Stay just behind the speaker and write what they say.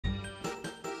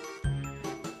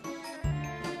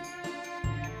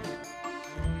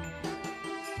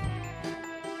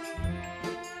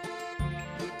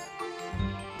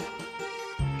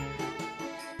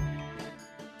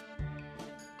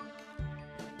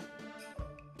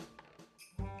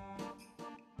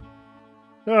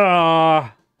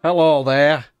Ah, hello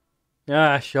there.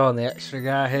 Yeah, Sean, the extra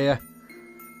guy here.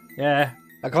 Yeah,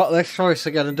 I got this voice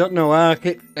again. I don't know why. I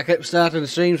keep starting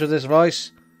streams with this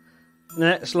voice. And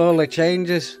it slowly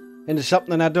changes into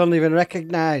something I don't even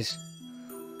recognise.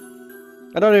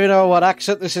 I don't even know what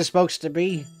accent this is supposed to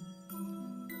be.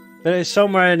 But it's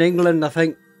somewhere in England, I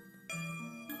think.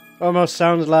 Almost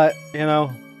sounds like,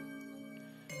 sounds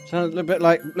a little bit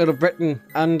like Little Britain,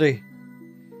 Andy.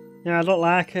 Yeah, I don't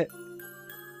like it.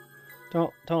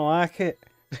 Don't like it.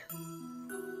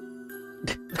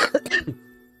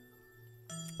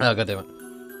 Oh, god damn it.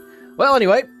 Well,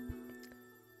 anyway,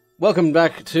 welcome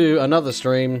back to another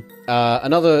stream,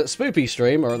 another spoopy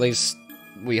stream, or at least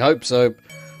we hope so,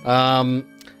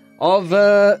 of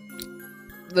the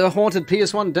Haunted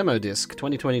PS1 demo disc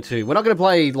 2022. We're not going to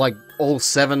play, like, all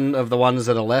 7 of the ones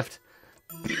that are left.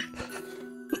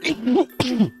 I'm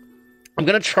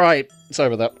going to try,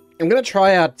 sorry about that, I'm going to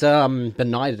try out,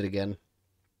 Benighted again.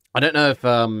 I don't know if,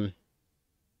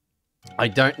 I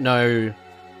don't know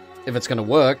if it's going to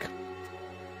work.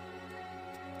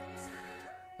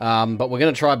 But we're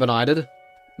going to try Benighted.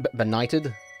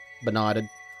 Benighted? Benighted.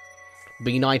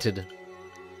 Benighted.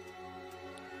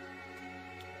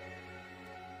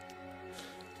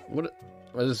 What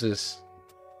is this?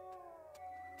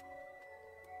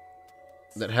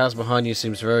 That house behind you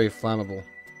seems very flammable.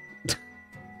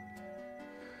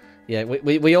 Yeah,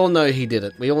 we all know he did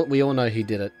it. We all know he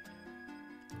did it.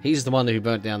 He's the one who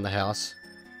burnt down the house.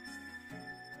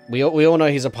 We all know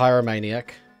he's a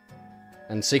pyromaniac.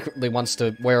 And secretly wants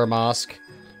to wear a mask.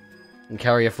 And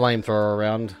carry a flamethrower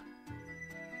around.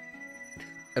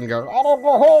 And go...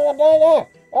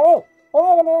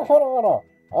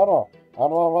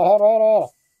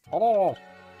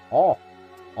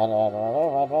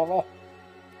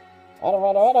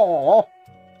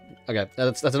 Okay,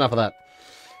 that's enough of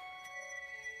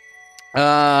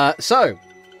that. So...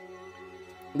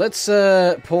 Let's,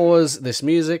 pause this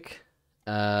music.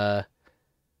 We'll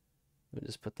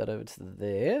just put that over to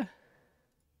there.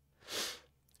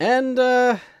 And,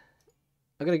 I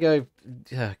gotta go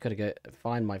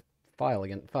find my file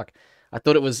again. Fuck. I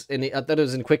thought it was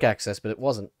in quick access, but it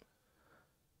wasn't.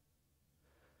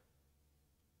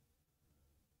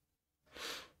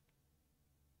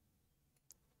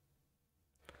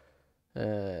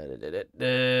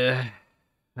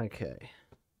 Okay.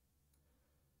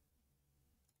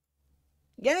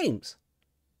 Games.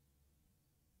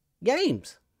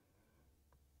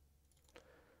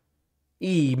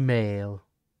 Email.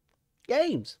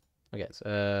 Games. Okay,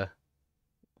 so,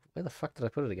 where the fuck did I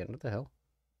put it again? What the hell?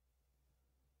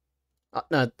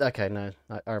 No, okay, no,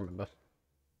 I remember.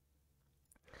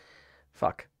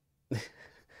 Fuck.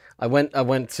 I went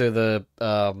to the,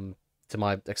 to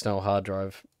my external hard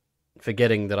drive,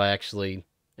 forgetting that I actually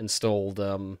installed,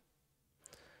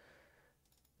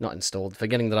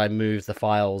 forgetting that I moved the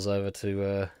files over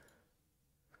to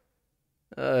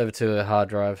a hard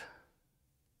drive.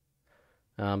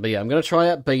 But yeah, I'm gonna try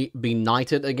out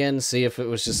Benighted again, see if it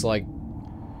was just like...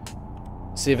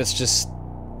 See if it's just,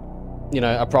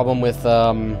 a problem with,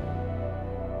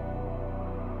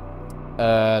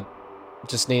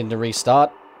 just needing to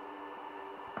restart.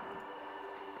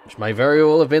 Which may very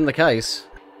well have been the case.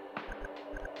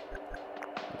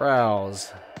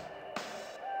 Browse.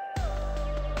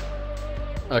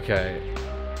 Okay.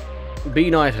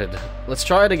 Benighted. Let's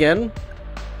try it again.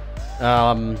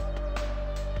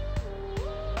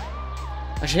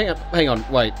 Actually, hang on,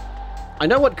 wait. I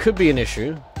know what could be an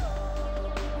issue.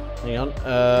 Hang on,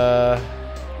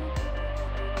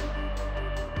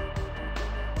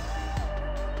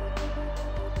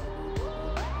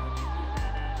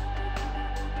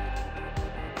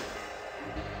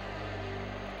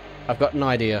 I've got an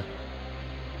idea.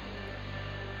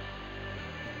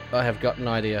 I have got an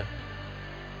idea.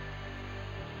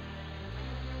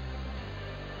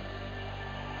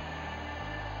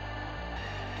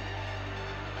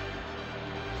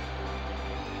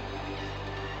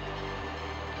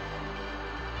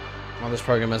 Run this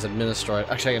program as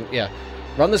administrator. Actually, yeah.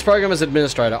 Run this program as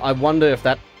administrator. I wonder if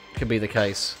that could be the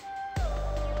case.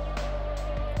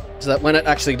 So that when it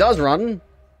actually does run...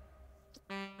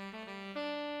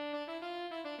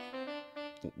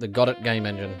 The Got It game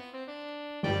engine.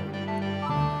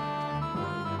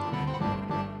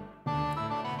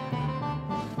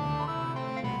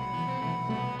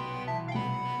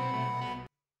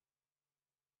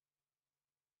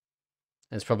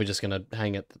 It's probably just going to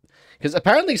hang it. Because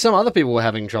apparently some other people were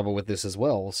having trouble with this as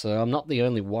well, so I'm not the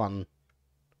only one.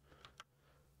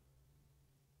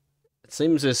 It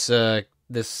seems this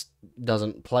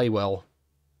doesn't play well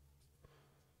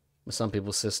with some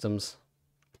people's systems.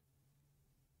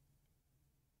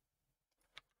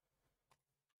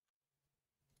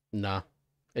 Nah,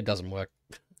 it doesn't work.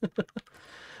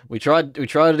 We tried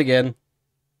it again.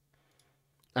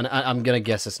 And I'm gonna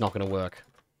guess it's not gonna work.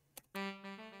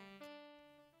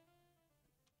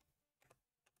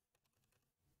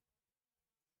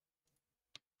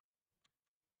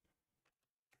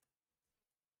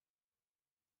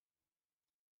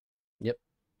 Yep.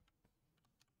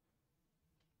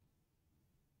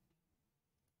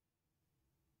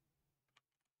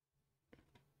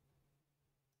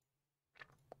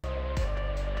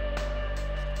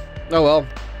 Oh well.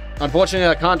 Unfortunately,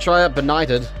 I can't try it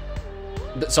benighted.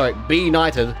 Sorry,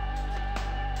 benighted.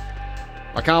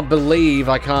 I can't believe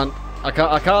I can't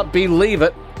believe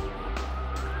it.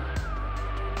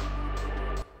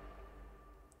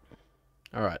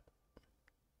 Alright.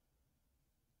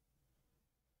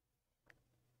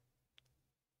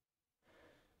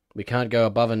 We can't go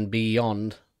above and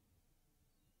beyond.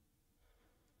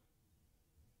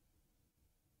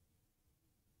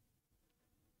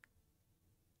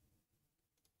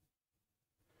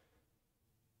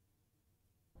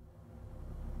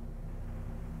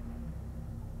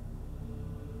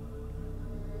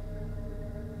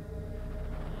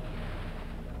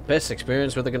 Best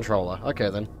experience with the controller. Okay,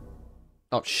 then.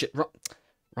 Oh, shit.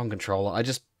 Wrong controller.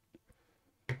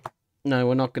 No,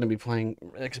 we're not going to be playing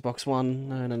Xbox One.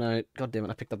 No. God damn it,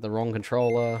 I picked up the wrong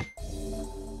controller.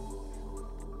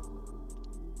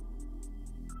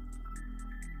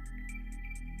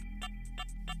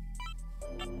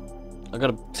 I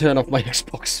gotta turn off my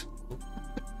Xbox.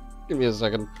 Give me a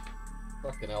second.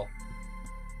 Fucking hell.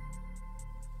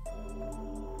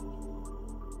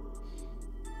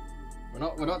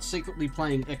 We're not secretly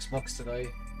playing Xbox today.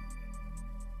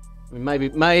 I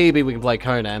mean, maybe we can play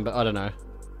Conan, but I don't know.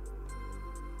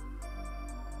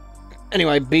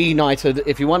 Anyway, benighted.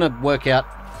 If you want to work out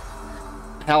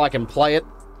how I can play it,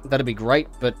 that'd be great.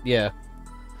 But yeah,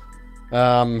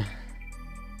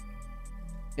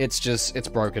 it's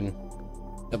broken.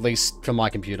 At least for my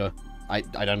computer. I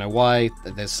don't know why.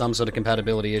 There's some sort of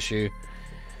compatibility issue.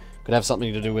 Could have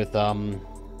something to do with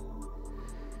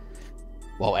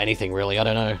well, anything really. I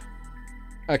don't know.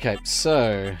 Okay,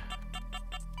 so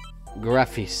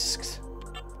graphics.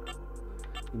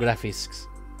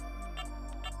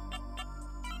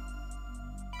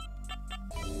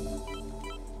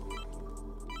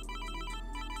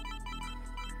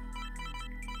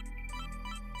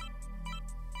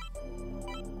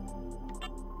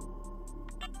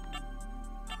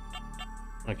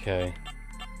 Okay.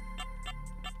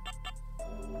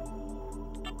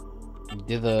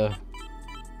 Dither.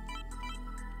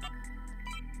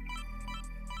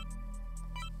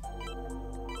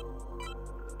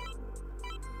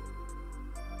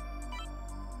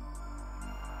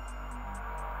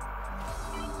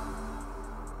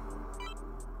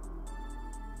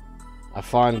 A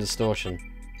fine distortion.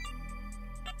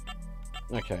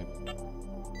 Okay.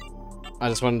 I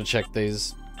just wanted to check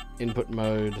these. Input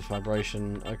mode,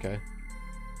 vibration, okay.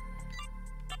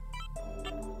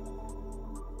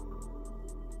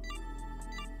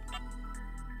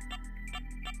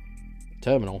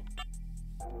 Terminal.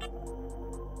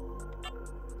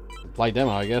 Play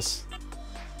demo, I guess.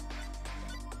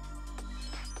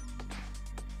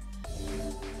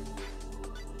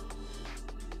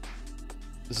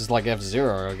 This is like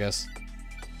F-Zero, I guess.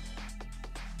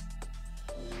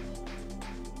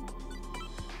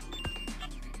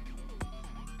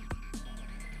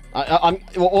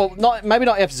 Well, maybe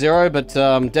not F-Zero, but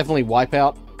definitely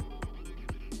Wipeout,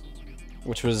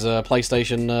 which was a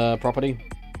PlayStation property.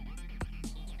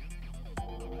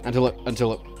 Until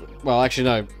it, well, actually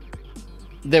no,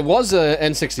 there was a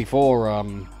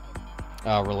N64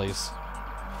 release.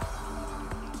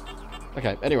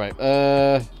 Okay, anyway,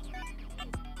 alright,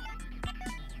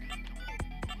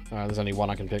 there's only one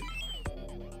I can pick.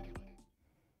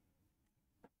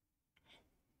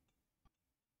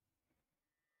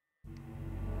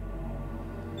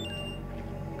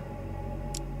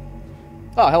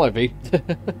 Oh, hello, V.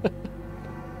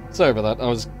 Sorry about that, I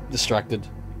was distracted.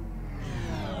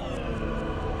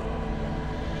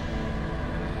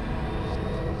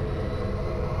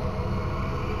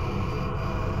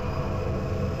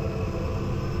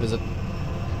 Is it...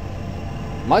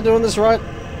 Am I doing this right?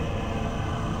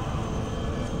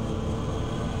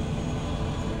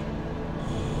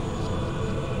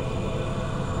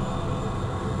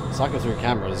 Cycle through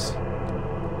cameras.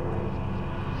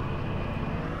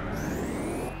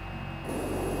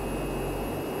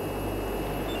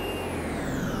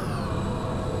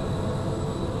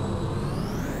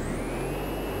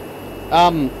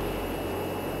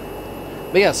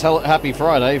 But yes, happy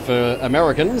Friday for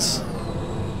Americans.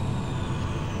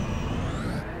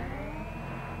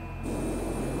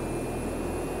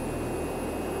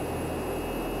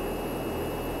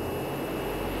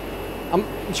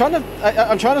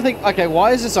 I'm trying to think, okay,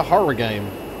 why is this a horror game?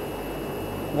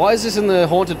 Why is this in the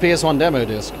Haunted PS1 demo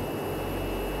disc?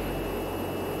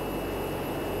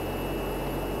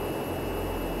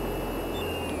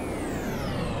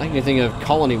 I think you think of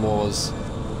Colony Wars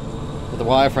with the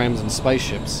wireframes and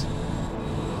spaceships.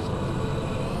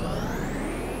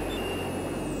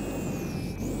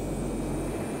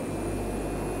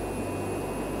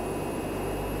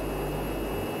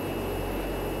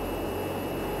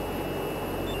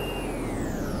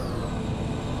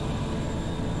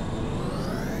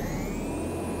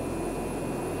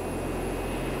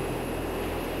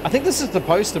 I think this is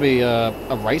supposed to be a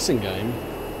racing game.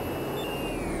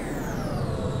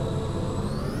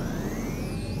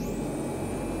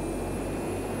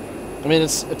 I mean,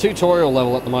 it's a tutorial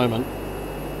level at the moment.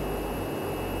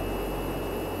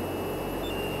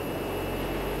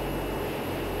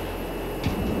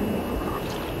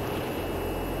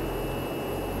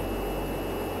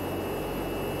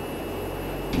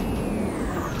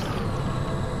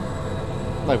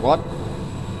 Wait, what?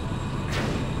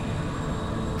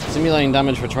 Simulating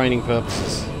damage for training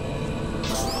purposes.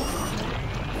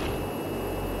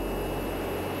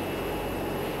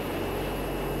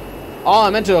 Oh, I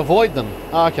meant to avoid them.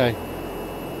 Oh, okay.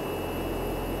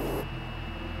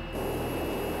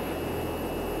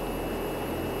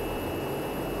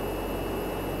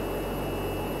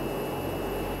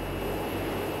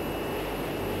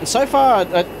 And so far,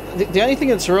 the only thing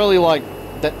that's really, like,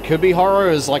 that could be horror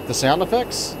is, like, the sound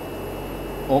effects.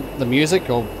 Or the music,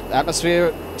 or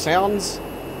atmosphere sounds.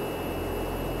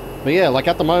 But yeah, like,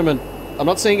 at the moment, I'm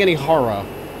not seeing any horror.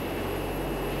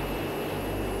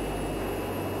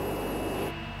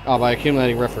 Oh, by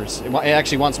accumulating reference. It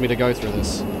actually wants me to go through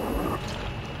this.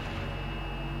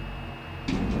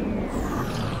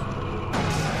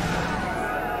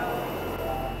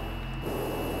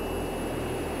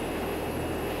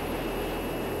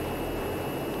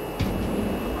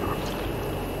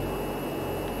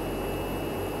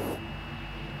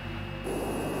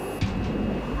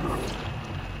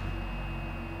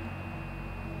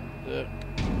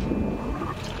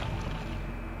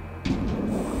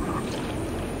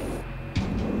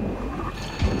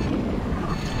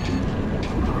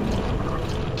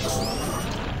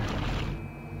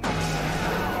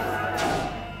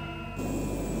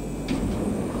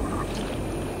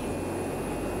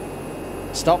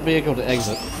 Stop vehicle to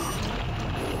exit.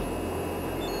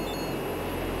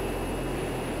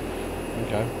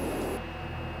 Okay.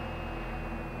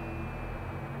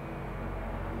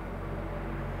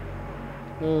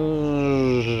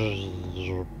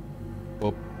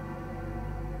 Whoop.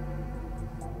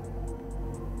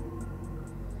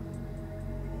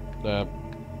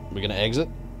 We're gonna exit?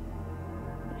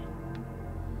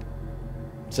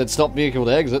 It said stop vehicle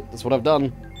to exit. That's what I've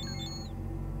done.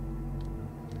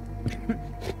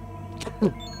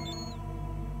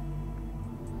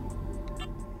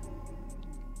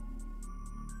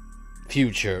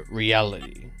 Future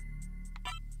reality.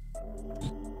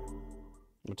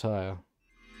 Retire.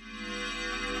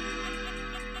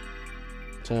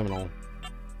 Terminal.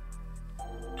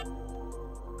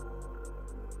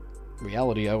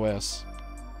 Reality OS.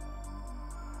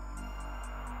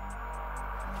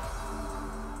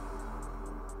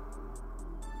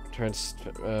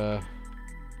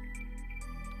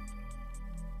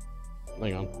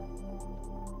 Hang on.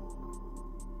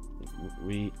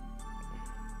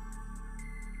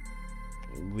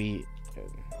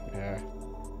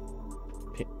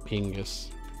 Pingus.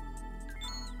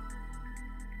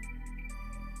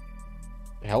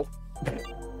 Help.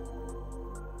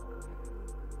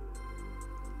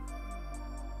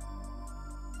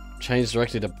 Change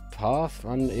directly to path.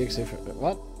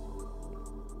 What?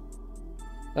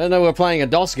 I don't know we're playing a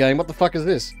DOS game. What the fuck is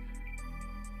this?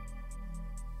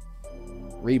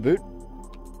 Reboot?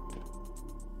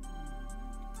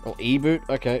 Or E-boot?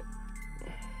 Okay.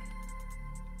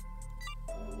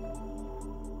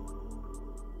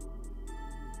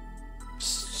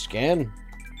 Scan.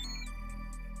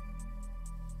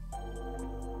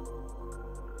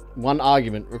 One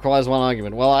argument. Requires one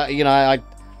argument. Well, I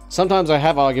sometimes I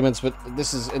have arguments, but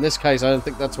this is, in this case, I don't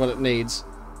think that's what it needs.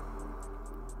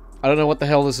 I don't know what the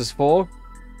hell this is for.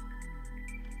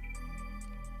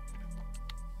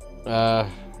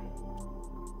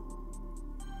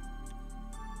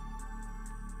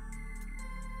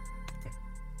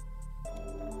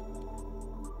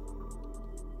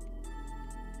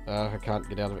 I can't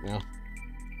get out of it now.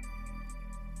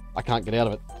 I can't get out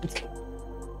of it.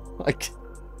 Like,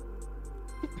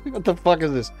 what the fuck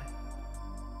is this?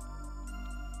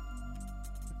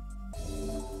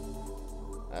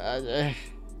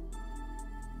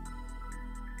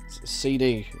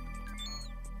 CD.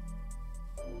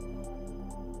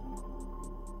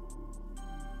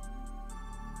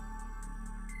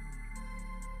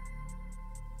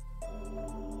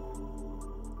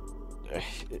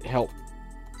 Help.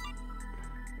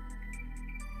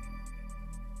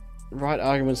 Right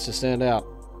arguments to stand out.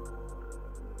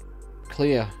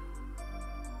 Clear.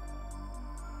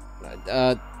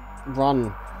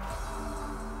 Run.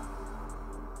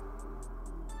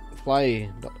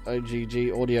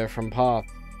 Play.ogg audio from path.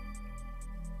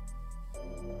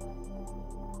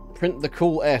 Print the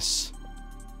cool S.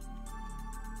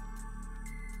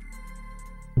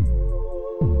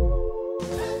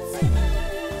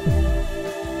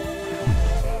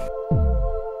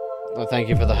 Oh, thank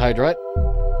you for the hydrate.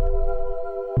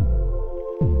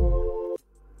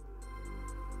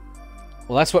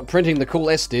 Well, that's what printing the cool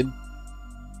S did.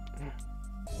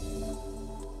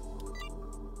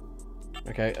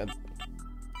 Okay.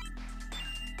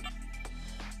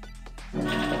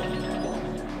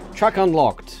 Truck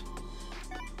unlocked.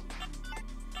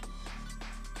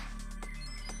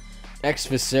 Ex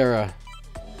Viscera.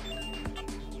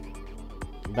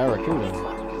 Barracuda.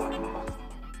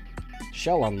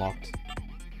 Shell unlocked.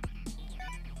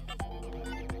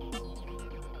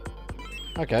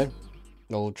 Okay.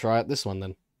 We'll try out this one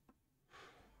then.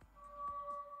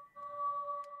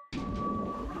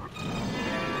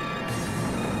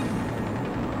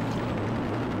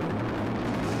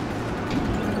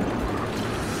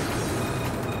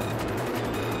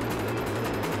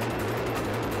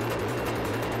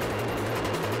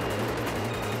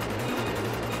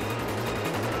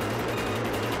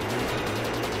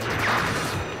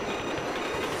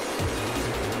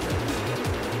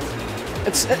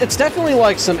 It's definitely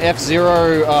like some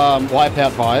F-Zero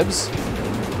Wipeout vibes.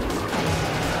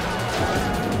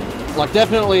 Like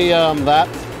definitely that.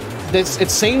 It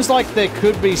seems like there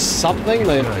could be something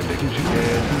that. Time to get your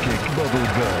ass and kick bubble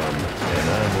gum, and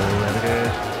I'm all out of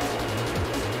gas.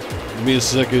 Give me a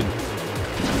second.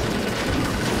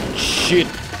 Shit.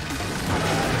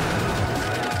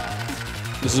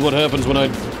 This is what happens when I.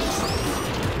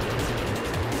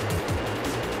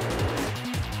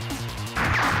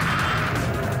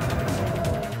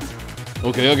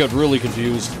 Okay, I got really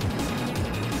confused.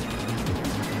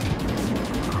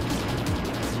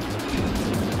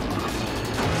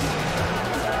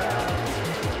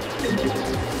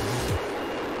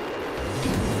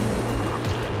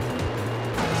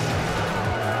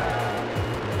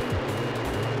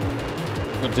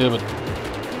 God damn it.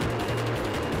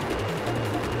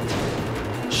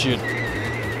 Shit.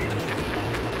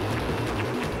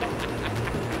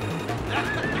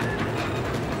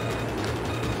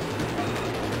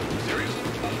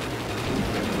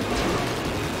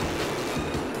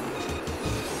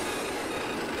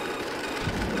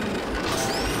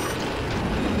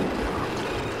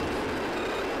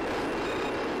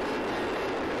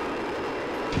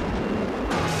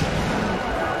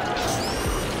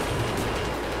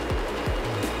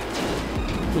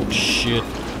 Oh shit.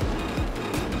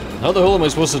 How the hell am I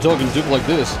supposed to talk and dupe like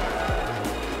this?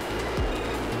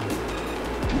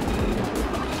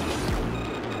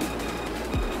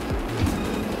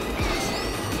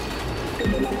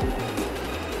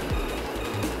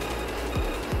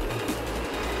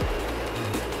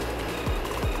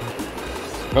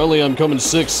 Apparently I'm coming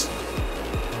 6.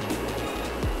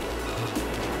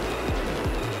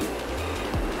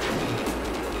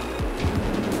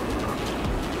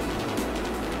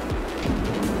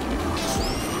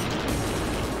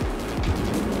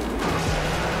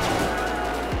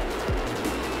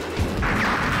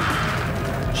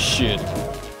 Shit.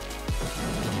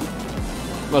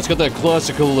 Oh, it's got that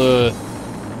classical,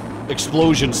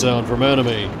 explosion sound from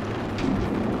anime.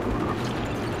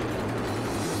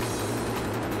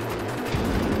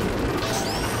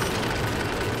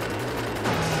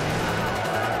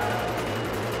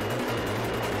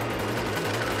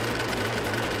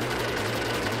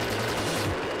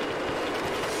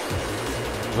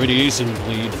 Radiation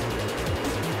bleed.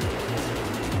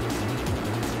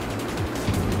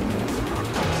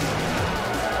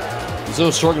 I'm so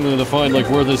struggling to find, like,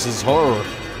 where this is horror.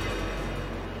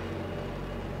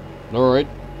 Alright.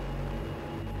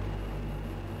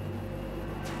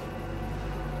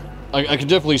 I can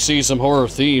definitely see some horror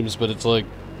themes, but it's like...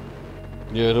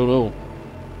 Yeah, I don't know.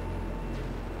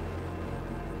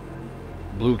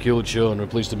 Blue killed Sean,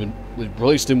 replaced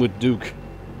him with Duke.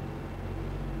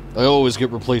 I always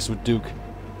get replaced with Duke.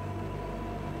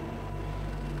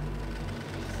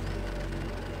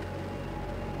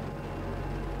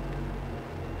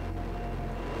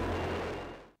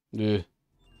 Yeah.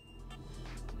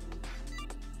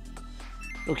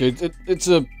 Okay, it's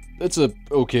a it's a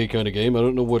okay kind of game. I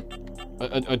don't know what...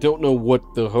 I don't know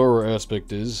what the horror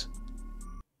aspect is.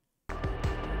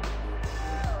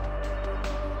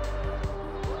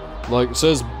 Like, it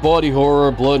says body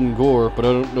horror, blood and gore, but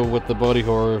I don't know what the body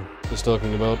horror is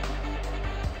talking about.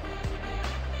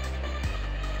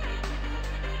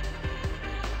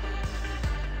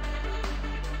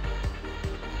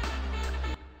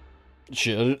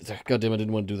 Shit, goddamn, I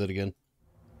didn't want to do that again.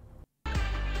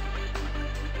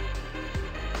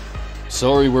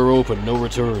 Sorry, we're open, no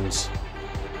returns.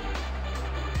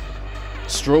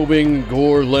 Strobing,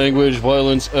 gore, language,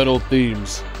 violence, adult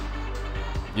themes.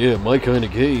 Yeah, my kind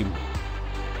of game.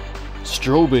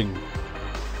 Strobing.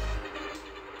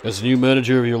 As a new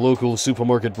manager of your local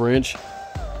supermarket branch,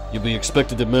 you'll be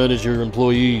expected to manage your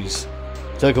employees,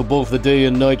 tackle both the day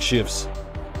and night shifts,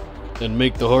 and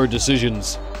make the hard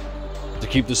decisions to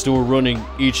keep the store running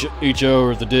each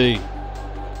hour of the day.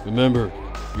 Remember,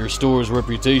 your store's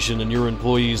reputation and your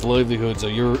employees' livelihoods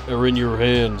are in your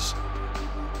hands.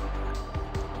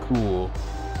 Cool.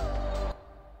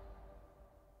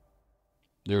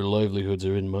 Their livelihoods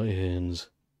are in my hands.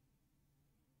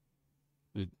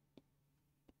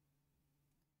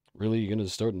 Really? You're gonna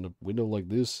start in a window like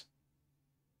this?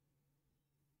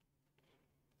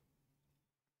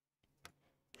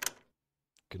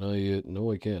 Can I,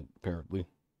 no I can't, apparently.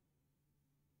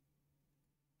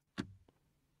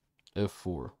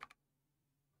 F4.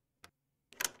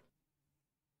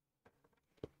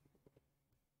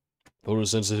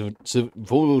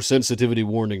 Photosensitivity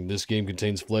warning. This game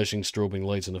contains flashing, strobing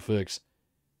lights and effects.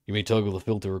 You may toggle the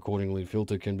filter accordingly.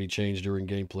 Filter can be changed during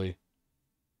gameplay.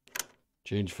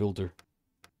 Change filter.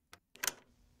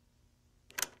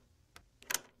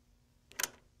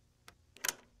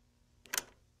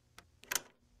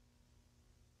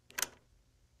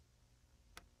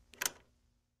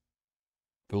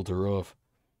 Filter off.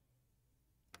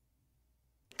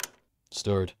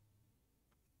 Start.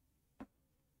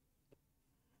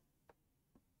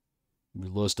 We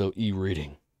lost our E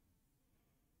rating.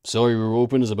 Sorry We're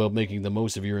Open is about making the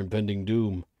most of your impending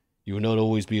doom. You will not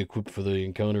always be equipped for the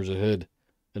encounters ahead.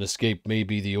 An escape may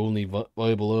be the only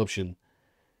viable option.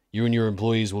 You and your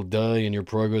employees will die, and your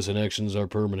progress and actions are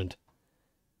permanent.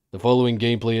 The following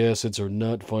gameplay assets are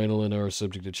not final and are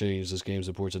subject to change. This game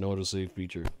supports an autosave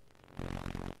feature.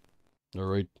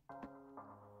 Alright.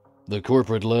 The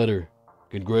corporate ladder.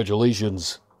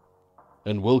 Congratulations.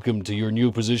 And welcome to your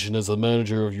new position as the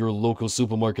manager of your local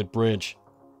supermarket branch.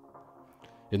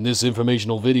 In this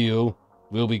informational video,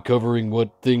 we'll be covering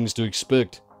what things to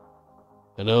expect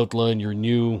and outline your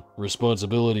new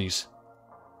responsibilities.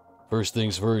 First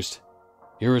things first,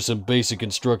 here are some basic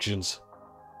instructions.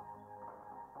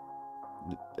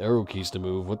 Arrow keys to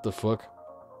move, what the fuck?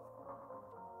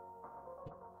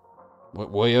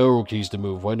 Why arrow keys to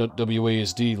move? Why not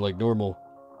WASD like normal?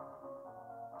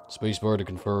 Spacebar to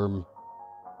confirm.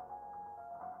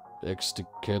 X to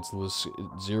cancel this.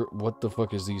 Zero. What the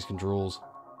fuck is these controls?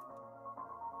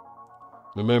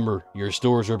 Remember, your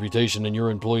store's reputation and your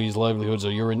employees' livelihoods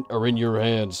are in your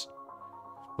hands.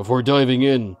 Before diving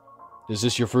in, is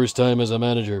this your first time as a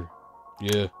manager?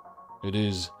 Yeah, it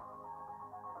is.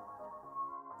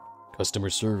 Customer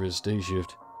service, day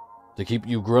shift. To keep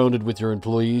you grounded with your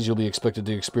employees, you'll be expected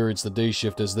to experience the day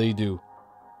shift as they do,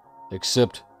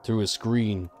 except through a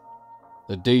screen.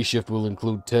 The day shift will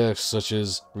include tasks such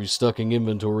as restocking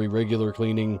inventory, regular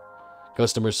cleaning,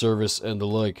 customer service, and the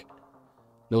like.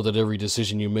 Know that every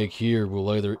decision you make here will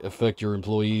either affect your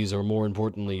employees or, more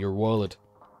importantly, your wallet.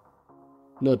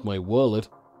 Not my wallet.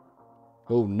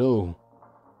 Oh no.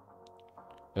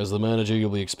 As the manager, you'll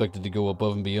be expected to go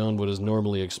above and beyond what is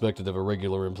normally expected of a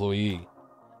regular employee.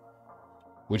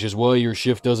 Which is why your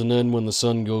shift doesn't end when the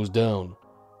sun goes down.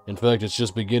 In fact, it's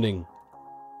just beginning.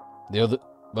 But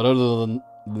other than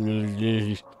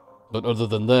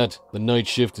that, the night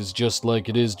shift is just like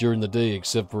it is during the day,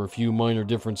 except for a few minor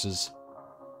differences.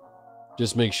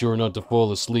 Just make sure not to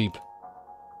fall asleep.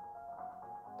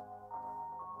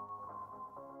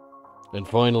 And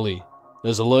finally,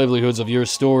 as the livelihoods of your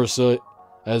store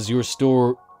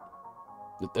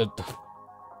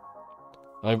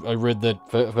I read that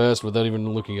fast without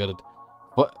even looking at it.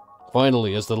 But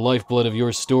finally, as the lifeblood of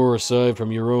your store aside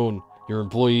from your own, your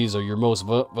employees are your most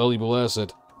valuable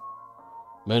asset.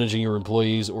 Managing your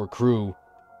employees or crew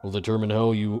will determine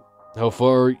how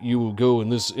far you will go in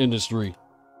this industry.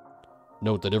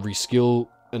 Note that every skill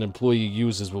an employee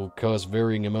uses will cost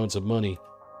varying amounts of money.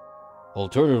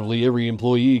 Alternatively, every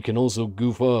employee can also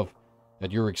goof off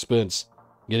at your expense,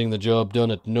 getting the job done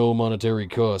at no monetary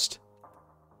cost.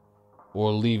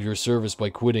 Or leave your service by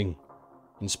quitting,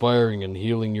 inspiring and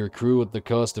healing your crew at the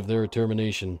cost of their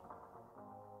termination.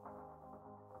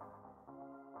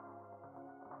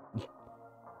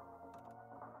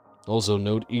 Also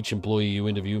note, each employee you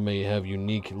interview may have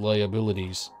unique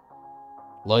liabilities.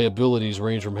 Liabilities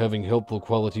range from having helpful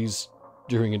qualities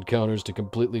during encounters to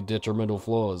completely detrimental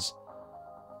flaws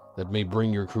that may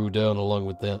bring your crew down along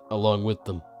with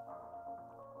them.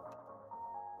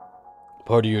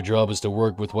 Part of your job is to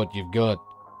work with what you've got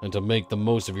and to make the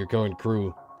most of your current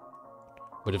crew.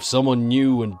 But if someone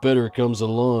new and better comes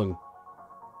along,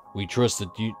 we trust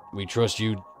you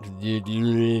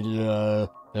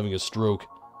having a stroke.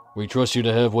 We trust you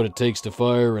to have what it takes to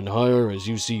fire and hire as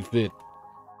you see fit.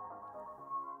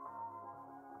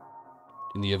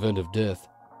 In the event of death,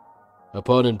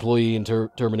 upon employee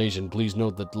termination, please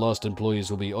note that lost employees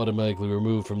will be automatically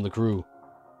removed from the crew.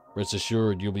 Rest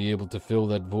assured, you'll be able to fill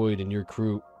that void in your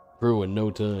crew in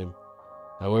no time.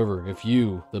 However, if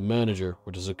you, the manager,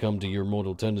 were to succumb to your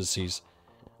mortal tendencies,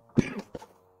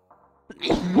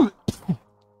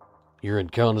 your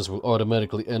encounters will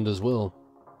automatically end as well.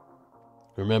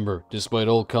 Remember, despite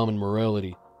all common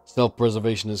morality,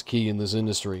 self-preservation is key in this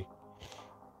industry.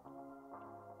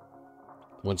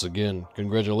 Once again,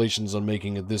 congratulations on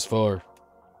making it this far.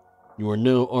 You are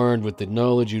now armed with the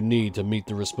knowledge you need to meet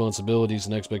the responsibilities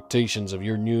and expectations of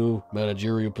your new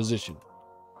managerial position.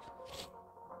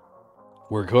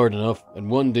 Work hard enough, and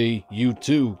one day you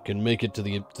too can make it to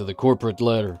the corporate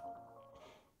ladder.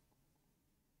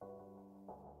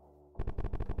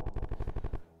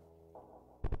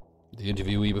 The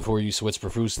interviewee before you sweats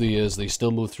profusely as they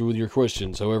stumble through your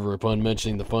questions. However, upon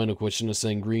mentioning the final question, a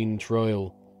sanguine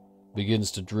trail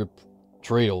begins to drip.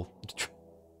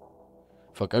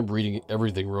 Fuck, I'm reading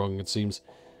everything wrong, it seems.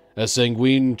 A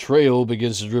sanguine trail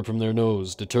begins to drip from their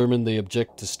nose. Determined, they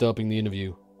object to stopping the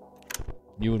interview.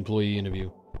 New employee interview.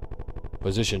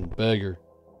 Position, bagger.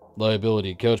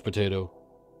 Liability, couch potato.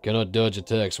 Cannot dodge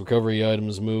attacks. Recovery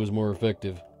items, moves more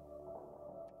effective.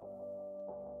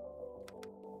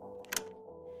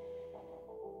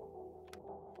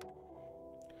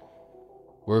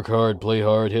 Work hard, play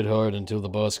hard, hit hard until the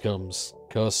boss comes.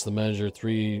 Costs the manager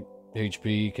 3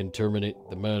 HP, can terminate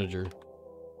the manager.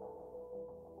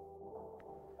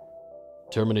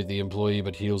 Terminate the employee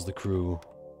but heals the crew.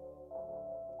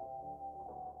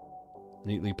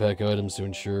 Neatly pack items to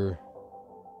ensure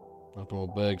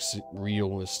optimal bag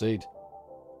real estate.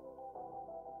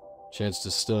 Chance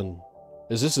to stun.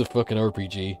 Is this a fucking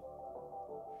RPG?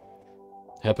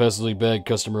 Haphazardly bag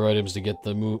customer items to get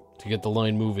the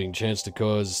line moving. Chance to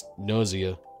cause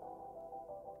nausea.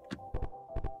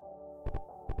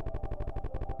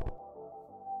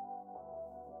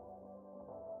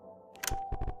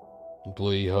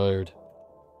 Employee hired.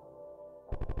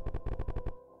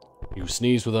 You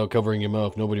sneeze without covering your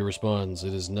mouth. Nobody responds.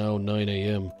 It is now 9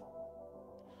 a.m.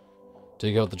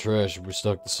 Take out the trash.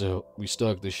 Restock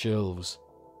the shelves.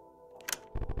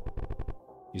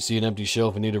 You see an empty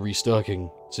shelf and need a restocking.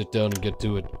 Sit down and get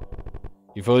to it.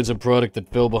 You find some product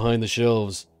that fell behind the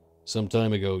shelves some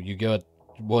time ago. You got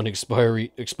one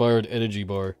expired energy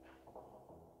bar.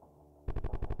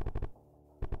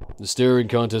 The staring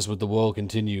contest with the wall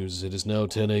continues. It is now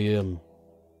 10 a.m.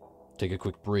 Take a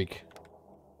quick break.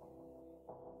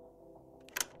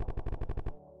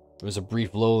 There's a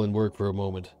brief lull in work for a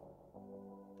moment.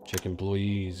 Check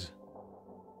employees.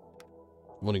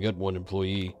 I've only got one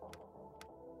employee.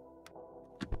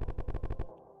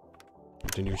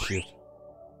 Continue shift.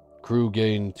 Crew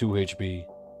gain 2 HP.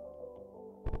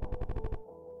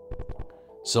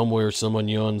 Somewhere someone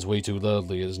yawns way too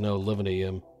loudly. It is now 11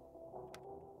 a.m.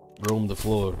 Roam the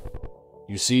floor.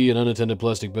 You see an unattended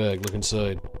plastic bag. Look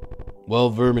inside.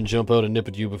 Wild vermin jump out and nip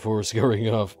at you before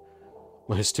scurrying off.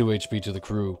 Minus 2 HP to the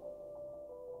crew.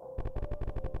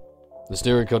 The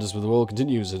staring contest with the wall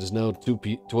continues. It is now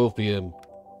 12 p.m.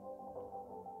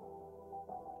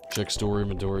 Check store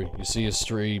inventory. You see a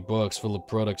stray box full of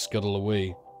products scuttle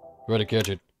away. Try to catch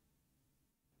it.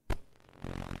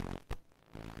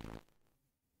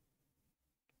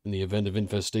 In the event of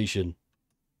infestation.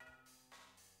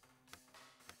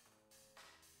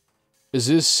 Is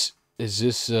this,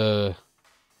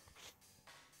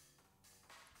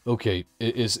 okay,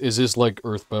 is this like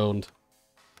Earthbound?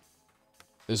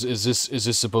 Is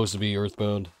this supposed to be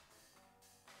Earthbound?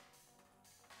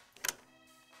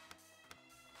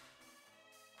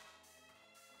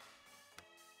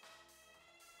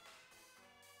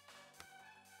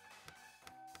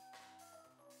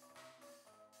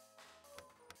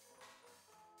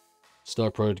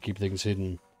 Stock product to keep things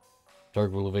hidden.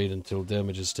 Target will evade until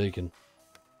damage is taken.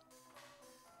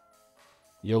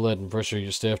 Yell at and pressure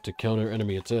your staff to counter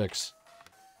enemy attacks.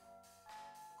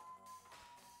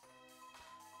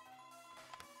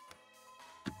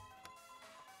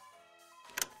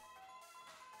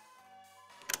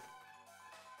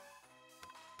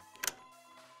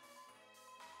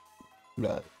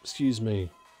 Excuse me.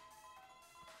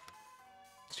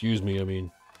 Excuse me, I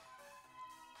mean.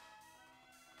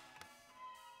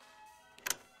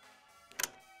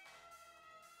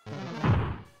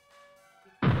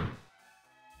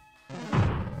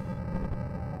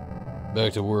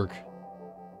 Back to work.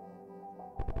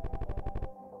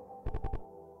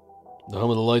 The hum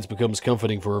of the lights becomes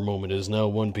comforting for a moment. It is now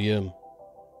 1 p.m.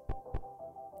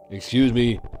 Excuse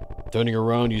me. Turning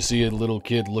around, you see a little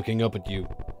kid looking up at you.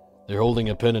 They're holding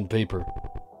a pen and paper.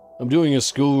 I'm doing a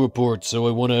school report, so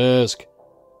I want to ask,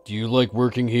 do you like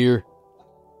working here?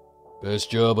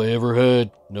 Best job I ever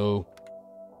had? No.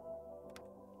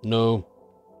 No.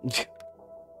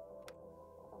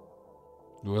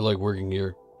 Do I like working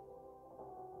here?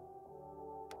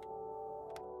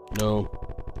 No.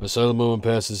 A silent moment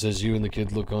passes as you and the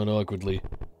kid look on awkwardly.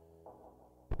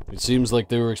 It seems like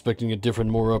they were expecting a different,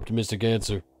 more optimistic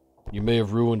answer. You may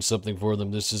have ruined something for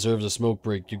them. This deserves a smoke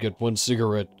break. You get 1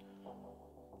 cigarette.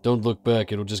 Don't look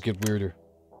back, it'll just get weirder.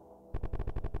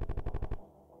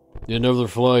 Another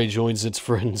fly joins its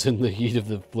friends in the heat of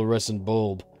the fluorescent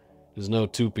bulb. It is now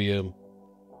 2 p.m.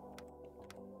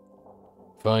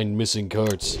 Find missing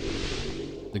carts.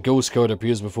 The ghost cart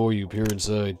appears before you. Peer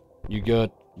inside. You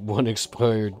got 1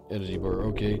 expired energy bar.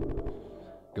 Okay.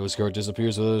 Ghost cart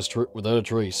disappears without a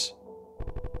trace.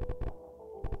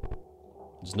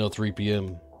 It's now 3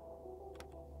 p.m.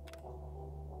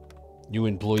 New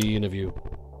employee interview.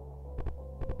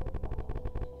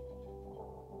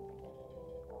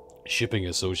 Shipping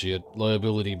associate.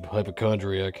 Liability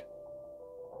hypochondriac.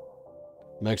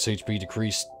 Max HP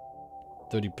decreased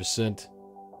 30%.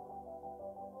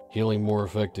 Healing more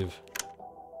effective.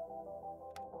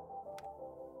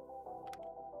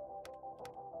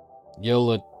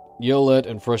 Yell at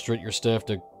and frustrate your staff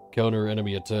to counter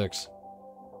enemy attacks.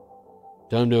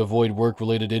 Time to avoid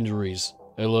work-related injuries.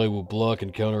 Ally will block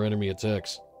and counter enemy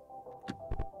attacks.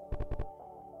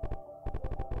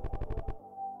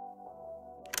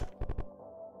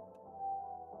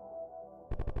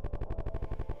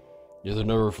 Yet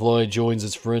another fly joins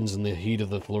its friends in the heat of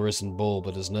the fluorescent bulb.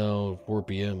 It is now 4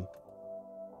 p.m.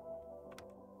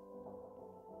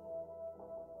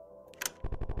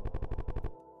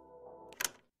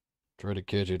 Try to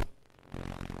catch it.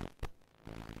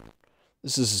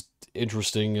 This is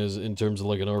interesting as in terms of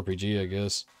like an RPG, I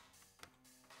guess.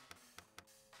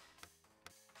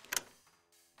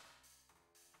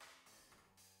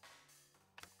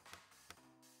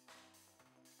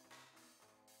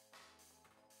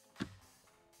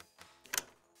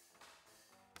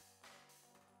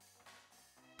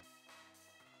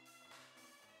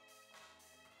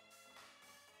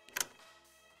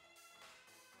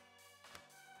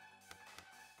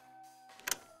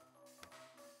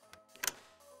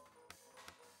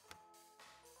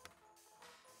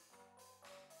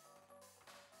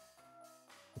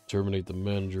 Terminate the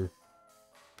manager.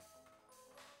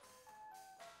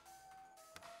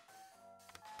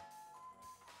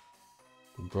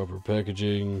 Improper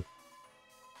packaging.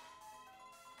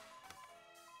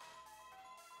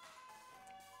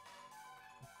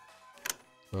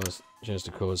 Chance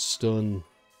to cause stun.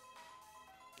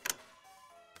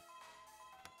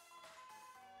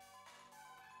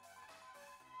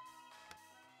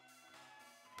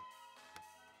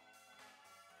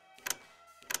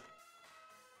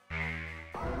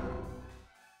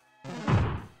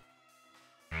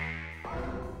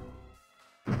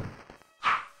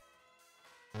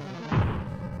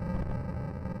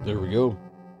 There we go.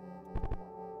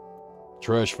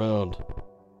 Trash found.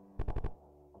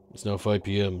 It's now 5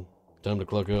 p.m. Time to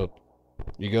clock out.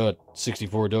 You got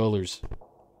 $64.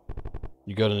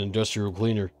 You got an industrial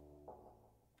cleaner.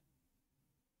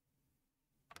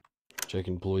 Check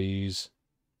employees.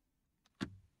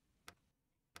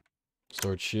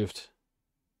 Start shift.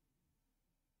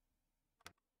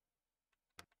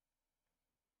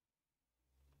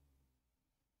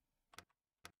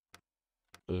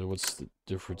 What's the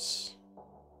difference?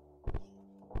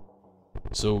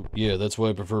 So, yeah, that's why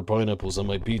I prefer pineapples on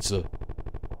my pizza.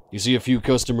 You see a few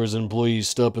customers and employees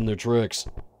stop in their tracks.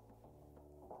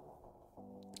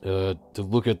 To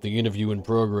look at the interview in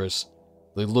progress.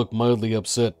 They look mildly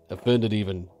upset, offended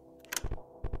even.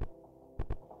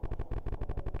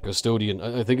 Custodian.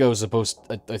 I think I was supposed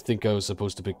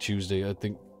to pick Tuesday. I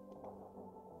think...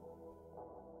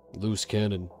 Loose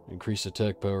cannon. Increased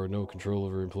attack power. No control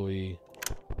over employee.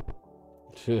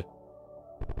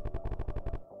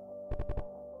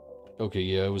 Okay,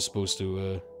 yeah, I was supposed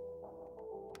to,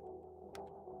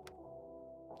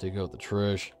 take out the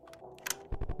trash.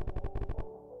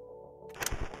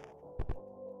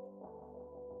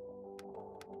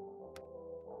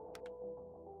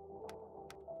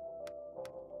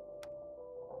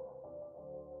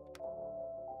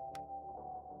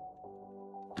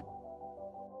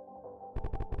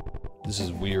 This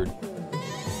is weird.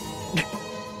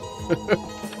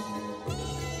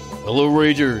 Hello,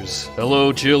 Ragers.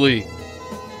 Hello, Chili.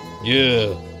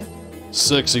 Yeah.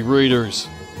 Sexy Raiders.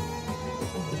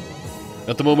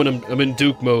 At the moment, I'm in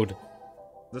Duke mode.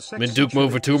 I'm in Duke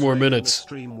mode for 2 more minutes.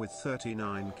 I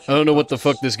don't know what the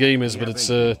fuck this game is, but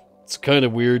it's kind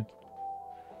of weird.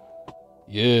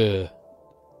 Yeah.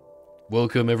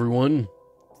 Welcome, everyone.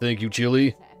 Thank you,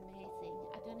 Chili. Amazing.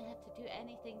 I don't have to do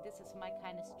anything. This is my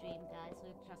kind of stream, guys.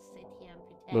 We'll just sit here and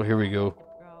pretend. Oh, here we go.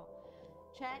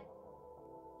 Chat.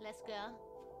 Let's go.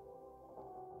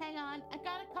 Hang on. I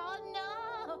got a call.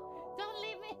 No! Don't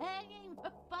leave me hanging,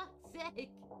 for fuck's sake.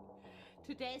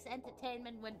 Today's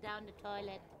entertainment went down the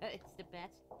toilet. It's the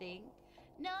best thing.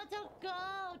 No, don't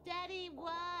go! Daddy,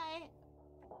 why?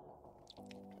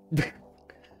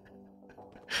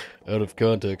 Out of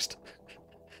context.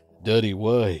 Daddy,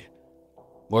 why?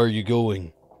 Why are you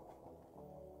going?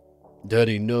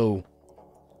 Daddy, no.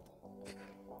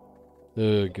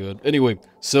 Oh, God. Anyway,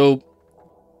 so...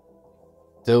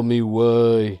 Tell me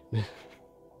why.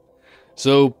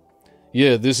 So,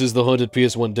 yeah, this is the Haunted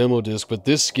PS1 demo disc, but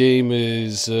this game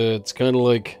is, it's kind of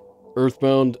like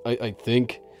Earthbound, I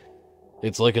think.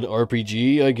 It's like an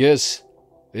RPG, I guess.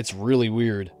 It's really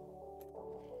weird.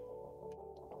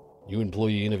 New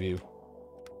employee interview.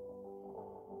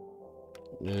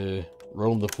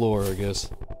 Roam the floor, I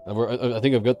guess. I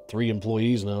think I've got 3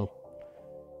 employees now.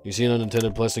 You see an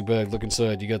unintended plastic bag, look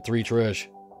inside, you got 3 trash.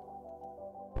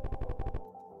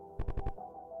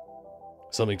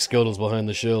 Something scuttles behind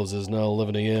the shelves. It's now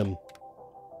 11 a.m.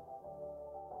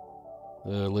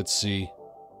 Let's see.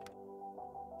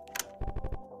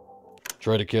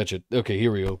 Try to catch it. Okay,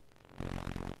 here we go.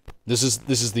 This is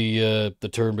the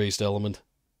turn-based element.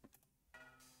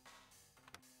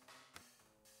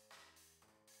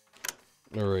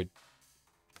 Alright.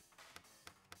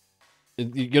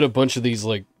 You get a bunch of these,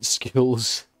 like,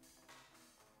 skills.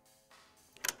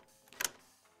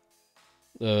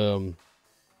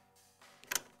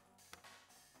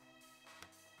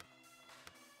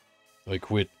 I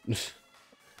quit.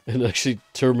 It actually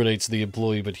terminates the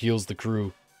employee, but heals the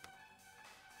crew.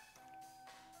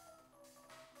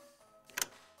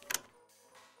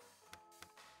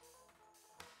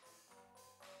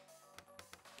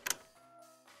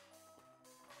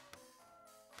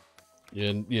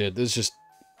 And yeah, there's just...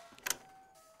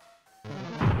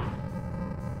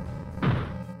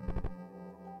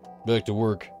 Back to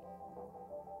work.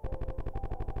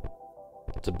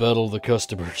 To battle the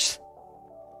customers.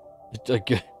 I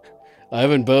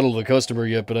haven't battled a customer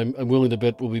yet, but I'm willing to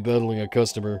bet we'll be battling a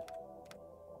customer.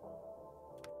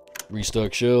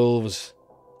 Restock shelves.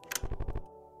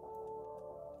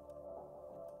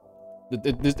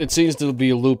 It seems to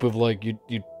be a loop of like you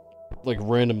like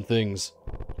random things.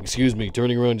 Excuse me,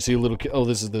 turning around, you see a little kid. Oh,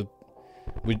 this is the...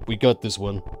 We got this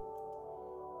one.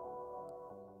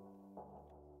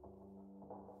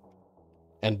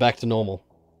 And back to normal.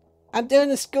 I'm doing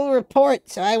a school report,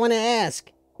 so I want to ask.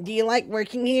 Do you like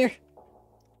working here?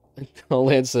 I'll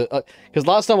answer... Because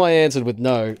last time I answered with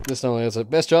no. This time I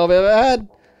answered, best job I ever had.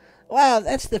 Wow,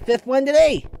 that's the 5th one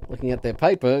today. Looking at their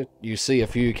paper, you see a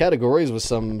few categories with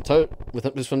some...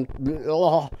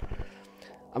 Oh,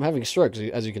 I'm having strokes,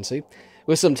 as you can see.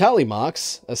 With some tally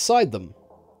marks aside them.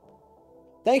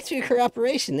 Thanks for your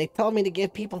cooperation. They told me to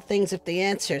give people things if they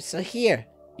answer, so here.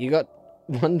 You got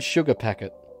 1 sugar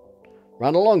packet.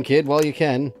 Run along, kid, while you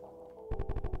can.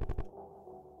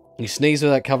 You sneeze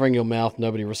without covering your mouth,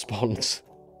 nobody responds.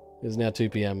 It is now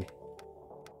 2 PM.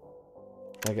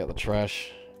 I got the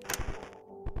trash.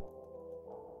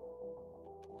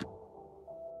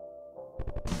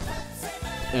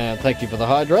 And thank you for the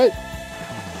hydrate.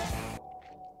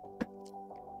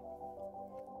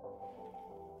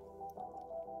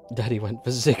 Daddy went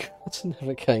for cigarettes and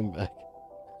never came back.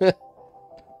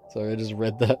 Sorry, I just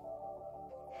read that.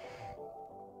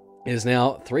 It is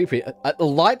now 3 PM. The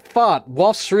light fart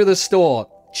wafts through the store.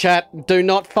 Chat, do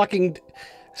not fucking...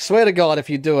 Swear to God, if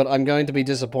you do it, I'm going to be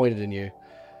disappointed in you.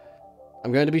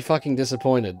 I'm going to be fucking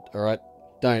disappointed, alright?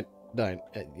 Don't.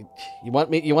 You want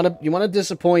me... You want to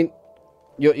disappoint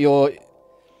your...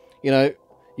 You know...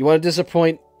 You want to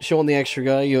disappoint Sean the Extra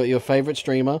Guy, your favorite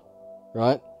streamer,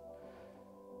 right?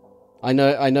 I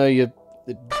know you're...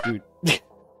 Dude.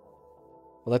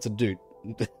 Well, that's a dude.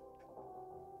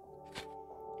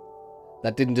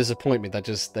 That didn't disappoint me. That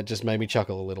just made me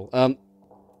chuckle a little.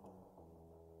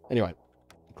 Anyway,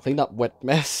 clean up wet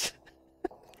mess.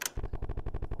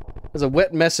 There's a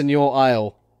wet mess in your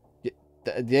aisle.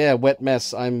 Yeah, wet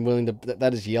mess. I'm willing to.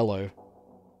 That is yellow.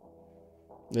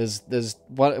 There's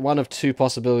one of 2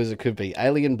 possibilities it could be: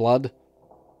 alien blood,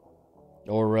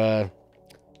 or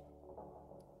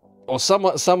or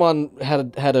someone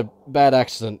had a bad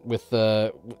accident with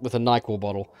a NyQuil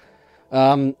bottle.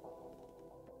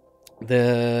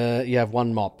 You have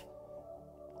one mop.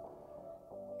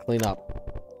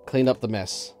 Clean up the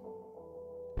mess.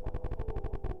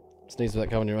 Sneeze without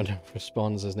covering your own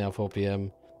responds is now 4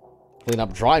 p.m. Clean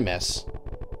up dry mess.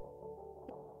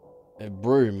 A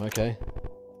broom, okay.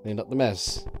 Clean up the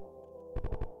mess.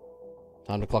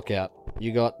 Time to clock out.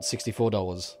 You got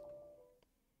 $64.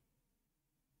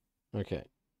 Okay.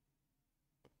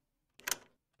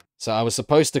 So I was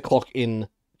supposed to clock in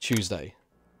Tuesday.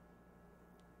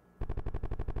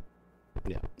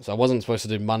 Yeah. So I wasn't supposed to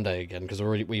do Monday again because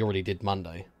we already did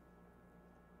Monday.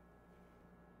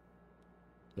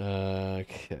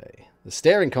 Okay. The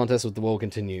staring contest with the wall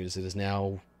continues. It is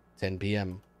now 10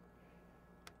 p.m.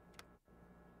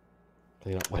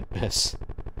 Clean up wet mess.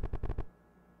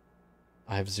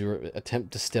 I have 0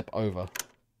 attempt to step over.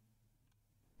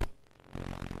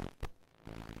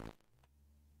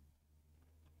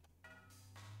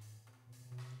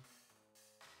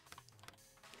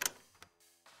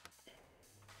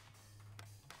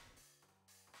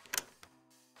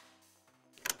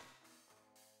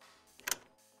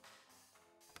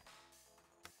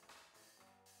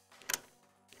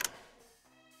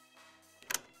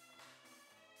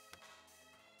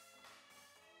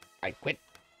 I quit.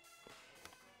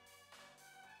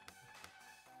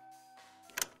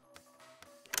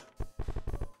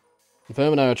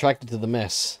 Confirm and are attracted to the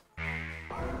mess.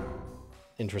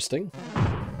 Interesting.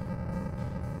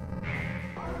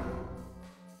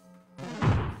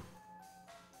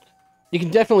 You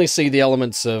can definitely see the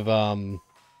elements of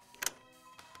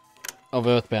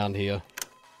Earthbound here.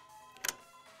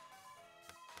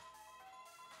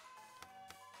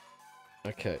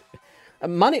 Okay.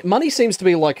 Money seems to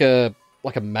be like a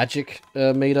magic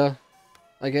meter,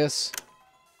 I guess.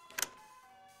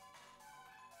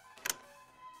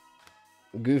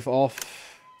 Goof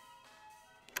off.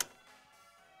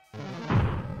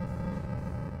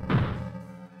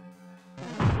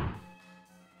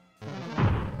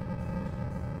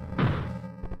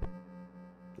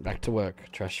 Back to work.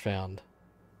 Trash found.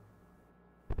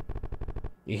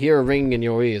 You hear a ring in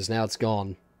your ears. Now it's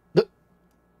gone.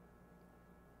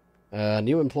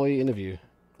 New employee interview.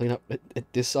 Clean up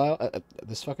at this hour? At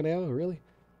this fucking hour? Really?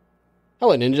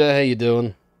 Hello, Ninja. How you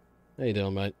doing? How you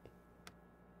doing, mate?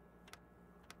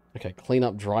 Okay, clean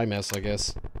up dry mess, I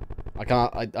guess. I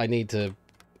can't... I need to...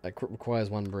 It requires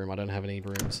one broom. I don't have any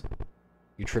brooms.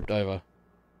 You tripped over.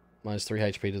 Minus 3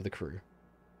 HP to the crew.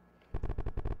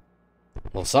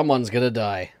 Well, someone's gonna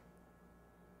die.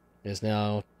 It's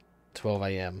now 12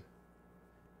 a.m.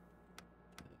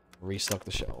 Restock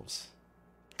the shelves.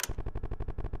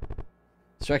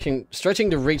 Stretching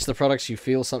to reach the products, you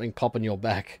feel something pop in your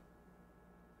back.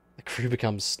 The crew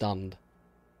becomes stunned.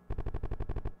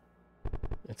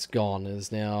 It's gone. It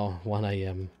is now 1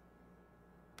 a.m.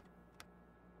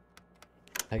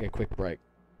 Take a quick break.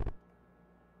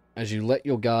 As you let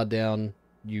your guard down,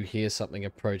 you hear something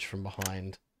approach from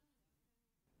behind.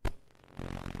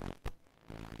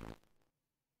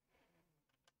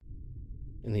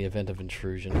 In the event of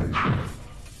intrusion.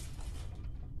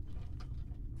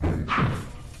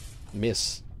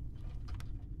 Miss.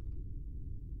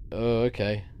 Oh,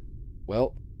 okay.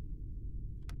 Well.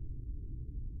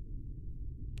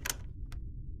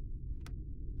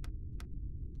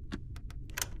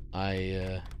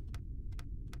 I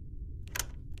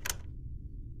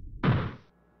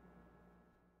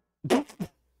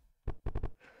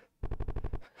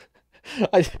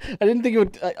didn't think it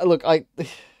would... look,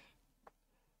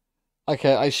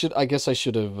 okay, I guess I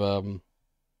should have,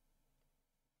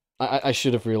 I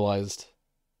should have realized.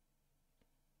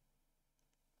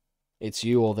 It's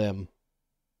you or them.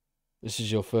 This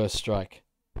is your first strike.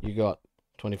 You got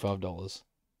 $25.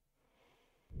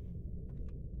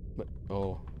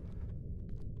 Oh.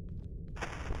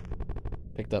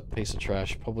 Picked up a piece of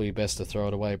trash. Probably best to throw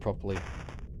it away properly.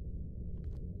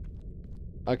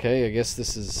 Okay, I guess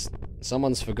this is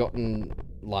someone's forgotten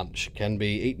lunch. Can be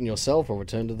eaten yourself or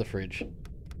returned to the fridge.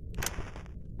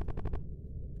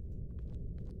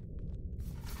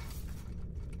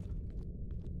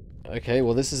 Okay,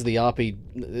 well this is the RP...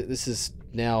 This is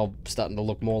now starting to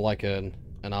look more like an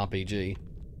RPG.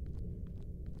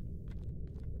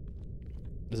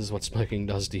 This is what smoking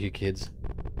does to you kids.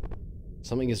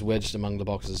 Something is wedged among the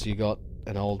boxes. You got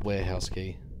an old warehouse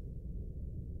key.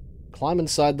 Climb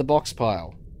inside the box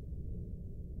pile.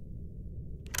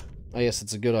 Oh yes,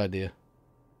 it's a good idea.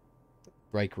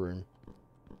 Break room.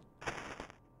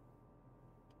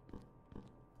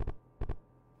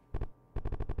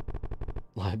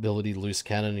 Liability, loose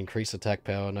cannon, increase attack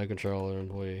power, no controller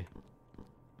employee.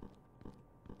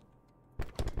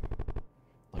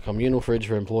 Communal fridge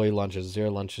for employee lunches.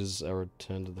 0 lunches are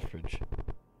returned to the fridge.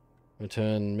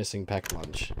 Return missing packed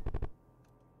lunch.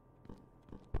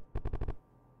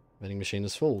 Vending machine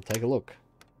is full. Take a look.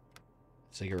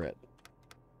 Cigarette.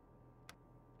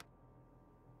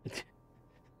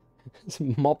 It's a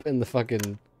mop in the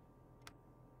fucking...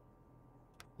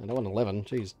 I don't want 11.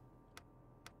 Jeez.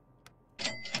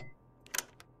 I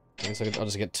guess I'll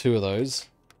just get 2 of those.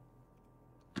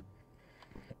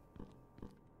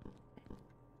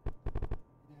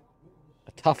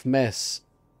 A tough mess.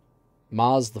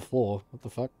 Mars the floor. What the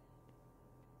fuck?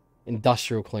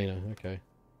 Industrial cleaner. Okay.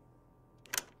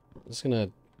 I'm just gonna...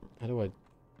 How do I...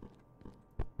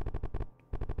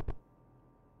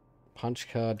 Punch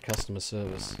card customer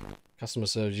service. Customer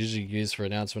service usually used for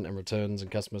announcement and returns,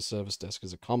 and customer service desk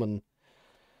is a common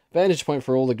vantage point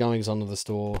for all the goings on of the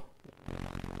store.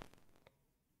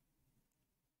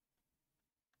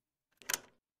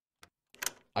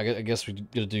 I guess we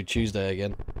gotta do Tuesday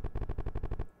again.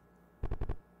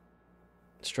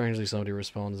 Strangely, somebody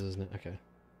responds, isn't it? Okay.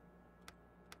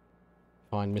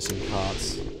 Find missing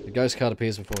carts. The ghost card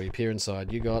appears before you. Peer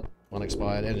inside. You got one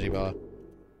expired energy bar.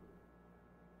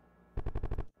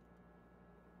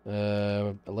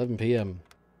 11 PM.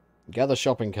 Gather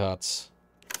shopping carts.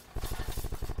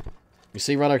 You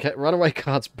see runaway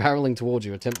carts barreling towards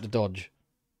you. Attempt to dodge.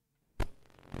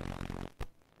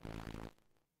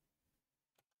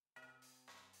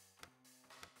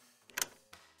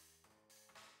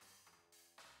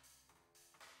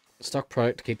 Stock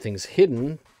product to keep things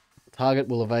hidden. Target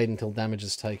will evade until damage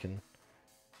is taken.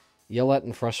 Yell at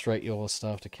and frustrate your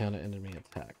staff to counter enemy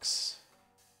attacks.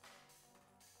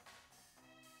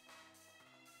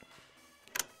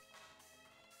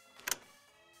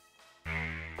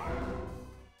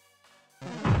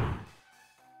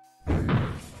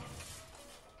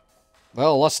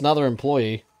 Well, lost another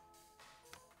employee.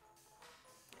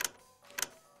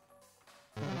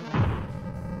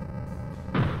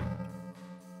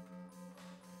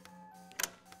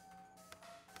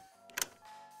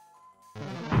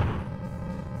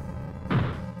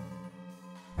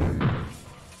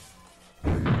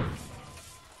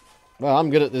 Well, I'm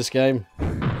good at this game.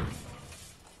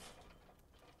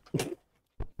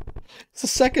 It's the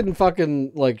second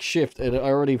fucking, like, shift, and I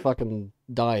already fucking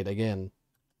died again.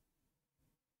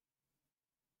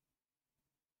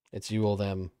 It's you or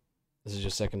them. This is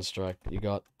your second strike. You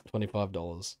got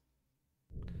 $25.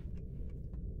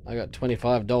 I got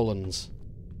 $25.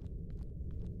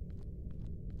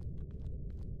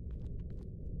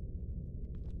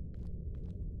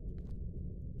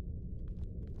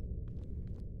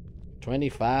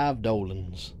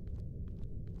 $25.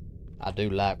 I do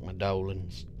like my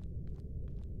dolans.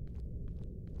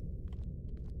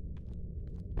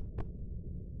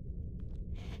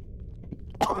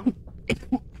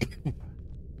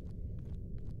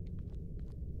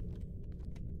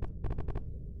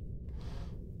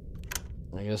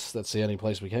 I guess that's the only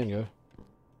place we can go.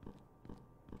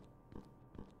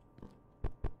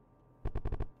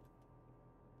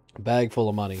 A bag full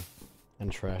of money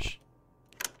and trash.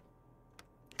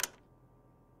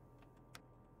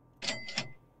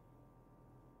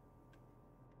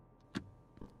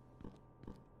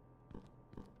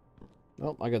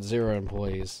 Oh, I got 0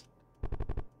 employees.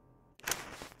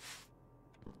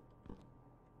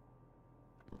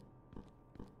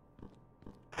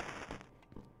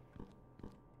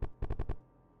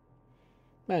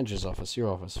 Manager's office, your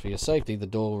office. For your safety, the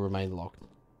door will remain locked.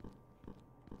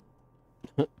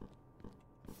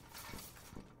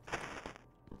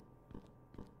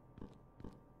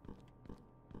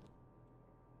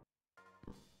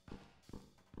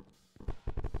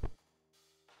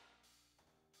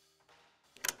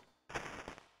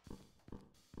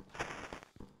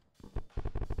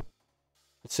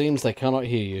 It seems they cannot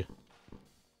hear you.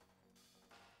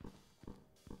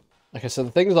 Okay, so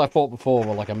the things I fought before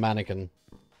were like a mannequin.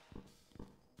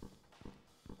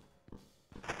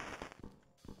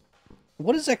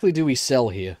 What exactly do we sell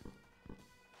here?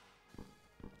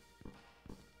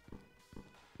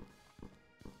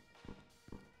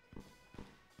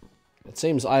 It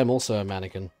seems I am also a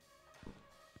mannequin,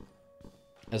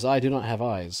 as I do not have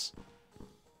eyes.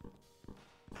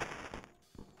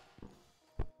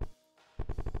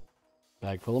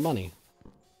 Bag full of money.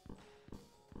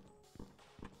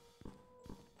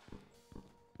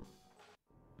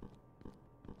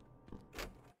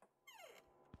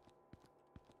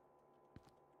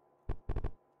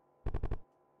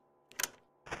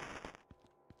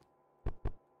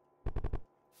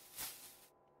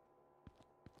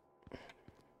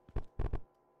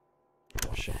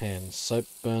 Wash your hands. Soap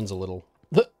burns a little.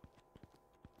 Yeah.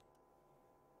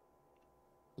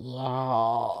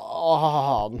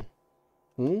 on.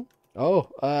 Hmm? Oh,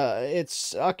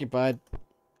 it's occupied.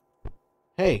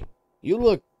 Hey, you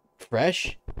look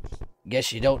fresh.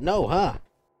 Guess you don't know, huh?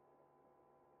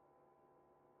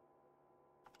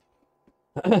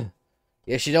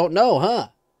 Guess you don't know, huh?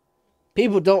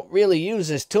 People don't really use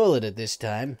this toilet at this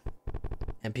time.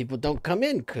 And people don't come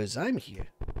in 'cause I'm here.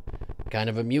 Kind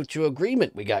of a mutual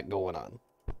agreement we got going on.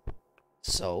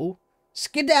 So,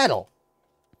 skedaddle.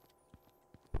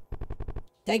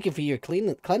 Thank you for your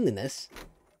cleanliness.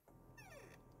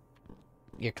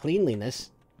 Your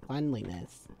cleanliness.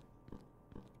 Cleanliness.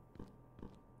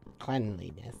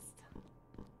 Cleanliness.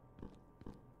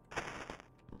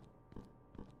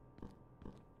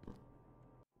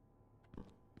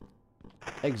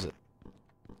 Exit.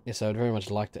 Yes, I would very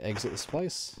much like to exit this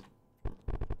place.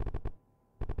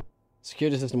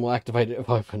 Security system will activate it if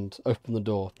opened. Open the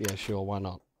door. Yeah, sure, why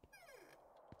not?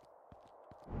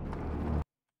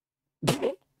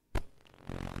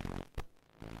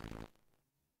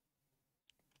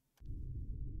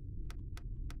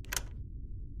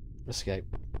 Escape.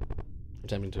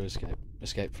 Attempting to escape.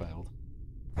 Escape failed.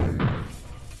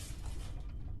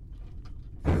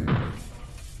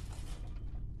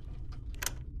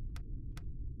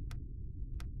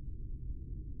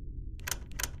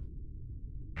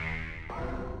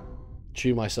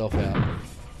 Chew myself out.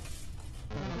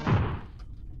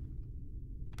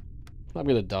 I'm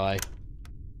gonna die.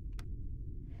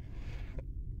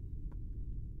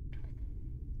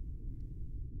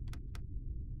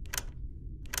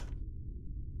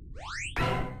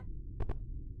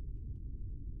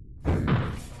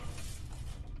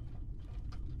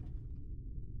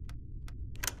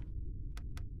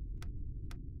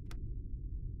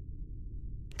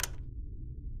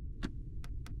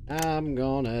 I'm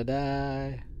gonna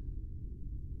die.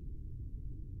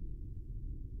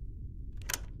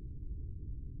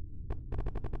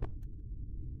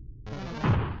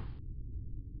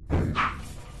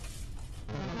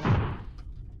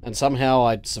 And somehow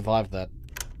I survived that.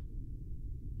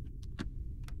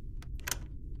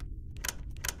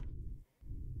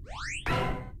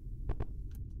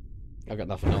 I've got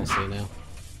nothing else here now.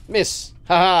 Miss!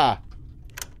 Haha!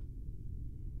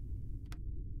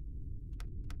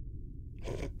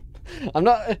 I'm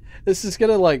not... This is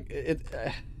gonna, like...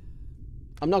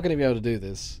 I'm not gonna be able to do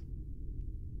this.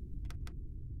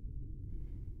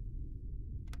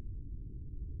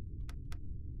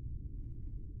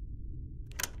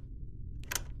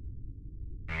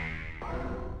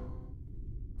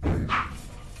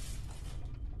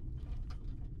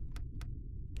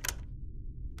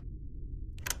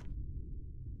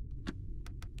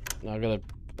 No, I gotta...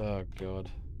 Oh, God.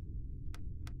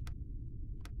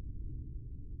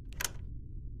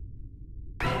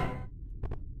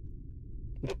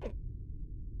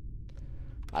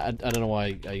 I don't know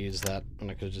why I used that, and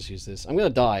I could have just used this. I'm gonna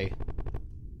die.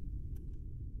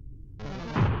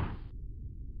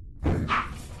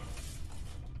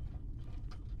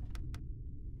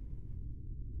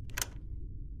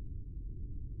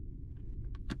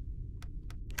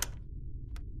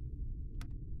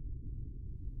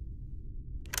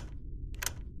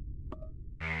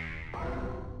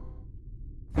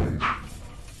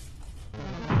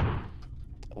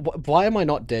 Why am I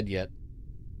not dead yet?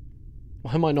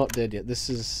 Why am I not dead yet? This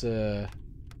is,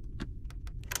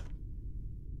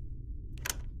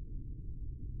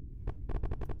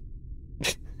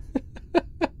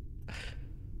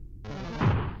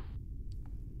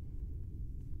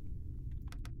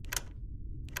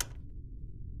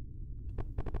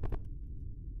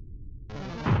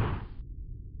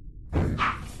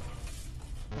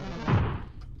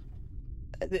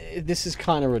 This is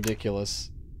kind of ridiculous.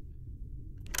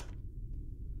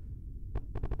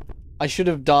 I should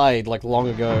have died, like, long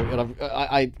ago,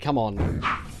 and come on.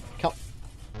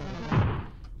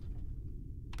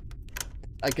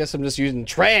 I guess I'm just using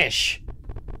trash!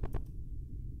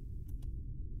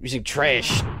 Using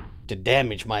trash to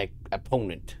damage my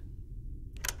opponent.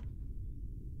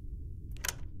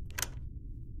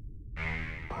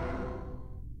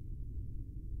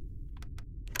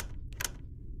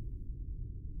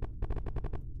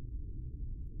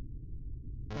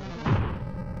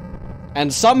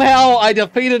 And somehow I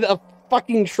defeated a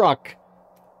fucking truck.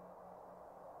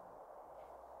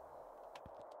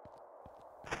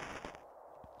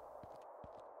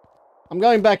 I'm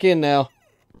going back in now.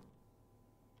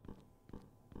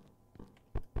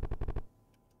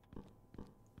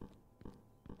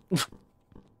 Did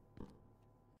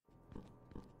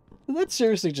that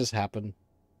seriously just happen?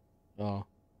 Oh,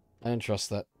 I don't trust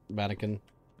that mannequin.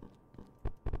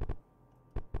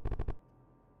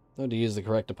 Need to use the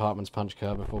correct department's punch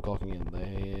card before clocking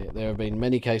in. there have been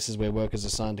many cases where workers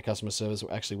assigned to customer service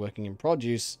were actually working in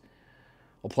produce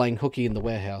or playing hooky in the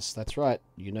warehouse. That's right,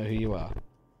 you know who you are.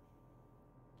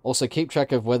 Also, keep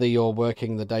track of whether you're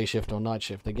working the day shift or night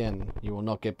shift. Again, you will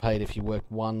not get paid if you work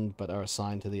one but are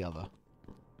assigned to the other.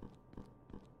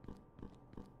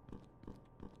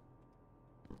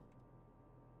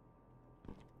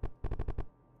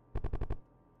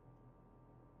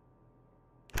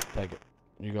 Take it.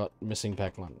 You got missing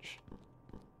pack lunch.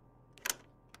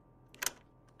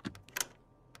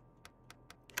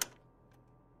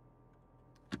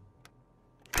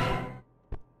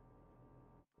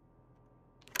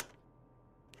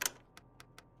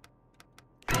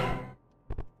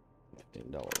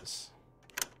 $15.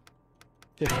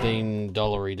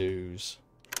 $15 dues.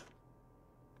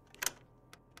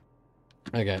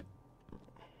 Okay.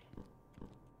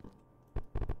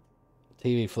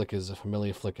 TV flickers a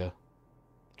familiar flicker.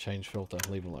 Change filter,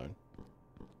 leave alone.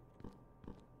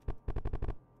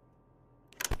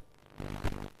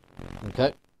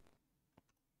 Okay.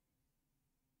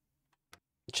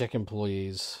 Check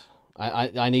employees.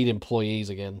 I need employees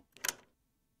again.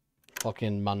 Clock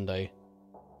in Monday.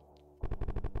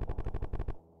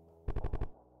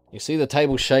 You see the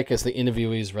table shake as the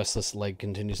interviewee's restless leg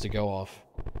continues to go off.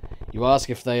 You ask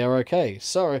if they are okay.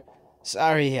 Sorry,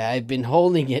 I've been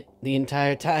holding it the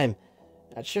entire time.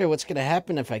 Not sure what's gonna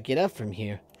happen if I get up from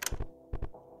here.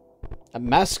 A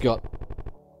mascot.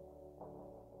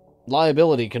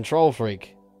 Liability, control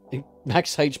freak.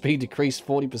 Max HP decreased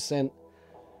 40%.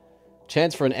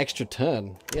 Chance for an extra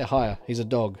turn. Yeah, higher. He's a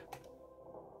dog.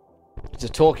 He's a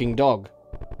talking dog.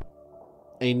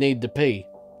 He need to pee.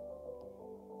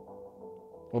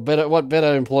 Well, what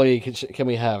better employee can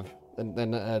we have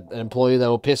than an employee that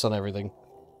will piss on everything?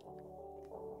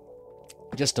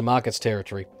 Just to mark its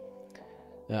territory.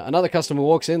 Another customer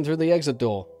walks in through the exit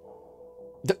door.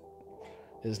 It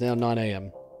is now 9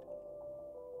 AM.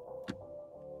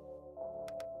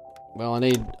 Well, I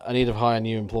need to hire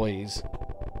new employees.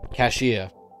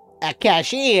 Cashier. A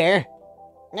cashier?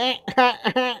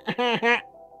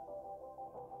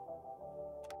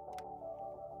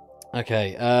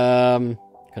 Okay,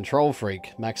 control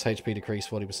freak. Max HP decrease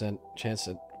 40%. Chance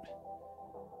at...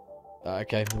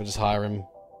 okay, we'll just hire him.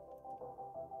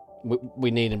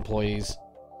 We need employees.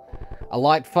 A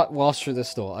light fart wafts through the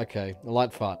store. Okay, a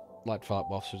light fart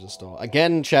wafts through the store.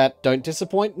 Again, chat, don't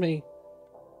disappoint me.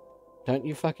 Don't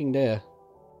you fucking dare.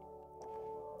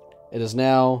 It is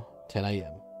now 10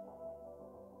 AM.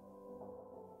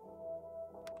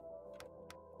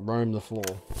 Roam the floor.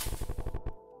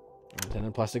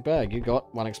 Intended plastic bag. You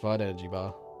got one expired energy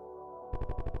bar.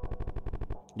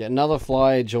 Yet another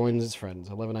fly joins its friends.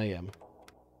 11 AM.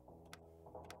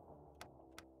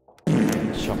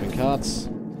 Shopping carts.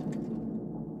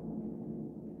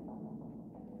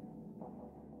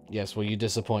 Yes, well, you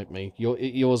disappoint me.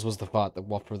 Yours was the fart that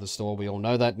wafted through the store. We all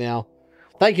know that now.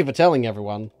 Thank you for telling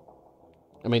everyone.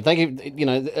 I mean, thank you. You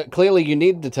know, clearly you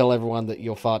needed to tell everyone that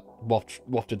your fart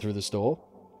wafted through the store.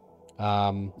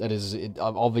 That is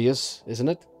obvious, isn't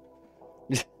it?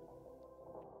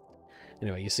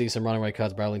 Anyway, you see some runaway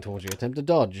carts barreling towards you. Attempt to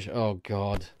dodge. Oh,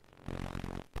 God.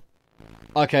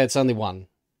 Okay, it's only one.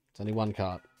 It's only one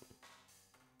cart.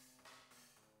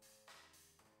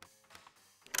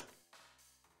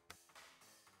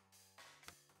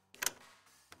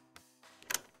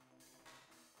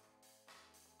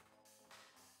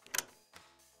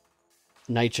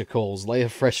 Nature calls. Lay a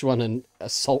fresh one and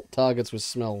assault targets with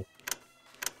smell.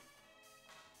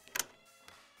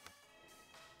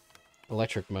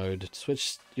 Electric mode.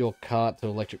 Switch your cart to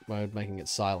electric mode, making it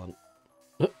silent.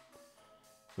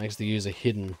 Makes the user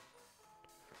hidden.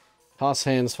 Pass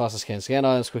hands, faster scan. Scan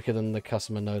items quicker than the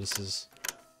customer notices.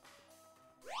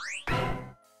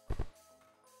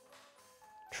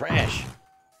 Trash.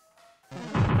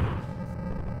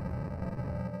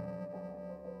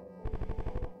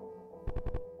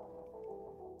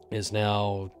 It is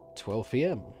now 12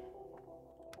 PM.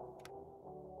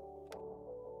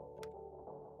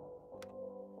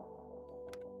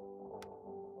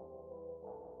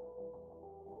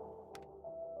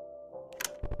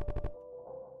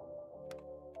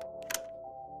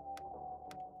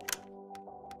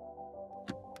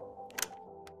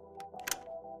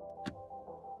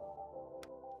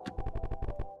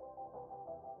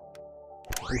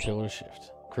 Controller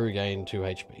shift. Crew gain 2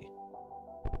 HP.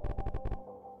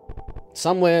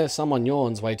 Somewhere, someone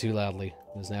yawns way too loudly.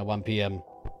 It is now 1 PM.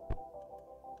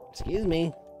 Excuse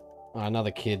me. Oh,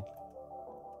 another kid.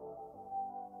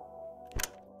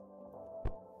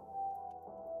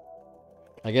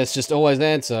 I guess just always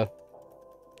answer.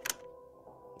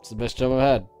 It's the best job I've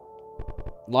had.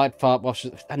 Light fart wash.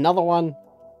 Another one.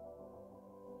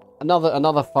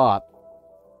 Another fart.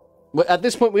 At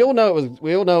this point, we all know it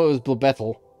was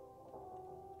Blabethel.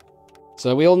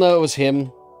 So we all know it was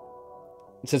him.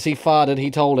 Since he farted,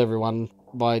 he told everyone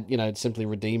by, you know, simply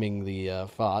redeeming the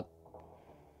fart.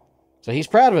 So he's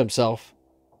proud of himself.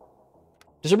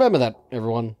 Just remember that,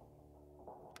 everyone.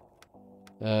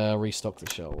 Restock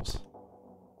the shelves.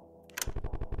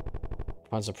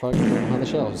 Finds a product behind the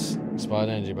shelves. Expired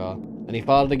energy bar. And he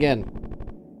farted again.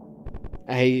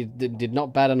 He did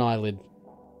not bat an eyelid.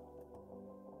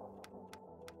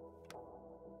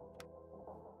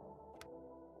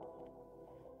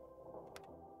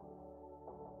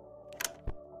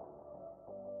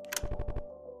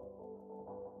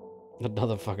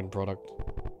 Another fucking product.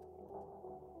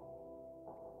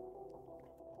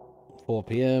 4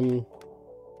 PM.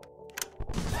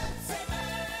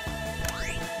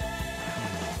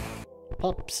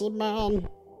 Popsy Man.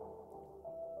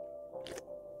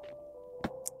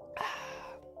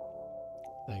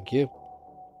 Thank you.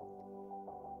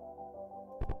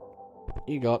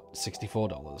 You got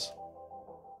 $64.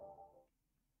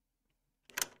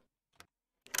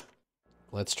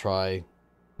 Let's try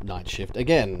night shift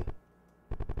again.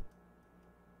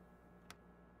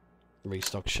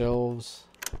 Restock shelves.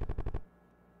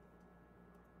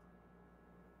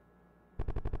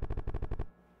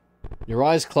 Your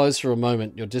eyes close for a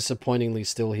moment. You're disappointingly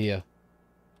still here.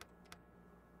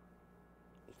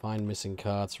 Find missing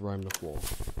carts. Roam the floor.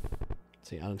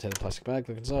 See, unintended plastic bag.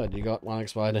 Look inside. You got 1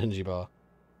 expired energy bar.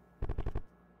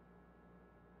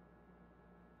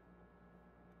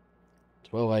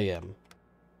 $12 AM.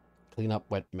 Clean up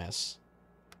wet mess.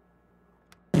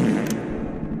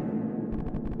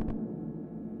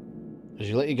 As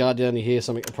you let your guard down, you hear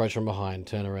something approach from behind.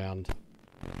 Turn around.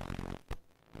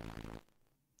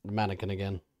 Mannequin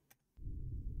again.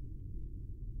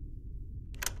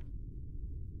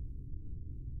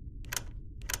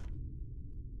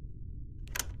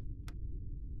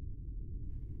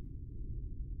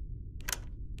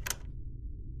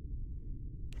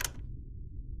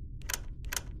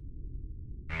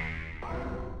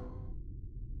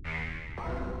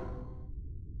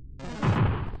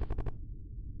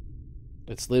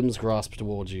 Its limbs grasp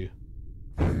towards you.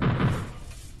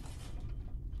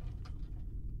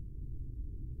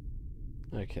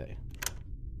 Okay.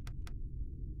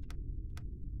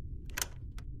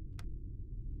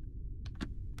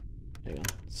 Hang on.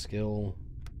 Skill.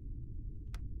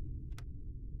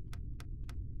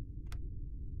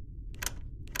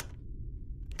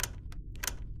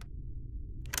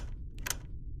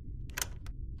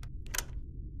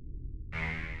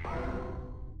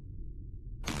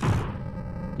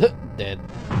 Dead.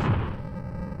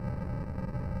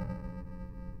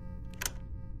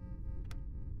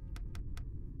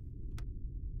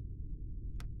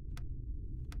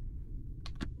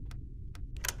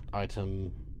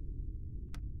 Item.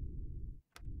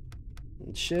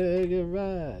 Sugar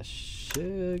Rush.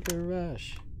 Sugar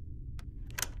Rush.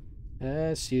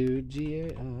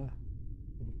 S-U-G-A-R.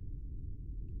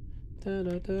 Da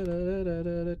da da da da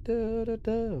da da da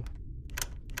da.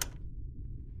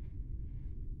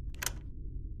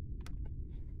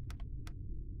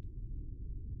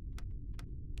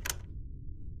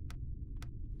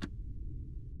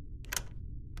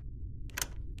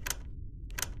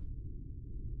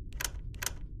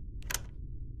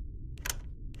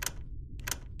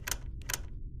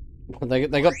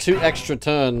 They got 2 extra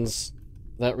turns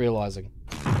without realizing.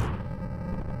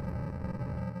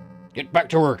 Get back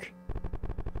to work.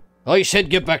 I said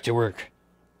get back to work.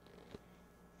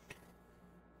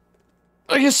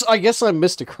 I guess I'm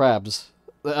Mr. Krabs.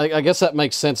 I guess that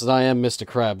makes sense that I am Mr.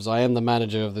 Krabs. I am the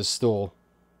manager of this store.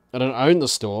 I don't own the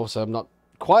store, so I'm not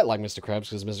quite like Mr. Krabs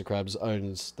because Mr. Krabs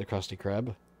owns the Krusty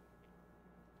Krab.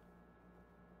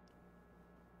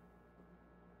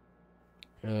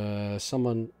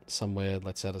 Someone somewhere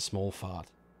lets out a small fart.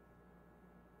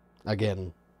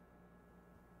 Again.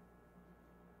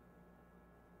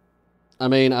 I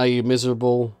mean, are you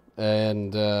miserable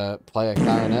and play a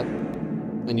clarinet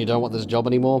and you don't want this job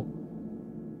anymore?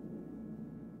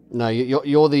 No,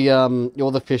 you're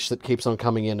the fish that keeps on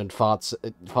coming in and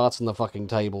farts in the fucking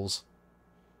tables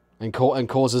and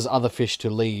causes other fish to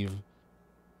leave.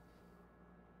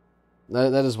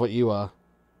 That is what you are.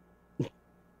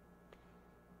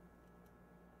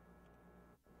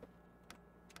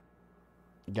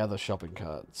 Gather shopping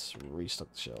carts. Restock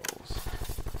the shelves.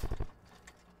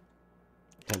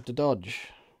 Attempt to dodge.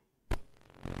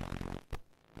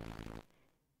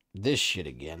 This shit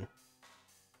again.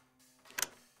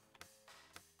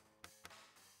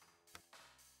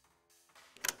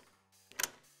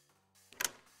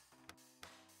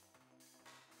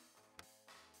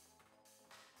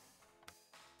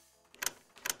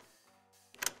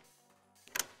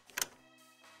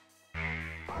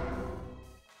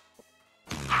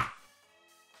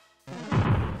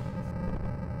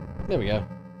 There we go.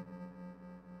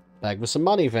 Bag with some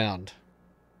money found.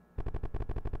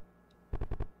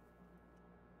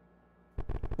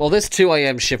 Well, this 2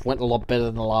 AM shift went a lot better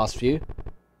than the last few.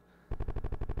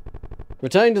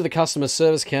 Returning to the customer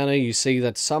service counter, you see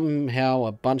that somehow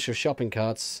a bunch of shopping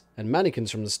carts and mannequins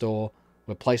from the store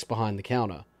were placed behind the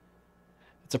counter.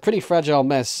 It's a pretty fragile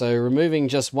mess, so removing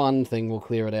just one thing will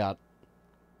clear it out.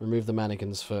 Remove the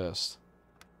mannequins first.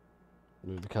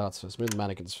 Remove the carts first. Remove the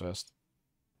mannequins first.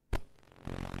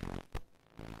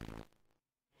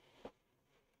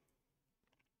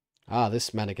 Ah,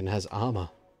 this mannequin has armor.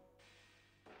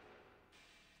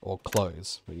 Or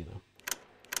clothes, but you know.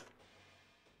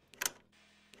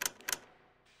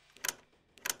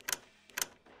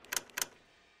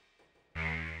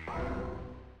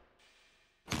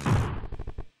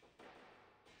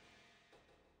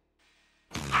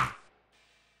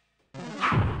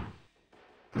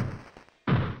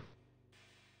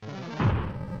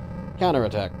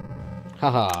 Counterattack.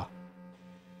 Haha.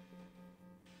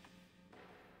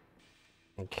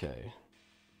 Okay.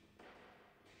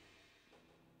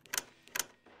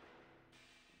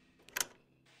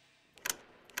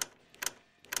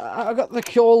 I got the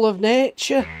call of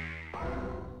nature.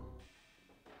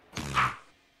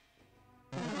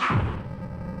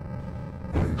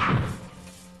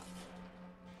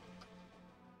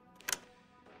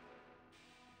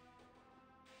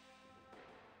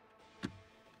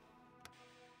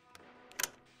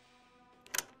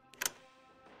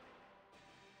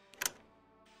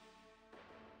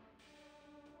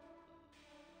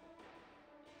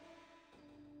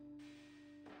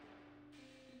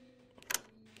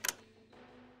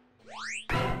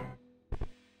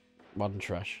 Modern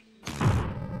trash.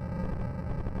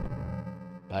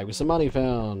 Bag with some money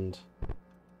found.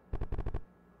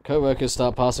 Co-workers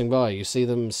start passing by. You see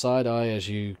them side-eye as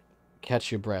you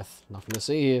catch your breath. Nothing to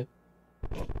see here.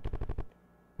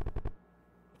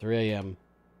 3 AM.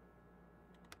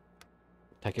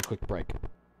 Take a quick break.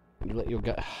 You let your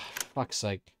gut... Fuck's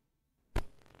sake.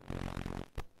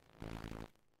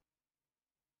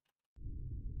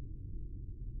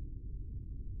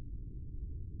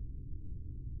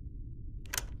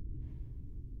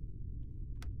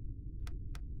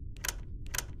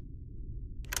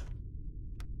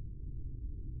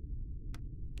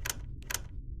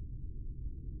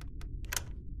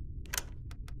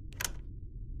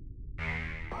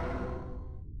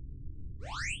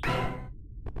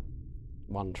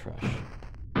 One trash.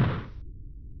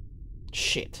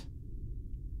 Shit.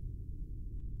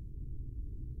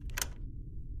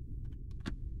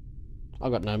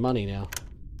 I've got no money now.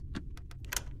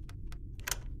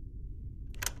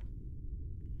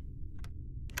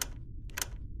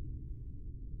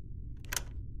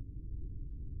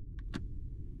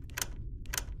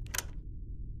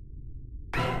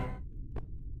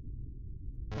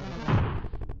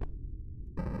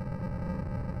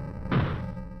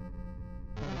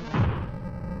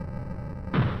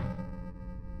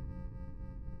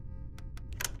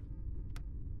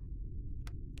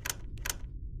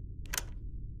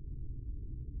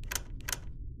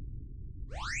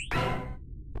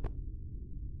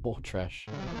 More trash.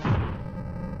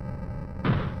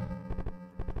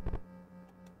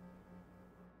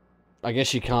 I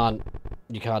guess you can't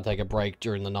take a break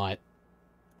during the night.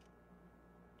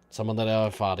 Someone let out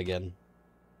a fart again.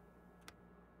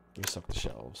 Restock the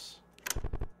shelves.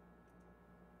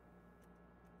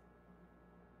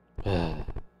 It's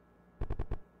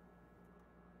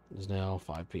now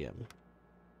 5 PM.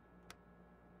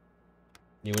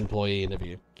 New employee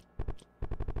interview.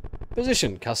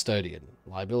 Position, custodian.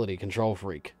 Liability, control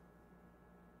freak.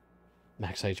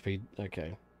 Max HP,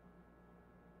 okay.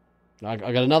 I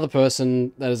got another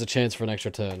person that has a chance for an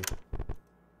extra turn.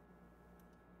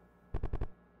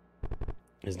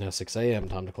 It's now 6 AM,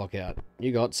 time to clock out.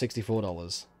 You got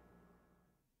 $64.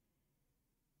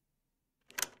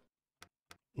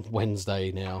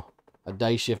 Wednesday now. A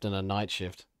day shift and a night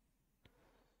shift.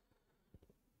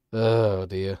 Oh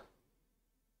dear.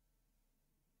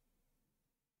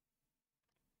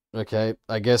 Okay,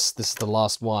 I guess this is the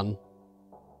last one.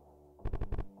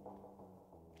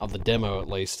 Of the demo, at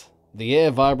least. The air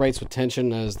vibrates with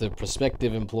tension as the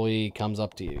prospective employee comes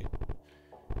up to you.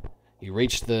 You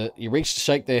reach to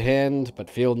shake their hand, but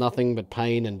feel nothing but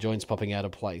pain and joints popping out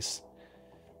of place.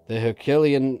 The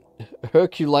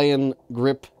Herculean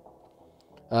grip,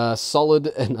 solid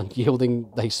and unyielding,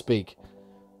 they speak.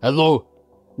 Hello,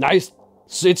 nice.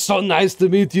 It's so nice to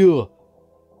meet you.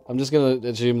 I'm just gonna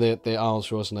assume that they're Arnold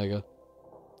Schwarzenegger.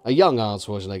 A young Arnold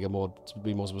Schwarzenegger, to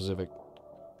be more specific.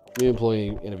 New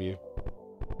employee interview.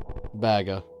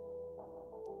 Bagger.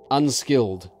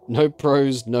 Unskilled. No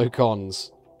pros, no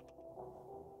cons.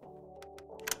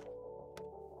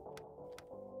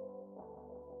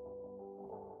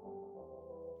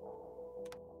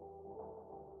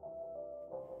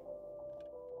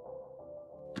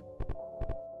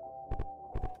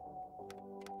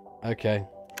 Okay.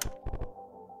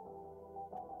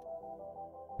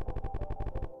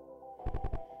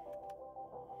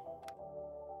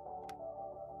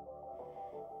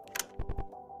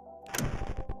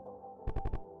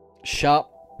 Sharp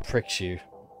pricks you.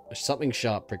 Something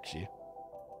sharp pricks you.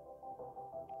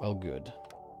 Well, good.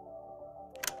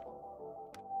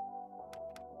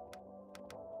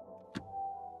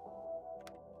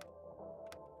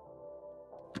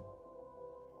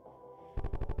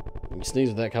 You sneeze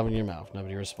with that covering your mouth.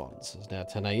 Nobody responds. It's now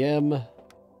 10 a.m.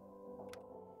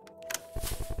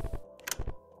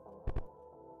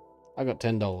 I got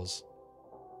 $10.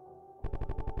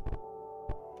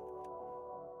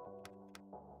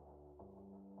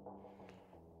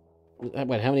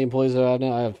 Wait, how many employees do I have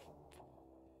now? I have...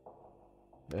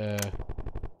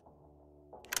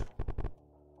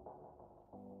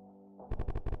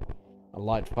 a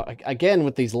light fart. Again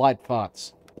with these light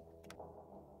farts.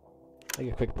 Take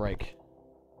a quick break.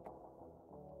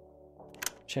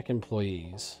 Check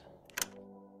employees.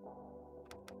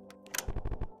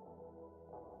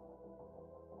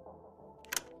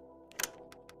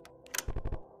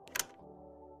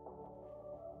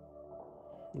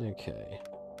 Okay.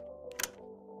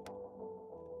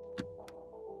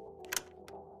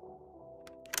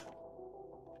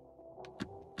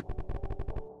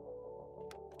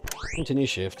 Continue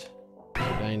shift.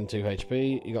 Gain 2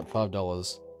 HP. You got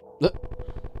 $5.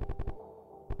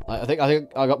 I think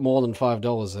I got more than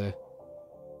 $5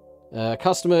 there.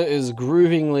 Customer is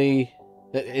grooving.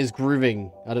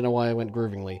 I don't know why I went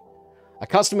groovingly. A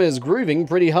customer is grooving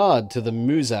pretty hard to the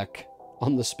muzak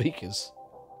on the speakers.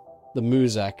 The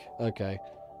muzak. Okay.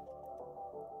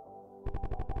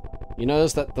 You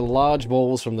notice that the large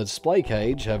balls from the display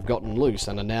cage have gotten loose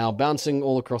and are now bouncing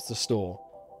all across the store.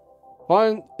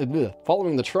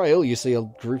 Following the trail, you see a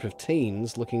group of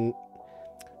teens looking...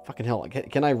 Fucking hell,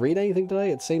 can I read anything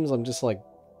today? It seems I'm just like...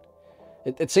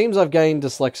 It seems I've gained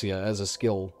dyslexia as a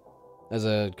skill. As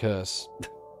a curse.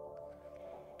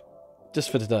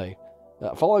 Just for today.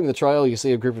 Following the trail, you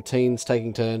see a group of teens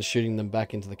taking turns shooting them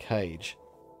back into the cage.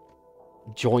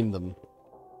 Join them.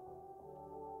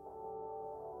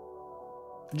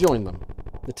 Join them.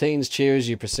 The teens cheer as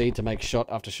you proceed to make shot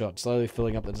after shot, slowly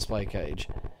filling up the display cage.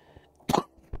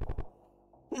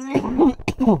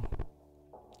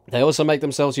 They also make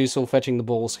themselves useful fetching the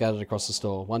balls scattered across the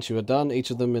store. Once you are done,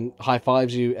 each of them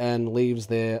high-fives you and leaves of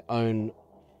their own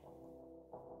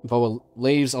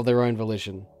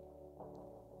volition.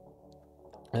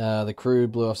 The crew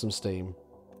blew off some steam.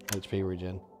 HP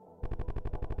regen.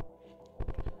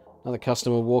 Another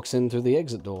customer walks in through the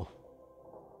exit door.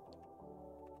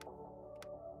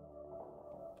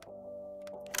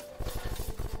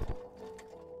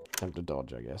 Time to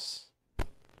dodge, I guess.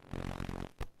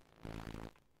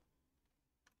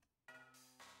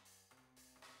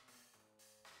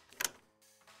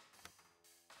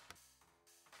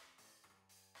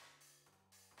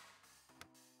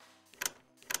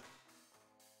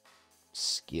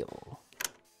 Skill.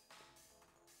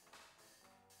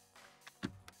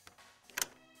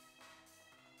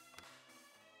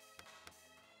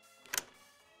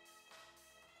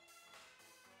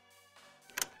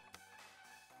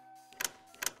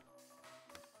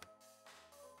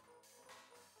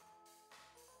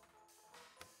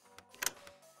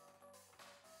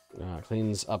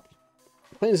 Cleans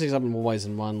things up in more ways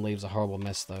than one, leaves a horrible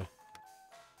mess though.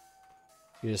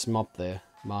 You just mop there,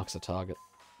 marks a target.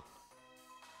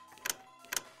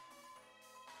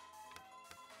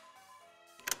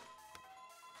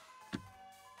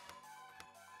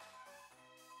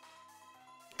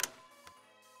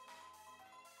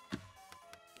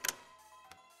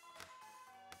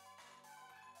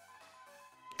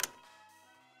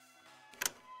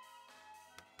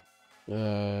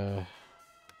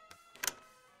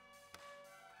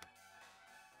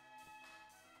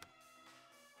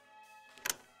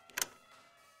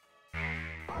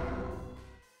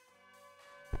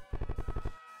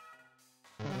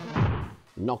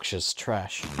 Noxious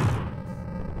trash.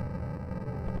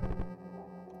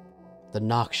 The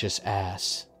noxious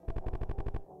ass.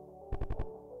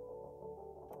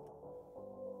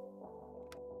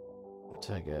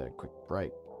 Take a quick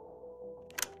break.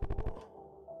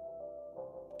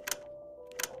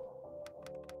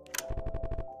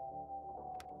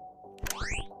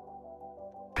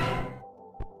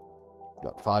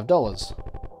 Got $5.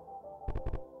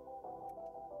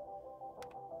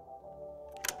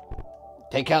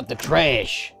 Take out the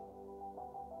trash.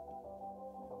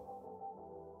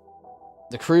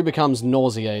 The crew becomes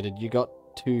nauseated. You got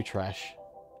 2 trash.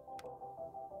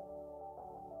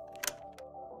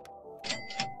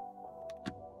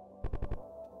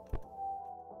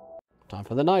 Time Time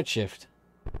for the night shift.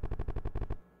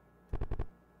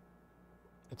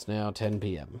 It's now 10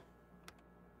 p.m.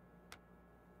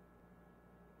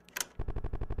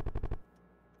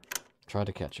 Try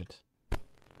to catch it.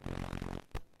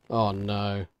 Oh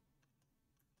no.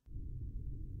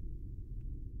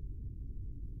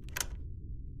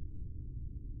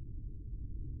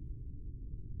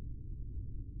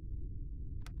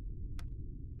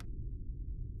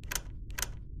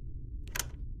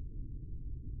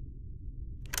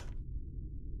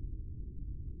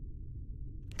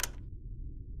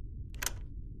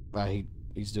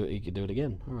 He could do it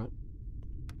again. All right.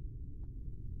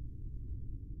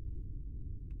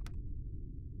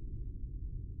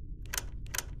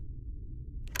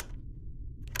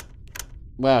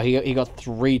 Wow, he got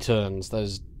 3 turns.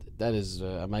 That is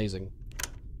amazing.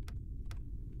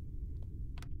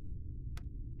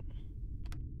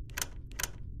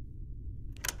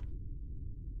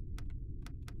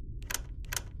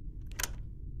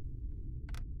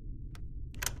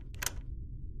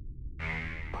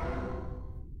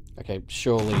 Okay,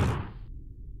 surely.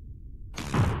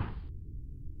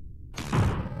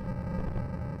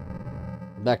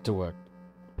 Back to work.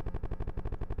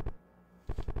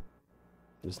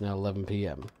 It's now 11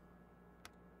 p.m.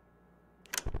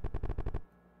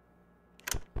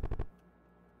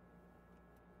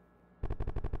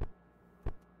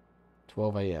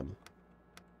 $12 a.m.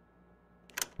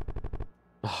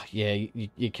 Oh, yeah,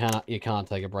 you can't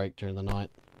take a break during the night.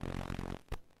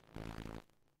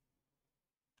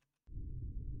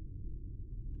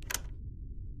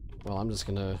 Well, I'm just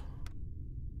gonna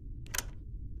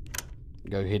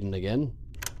go hidden again.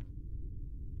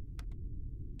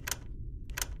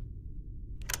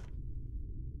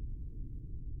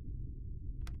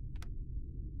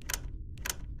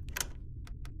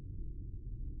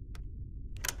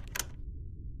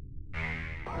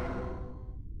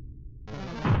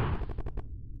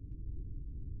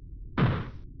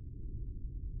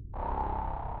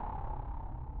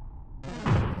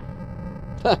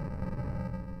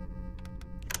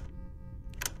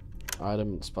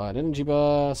 Item, inspired energy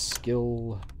bar,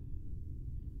 skill.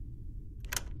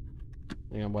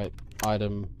 Hang on, wait.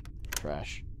 Item,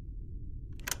 trash.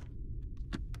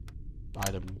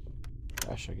 Item,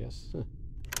 trash, I guess.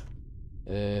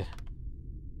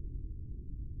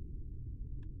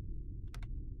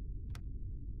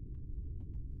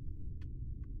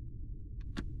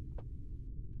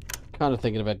 Kind of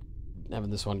thinking about having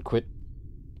this one quit.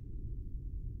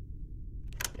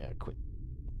 Yeah, quit.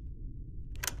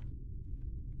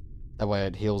 That way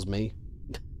it heals me.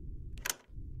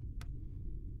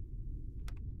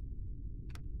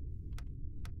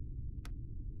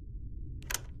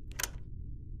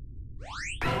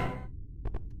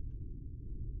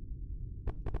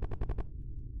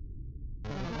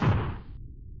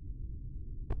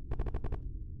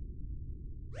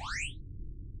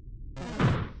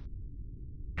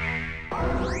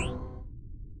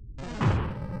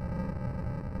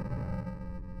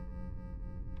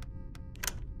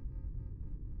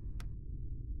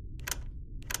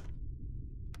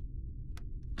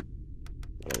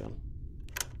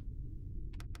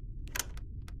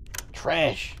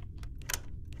 Trash.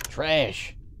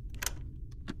 Trash.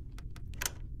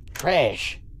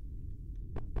 Trash.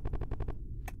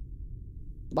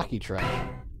 Lucky trash.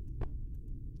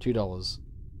 $2.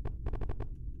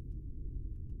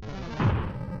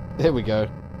 There we go.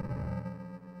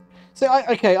 So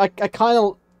I kind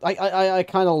of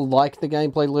like the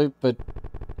gameplay loop, but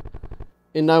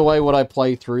in no way would I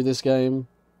play through this game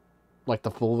like the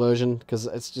full version, because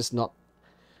it's just not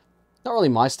really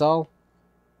my style.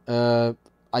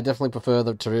 I definitely prefer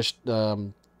the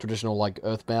traditional, like,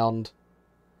 Earthbound.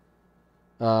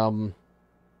 You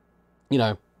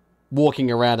know, walking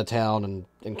around a town and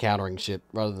encountering shit,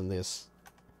 rather than this.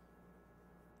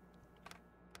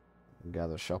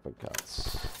 Gather shopping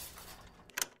carts.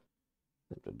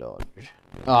 Have to dodge.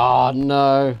 Oh,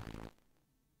 no.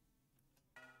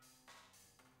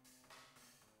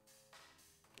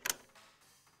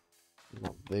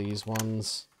 Not these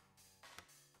ones.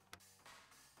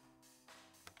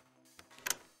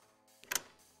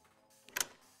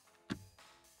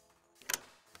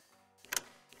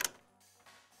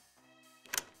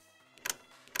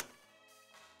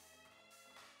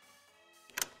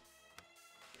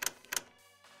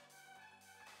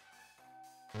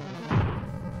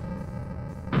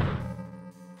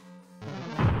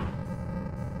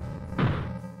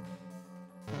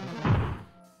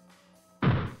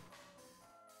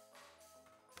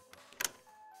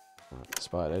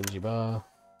 Inspired energy bar.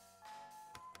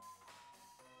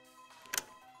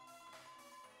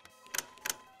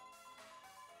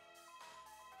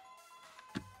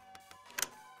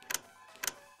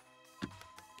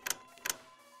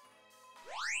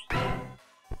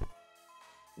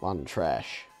 1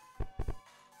 trash.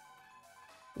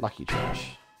 Lucky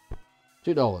trash.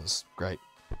 $2. Great.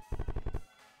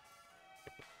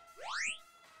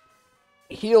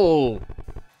 Heal.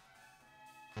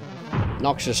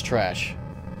 Noxious trash.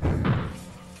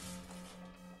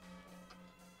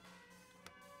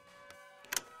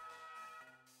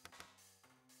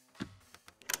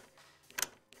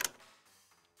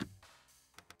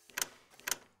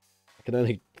 I can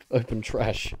only open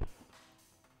trash.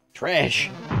 Trash!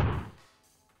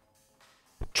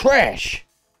 Trash!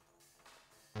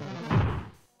 I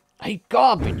hate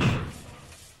garbage!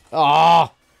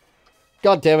 Ah!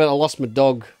 God damn it, I lost my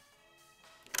dog.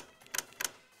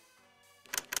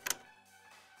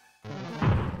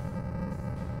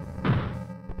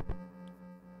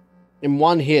 In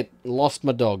one hit, lost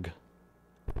my dog.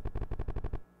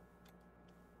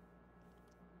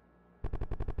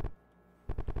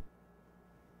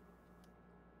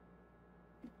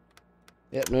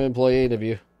 Yep, no employee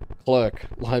interview. Clerk.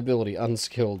 Liability.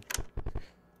 Unskilled.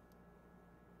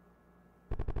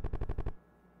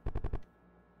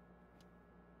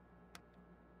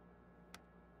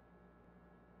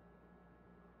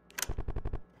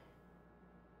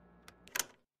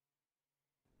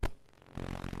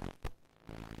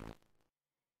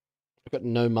 I've got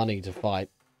no money to fight.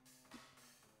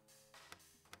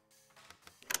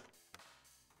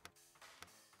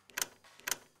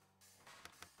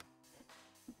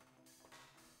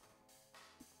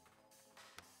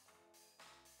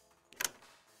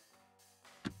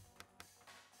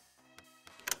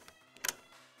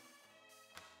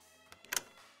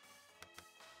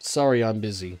 Sorry, I'm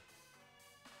busy.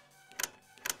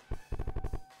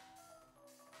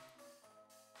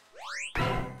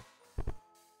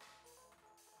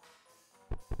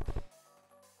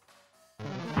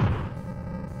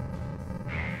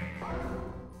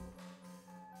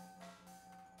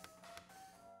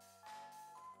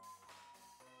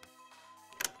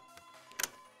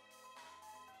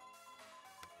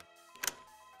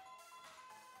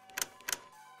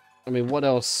 I mean, what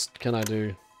else can I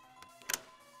do?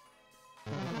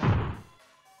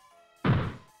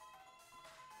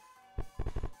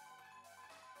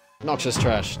 Noxious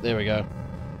trash. There we go.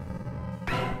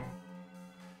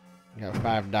 Got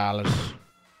 $5.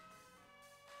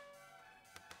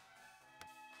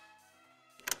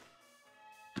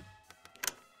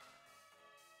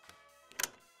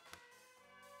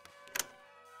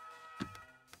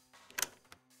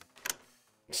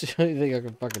 It's the only thing I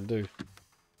can fucking do.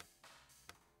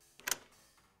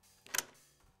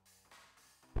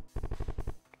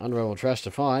 Unravel trash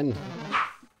to find.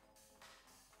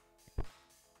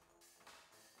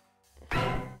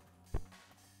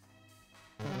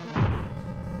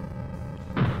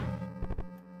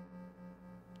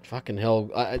 Fucking hell.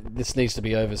 This needs to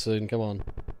be over soon. Come on.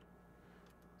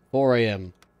 4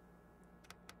 a.m.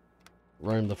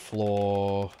 Roam the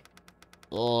floor.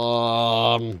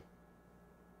 Roam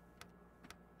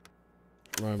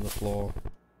the floor.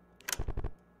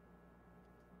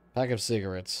 Pack of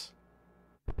cigarettes.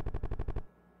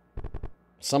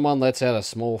 Someone lets out a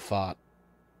small fart.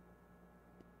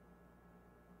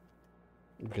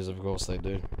 Because of course they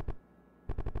do.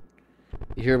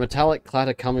 You hear a metallic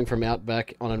clatter coming from out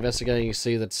back. On investigating, you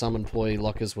see that some employee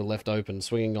lockers were left open,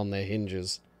 swinging on their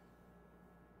hinges.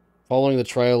 Following the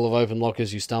trail of open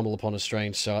lockers, you stumble upon a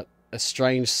strange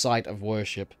sight of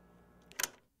worship.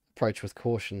 Approach with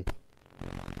caution.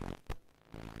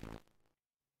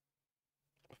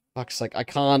 Fuck's sake, I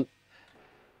can't...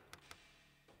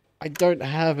 I don't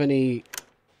have any...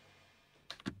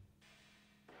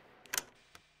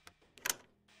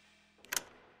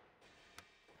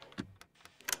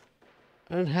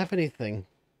 I don't have anything.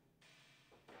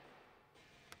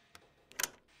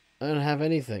 I don't have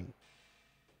anything.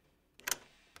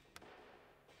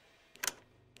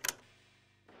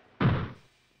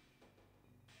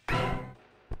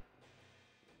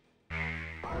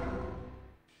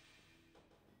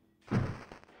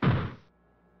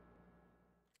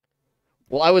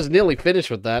 Well, I was nearly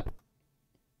finished with that.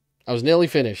 I was nearly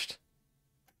finished.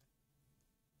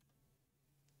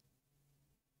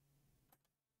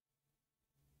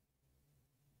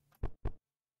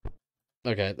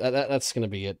 Okay, that's gonna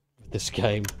be it. This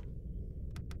game.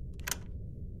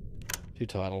 To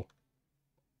title.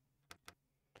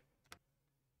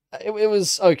 It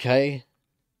was okay.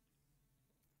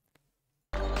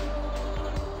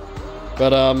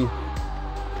 But,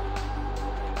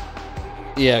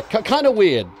 yeah, kind of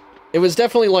weird. It was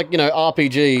definitely like, you know,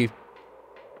 RPG,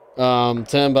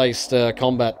 turn-based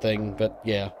combat thing, but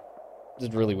yeah,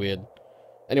 it's really weird.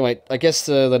 Anyway, I guess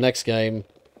the next game,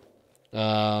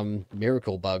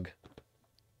 Miracle Bug.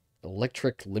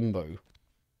 Electric limbo.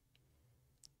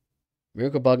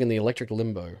 Miracle bug in the electric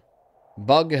limbo.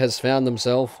 Bug has found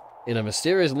himself in a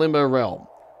mysterious limbo realm.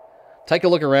 Take a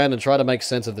look around and try to make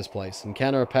sense of this place.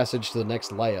 Encounter a passage to the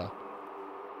next layer.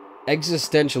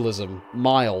 Existentialism.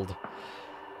 Mild.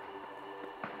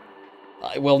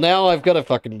 Well, now I've got to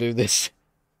fucking do this.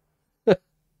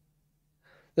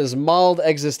 There's mild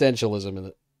existentialism in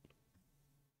it.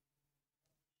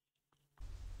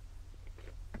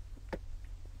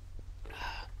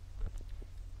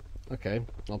 Okay,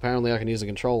 well apparently I can use a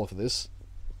controller for this.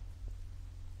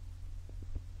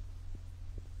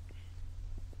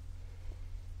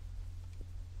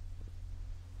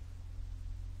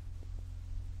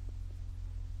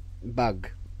 Bug.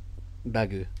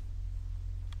 Bagu.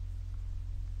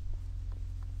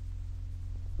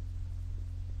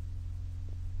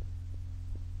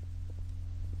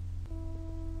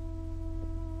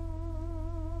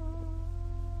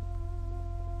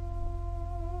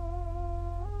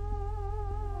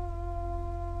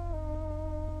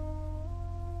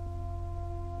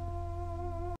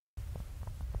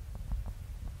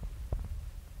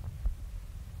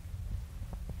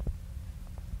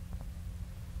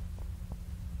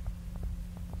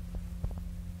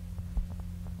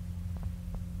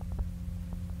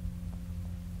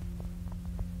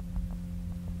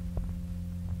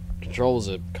 Controls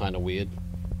are kind of weird.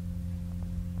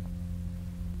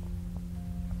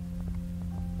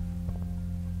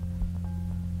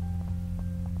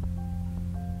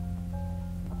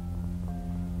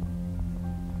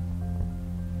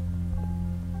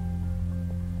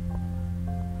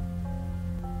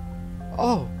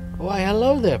 Oh, why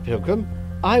hello there, Pilgrim.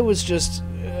 I was just,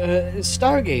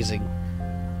 stargazing.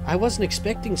 I wasn't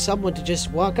expecting someone to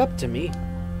just walk up to me.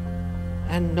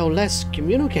 And no less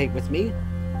communicate with me.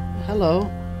 Hello.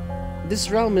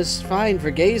 This realm is fine for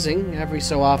gazing every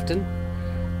so often.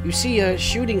 You see a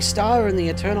shooting star in the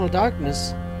eternal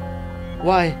darkness.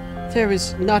 Why, there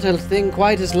is not a thing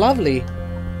quite as lovely.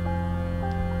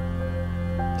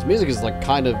 This music is like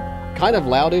kind of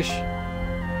loudish.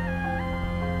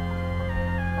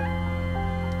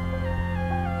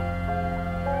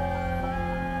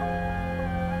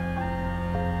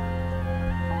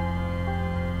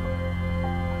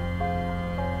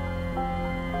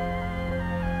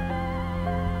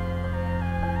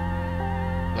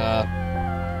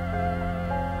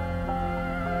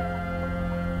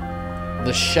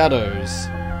 The shadows.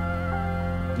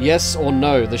 Yes or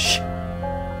no?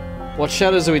 What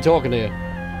shadows are we talking here?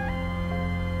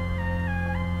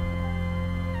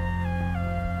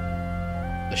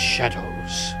 The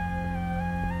shadows.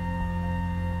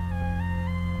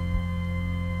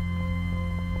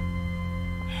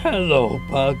 Hello,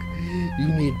 Bug. You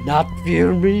need not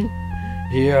fear me.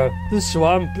 Here, the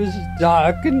swamp is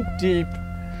dark and deep.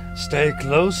 Stay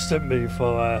close to me,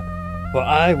 for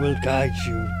I will guide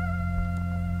you.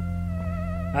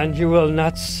 And you will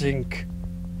not sink.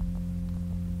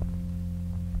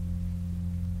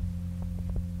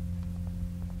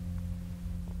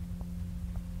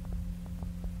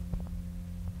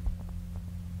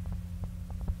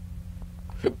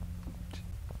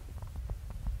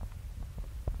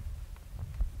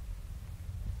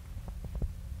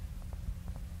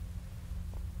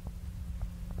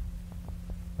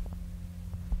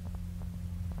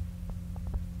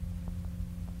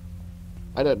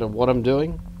 I don't know what I'm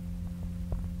doing.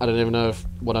 I don't even know if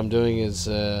what I'm doing is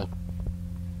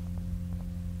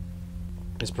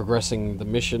progressing the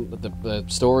mission, the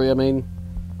story, I mean.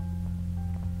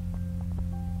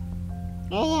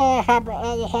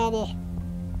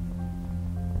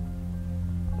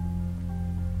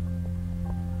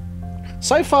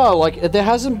 So far, like, there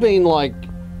hasn't been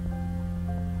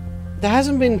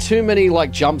too many,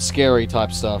 like, jump scary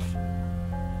type stuff.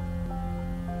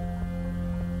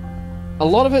 A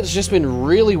lot of it's just been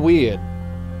really weird.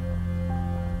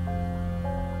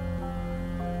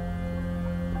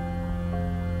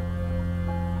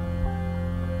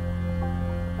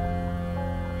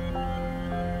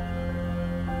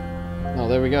 Oh,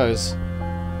 there he goes.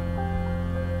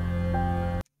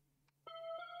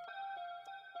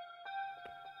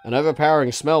 An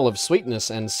overpowering smell of sweetness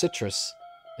and citrus.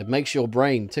 It makes your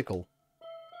brain tickle.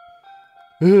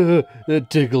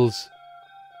 It tickles.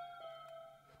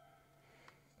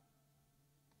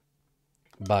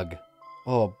 Bug.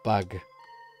 Oh, Bug.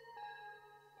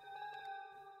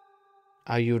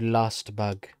 Are you lost,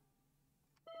 Bug?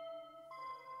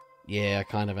 Yeah,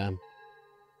 I kind of am.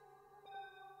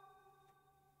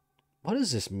 What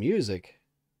is this music?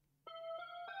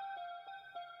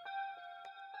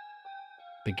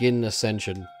 Begin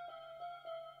ascension.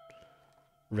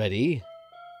 Ready,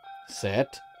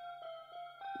 set,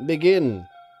 Begin.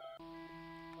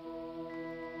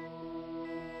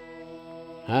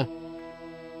 Huh?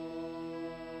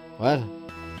 What?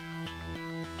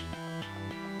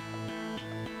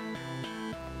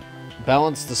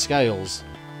 Balance the scales.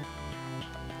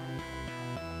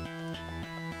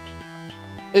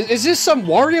 Is this some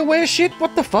WarioWare shit?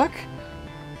 What the fuck?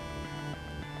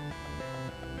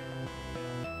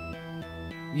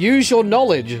 Use your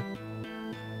knowledge.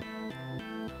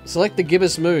 Select the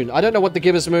gibbous moon. I don't know what the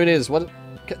gibbous moon is. What?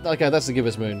 Okay, that's the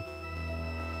gibbous moon.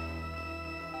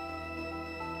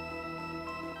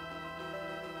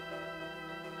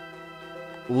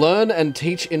 Learn and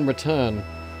teach in return.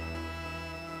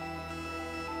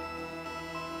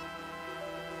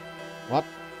 What?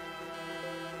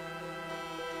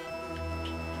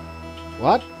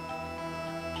 What?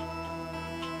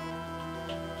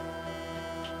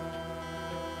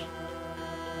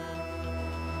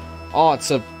 Oh,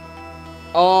 it's a...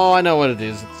 Oh, I know what it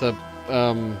is. It's a,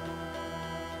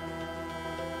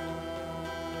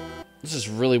 This is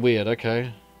really weird,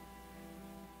 okay.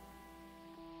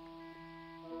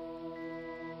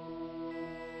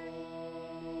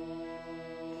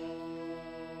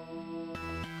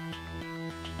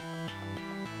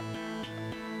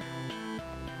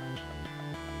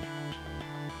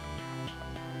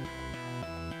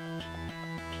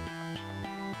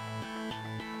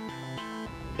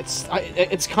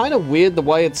 It's kind of weird the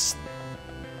way it's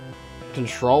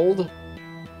controlled.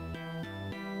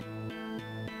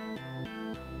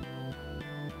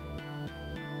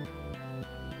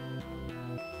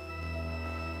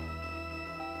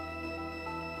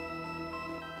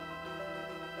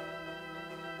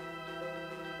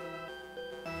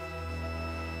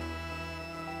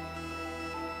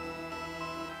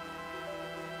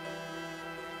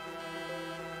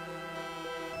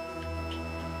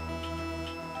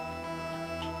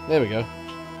 There we go.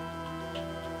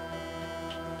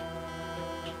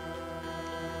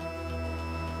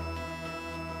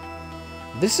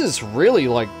 This is really,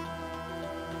 like,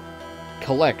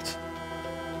 collect.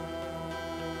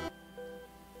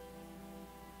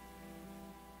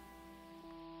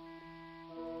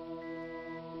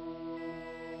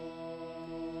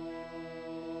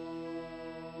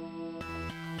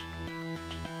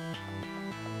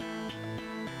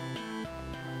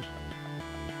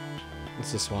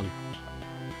 What's this one?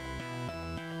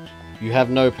 You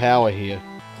have no power here.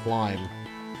 Climb.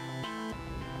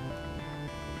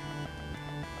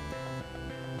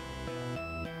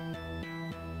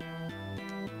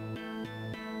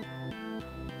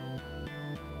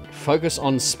 Focus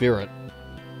on spirit.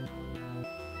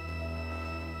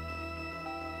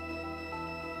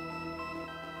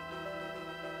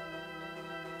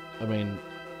 I mean...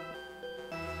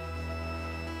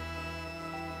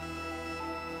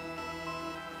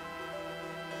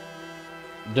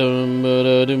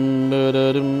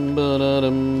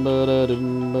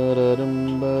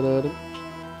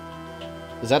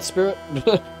 Is that spirit?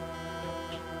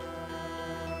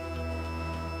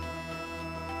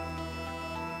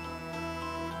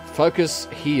 Focus,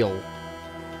 heal.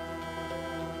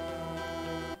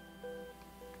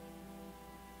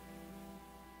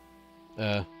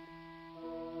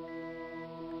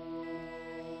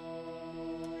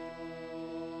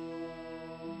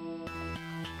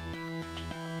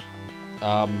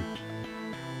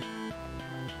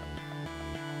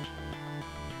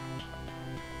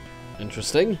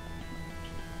 Interesting.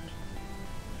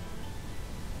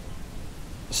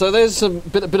 So there's some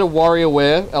bit of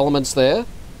WarioWare elements there.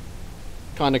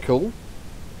 Kind of cool.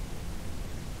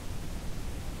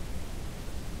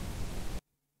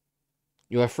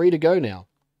 You are free to go now.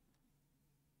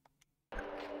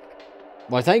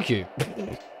 Why, thank you.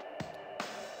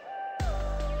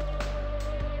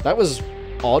 That was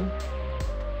odd.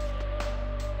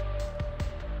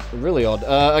 Really odd.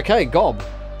 Okay, Gob.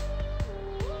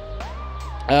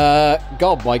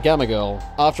 Gob by Gamma Girl.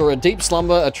 After a deep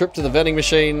slumber, a trip to the vending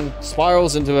machine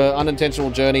spirals into an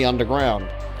unintentional journey underground.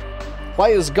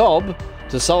 Play as Gob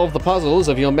to solve the puzzles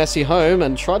of your messy home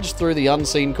and trudge through the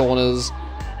unseen corners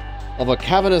of a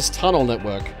cavernous tunnel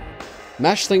network.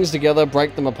 Mash things together,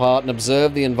 break them apart, and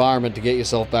observe the environment to get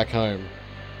yourself back home.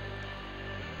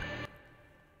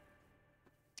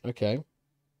 Okay.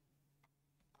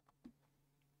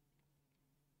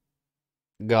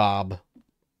 Gob.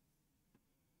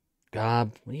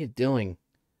 Gob, what are you doing?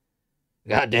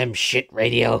 Goddamn shit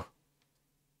radio.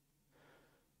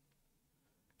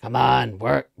 Come on,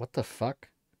 work. What the fuck?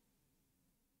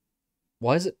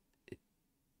 Why is it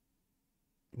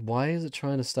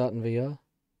trying to start in VR?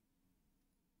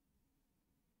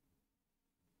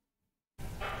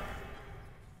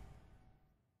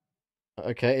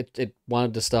 Okay, it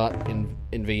wanted to start in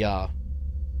VR.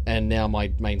 And now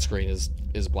my main screen is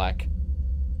black.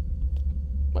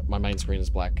 My main screen is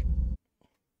black.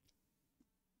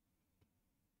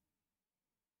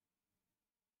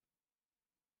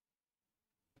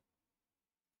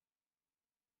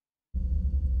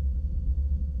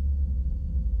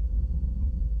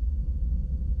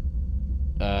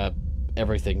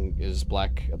 Everything is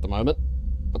black at the moment.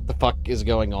 What the fuck is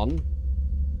going on?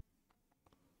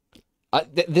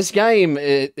 This game,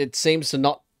 it seems to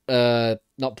not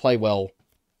play well.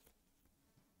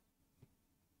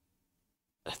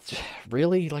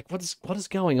 Really? Like, what is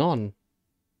going on?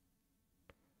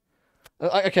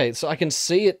 Okay, so I can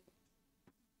see it,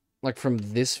 like, from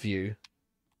this view.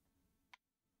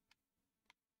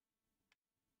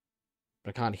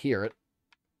 But I can't hear it.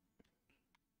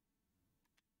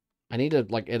 I need to,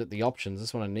 like, edit the options.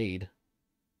 That's what I need.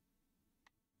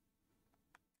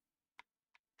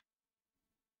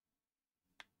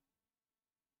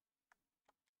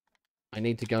 I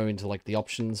need to go into, like, the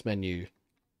options menu.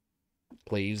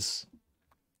 Please.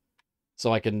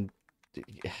 So I can...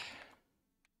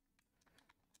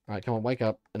 Alright, come on, wake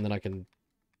up, and then I can...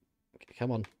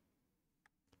 Come on.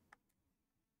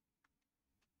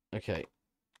 Okay.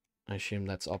 I assume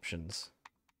that's options.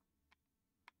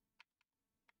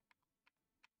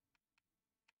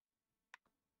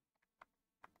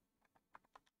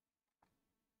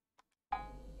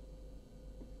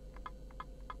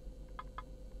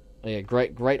 Oh yeah,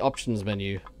 great options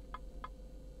menu.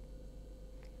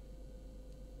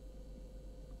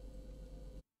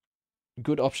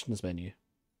 Good options menu.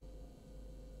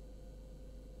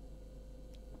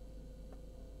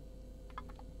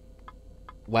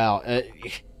 Wow.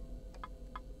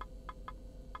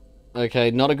 Okay,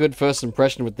 not a good first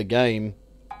impression with the game.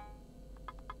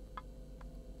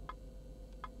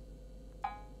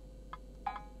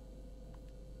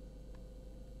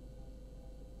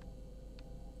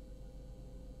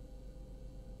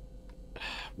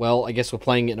 Well, I guess we're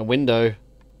playing it in a window.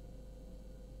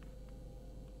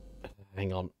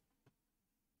 Hang on.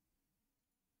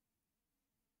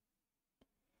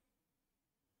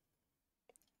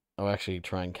 I'll actually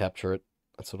try and capture it.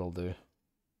 That's what I'll do.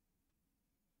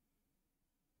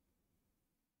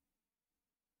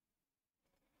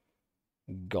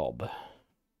 Gob.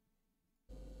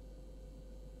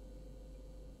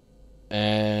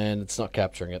 And it's not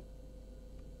capturing it.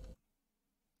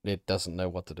 It doesn't know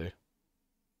what to do.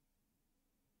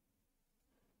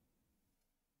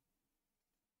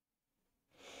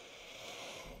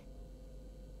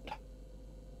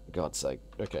 God's sake.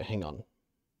 Okay, hang on.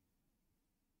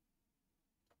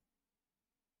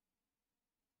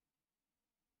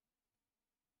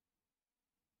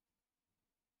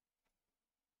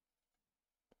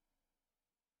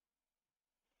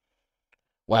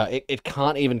 Wow, it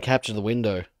can't even capture the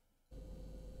window.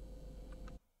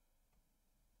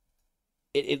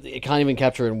 It can't even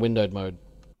capture it in windowed mode.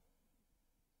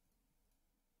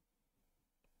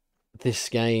 This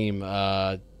game,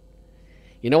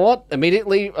 you know what?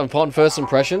 Immediately upon first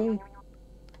impression,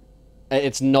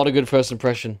 it's not a good first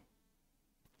impression.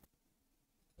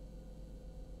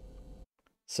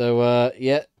 So,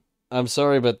 yeah, I'm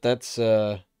sorry, but that's,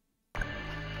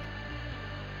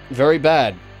 very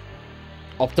bad.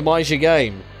 Optimize your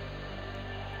game.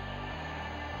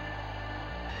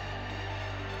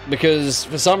 Because,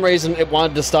 for some reason, it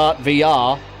wanted to start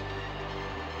VR.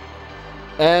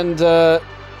 And,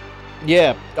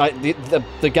 yeah,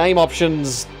 the game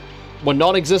options were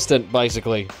non-existent,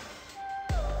 basically.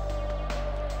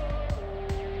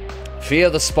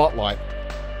 Fear the spotlight.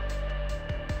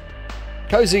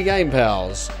 Cozy Game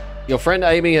Pals. Your friend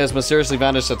Amy has mysteriously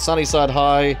vanished at Sunnyside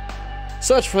High.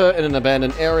 Search for her in an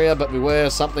abandoned area, but beware,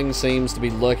 something seems to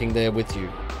be lurking there with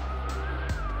you.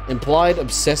 Implied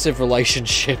obsessive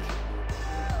relationship.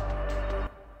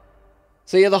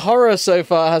 So yeah, the horror so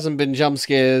far hasn't been jump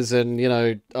scares and, you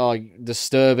know,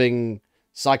 disturbing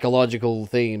psychological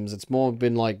themes. It's more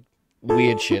been, like,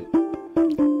 weird shit.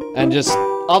 And just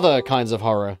other kinds of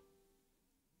horror.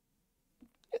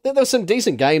 There were some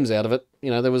decent games out of it.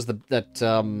 You know, there was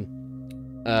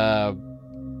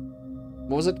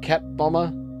what was it? Cat Bomber?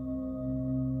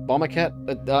 Bomber Cat?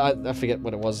 I forget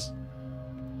what it was.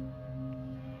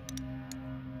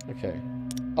 Okay.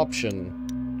 Option.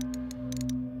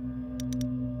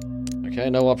 Okay,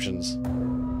 no options.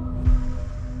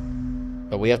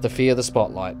 But we have to fear the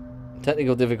spotlight.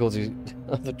 Technical difficulties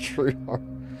of the true horror.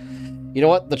 You know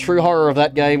what? The true horror of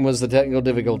that game was the technical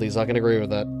difficulties. I can agree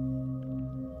with that.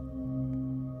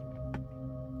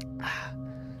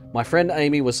 My friend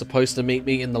Amy was supposed to meet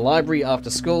me in the library after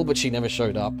school, but she never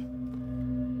showed up.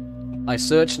 I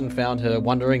searched and found her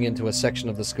wandering into a section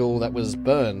of the school that was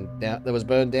burned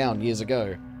down years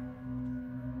ago.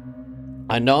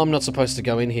 I know I'm not supposed to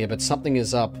go in here, but something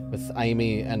is up with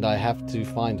Amy and I have to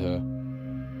find her.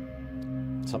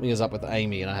 Something is up with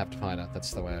Amy and I have to find her.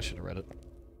 That's the way I should have read it.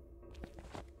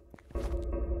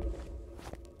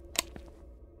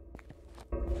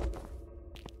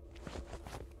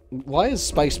 Why is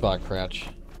spacebar crouch?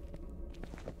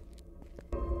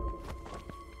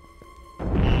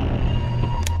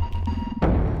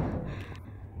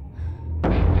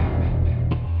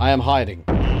 I am hiding.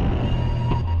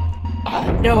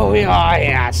 I know you're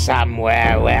here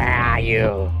somewhere. Where are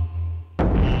you?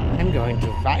 I'm going to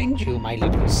find you, my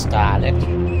little starlet.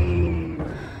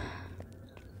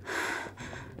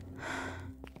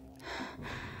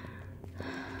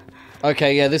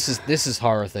 Okay, yeah, this is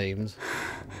horror themed.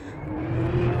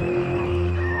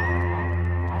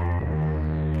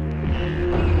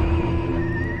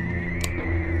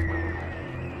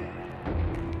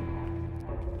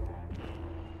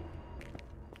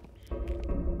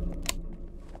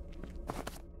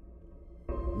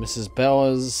 Mrs.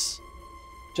 Bella's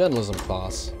journalism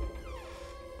class.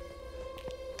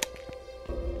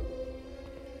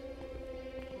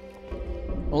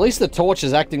 Well, at least the torch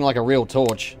is acting like a real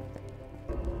torch.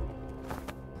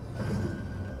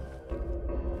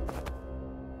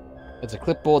 It's a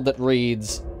clipboard that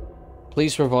reads,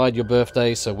 "Please provide your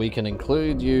birthday so we can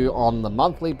include you on the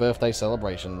monthly birthday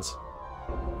celebrations."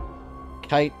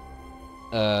 Kate,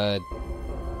 sorry,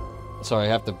 I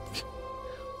have to...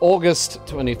 August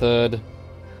 23rd,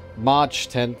 March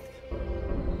 10th,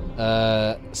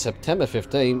 September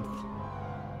 15th,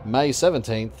 May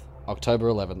 17th, October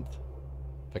 11th.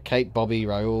 For Kate, Bobby,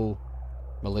 Raoul,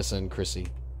 Melissa, and Chrissy.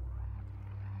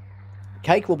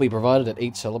 Cake will be provided at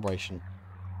each celebration.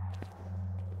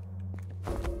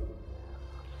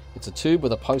 It's a tube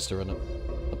with a poster in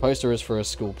it. The poster is for a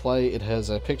school play. It has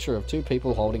a picture of two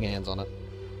people holding hands on it.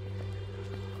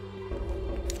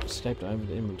 Escaped over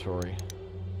the inventory.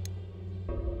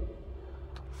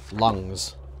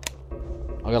 Lungs.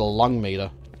 I got a lung meter.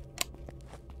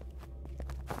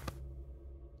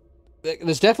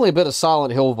 There's definitely a bit of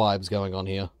Silent Hill vibes going on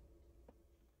here.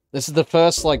 This is the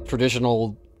first, like,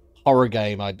 traditional horror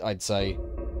game, I'd say.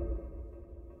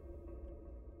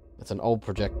 It's an old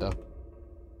projector.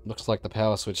 Looks like the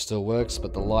power switch still works,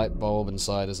 but the light bulb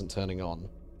inside isn't turning on.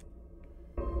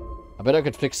 I bet I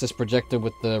could fix this projector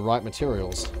with the right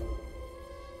materials.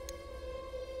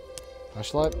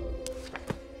 Flashlight?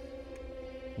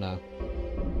 No.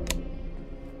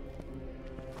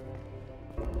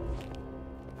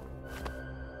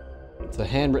 It's a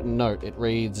handwritten note. It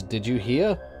reads, "Did you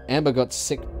hear? Amber got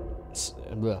sick.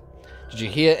 Did you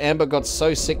hear? Amber got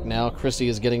so sick now, Chrissy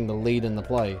is getting the lead in the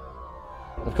play.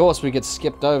 Of course, we get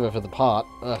skipped over for the part.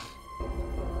 Ugh.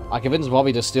 I convinced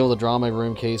Bobby to steal the drama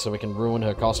room key so we can ruin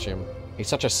her costume. He's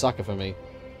such a sucker for me.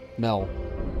 Mel.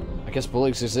 I guess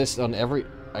bullies exist in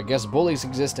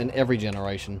every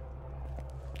generation."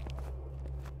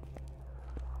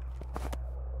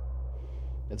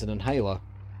 It's an inhaler.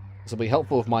 This will be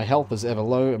helpful if my health is ever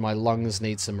low and my lungs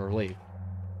need some relief.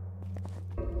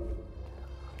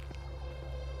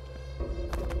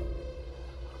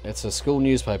 It's a school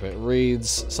newspaper. It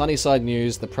reads, "Sunnyside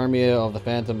News, the premiere of The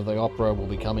Phantom of the Opera will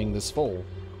be coming this fall."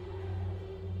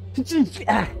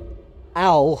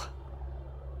 Ow.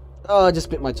 Oh, I just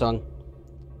bit my tongue.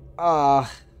 Ow,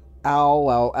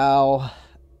 ow, ow.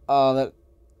 Oh, that...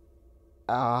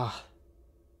 Ah.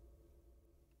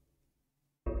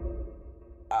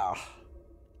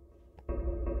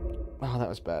 Oh, that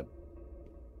was bad.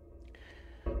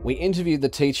 We interviewed the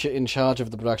teacher in charge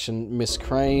of the production,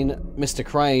 Mr.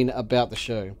 Crane, about the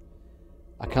show.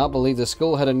 I can't believe the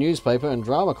school had a newspaper and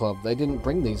drama club. They didn't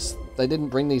bring these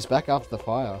back after the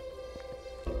fire.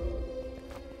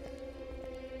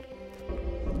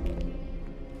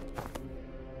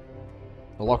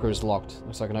 The locker is locked.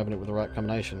 Looks like I can open it with the right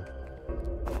combination.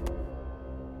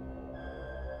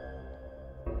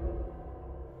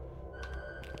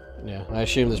 Yeah, I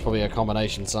assume there's probably a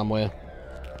combination somewhere.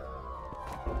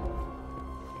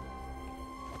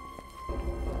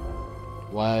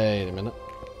 Wait a minute.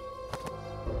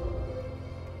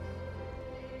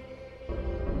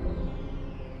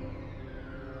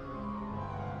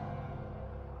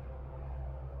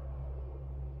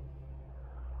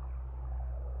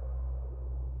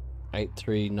 Eight,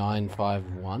 3, 9,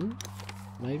 5, 1,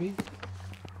 maybe?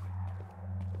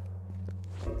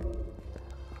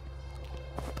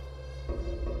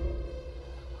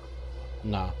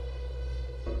 No.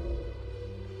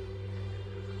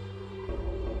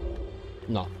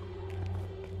 No.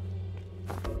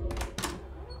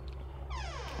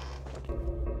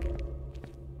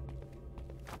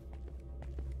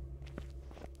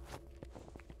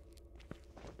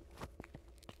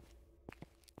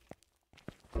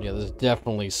 Yeah, there's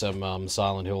definitely some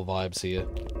Silent Hill vibes here.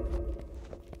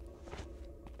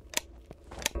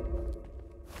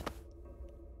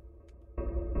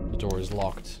 The door is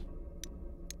locked.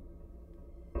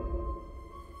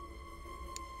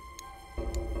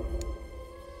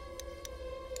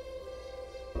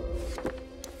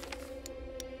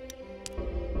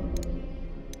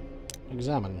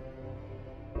 Examine.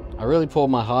 I really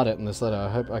poured my heart out in this letter. I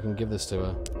hope I can give this to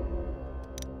her.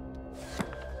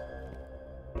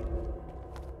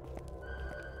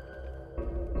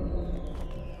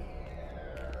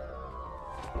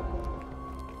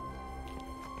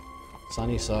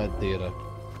 Sunnyside Theatre.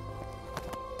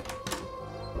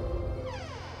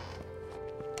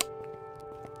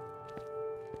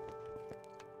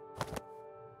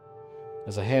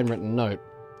 There's a handwritten note.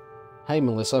 Hey,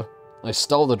 Melissa. I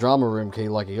stole the drama room key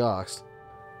like you asked.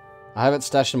 I have it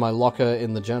stashed in my locker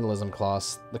in the journalism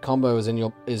class. The combo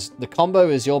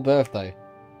is your birthday.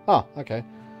 Oh, okay.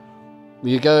 Will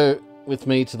you go with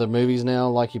me to the movies now,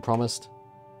 like you promised?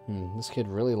 This kid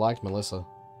really liked Melissa.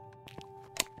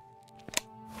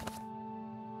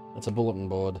 It's a bulletin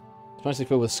board. It's mostly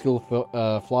filled with school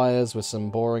flyers with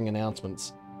some boring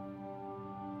announcements.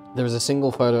 There is a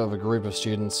single photo of a group of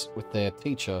students with their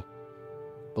teacher.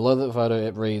 Below the photo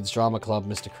it reads, Drama Club,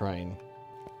 Mr. Crane.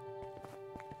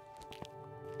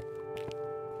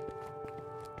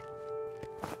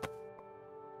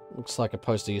 Looks like a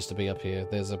poster used to be up here.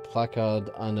 There's a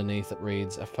placard underneath that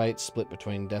reads, A Fate Split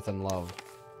Between Death and Love.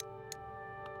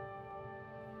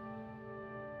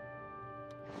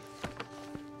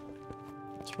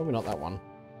 It's probably not that one.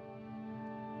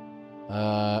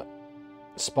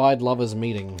 Spied Lovers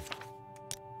Meeting.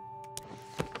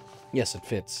 Yes, it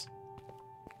fits.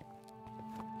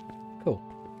 Cool.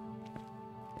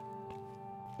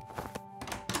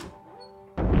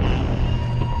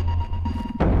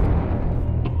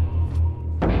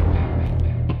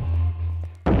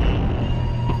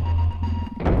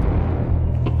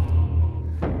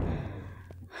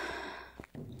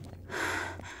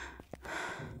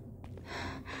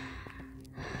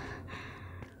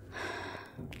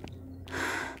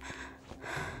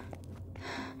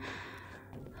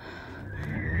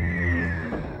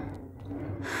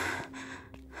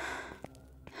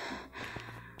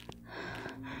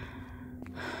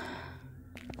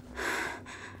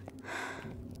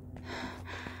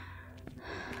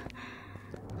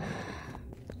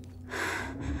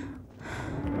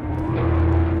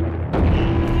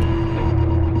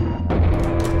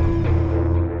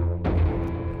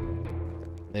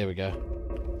 There we go.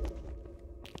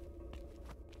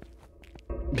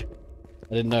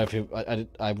 I didn't know if you...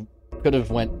 I could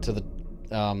have went to the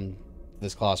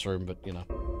this classroom, but you know.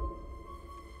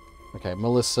 Okay,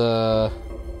 Melissa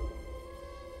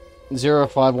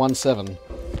 0517.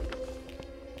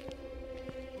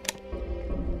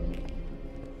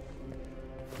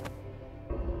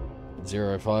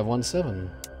 Zero 0517.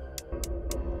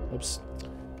 Oops.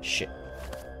 Shit.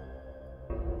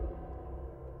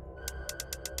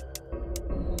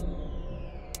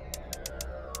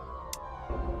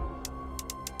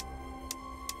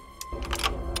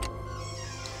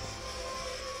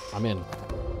 I'm in.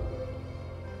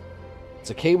 It's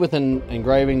a key with an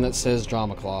engraving that says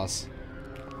drama class.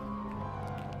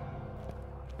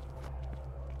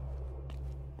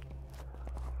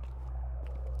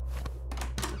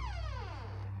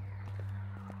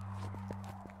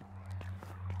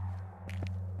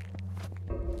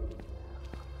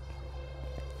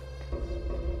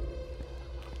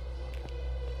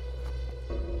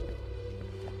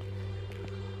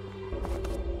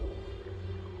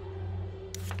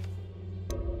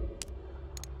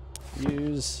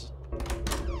 Use.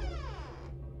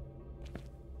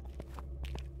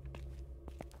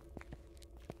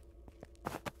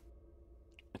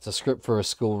 It's a script for a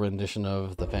school rendition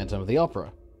of The Phantom of the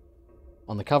Opera.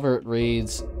 On the cover it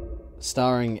reads,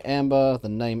 starring Amber. The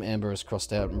name Amber is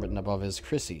crossed out and written above is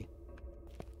Chrissy.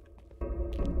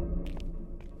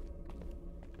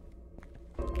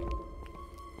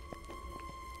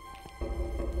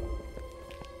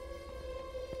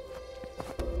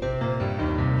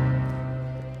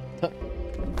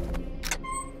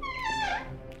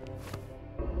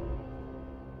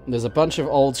 There's a bunch of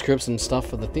old scripts and stuff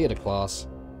for the theatre class.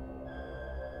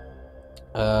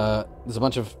 There's a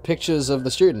bunch of pictures of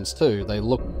the students too. They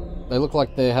look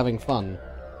like they're having fun.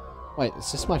 Wait, is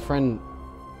this my friend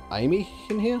Amy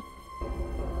in here?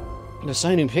 There's so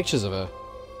many pictures of her.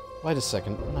 Wait a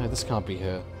second. No, this can't be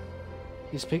her.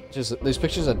 These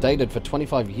pictures are dated for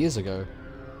 25 years ago.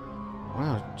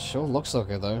 Wow, it sure looks like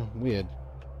her though. Weird.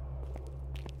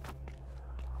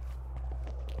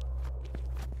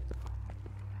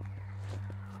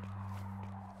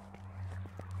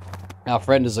 Our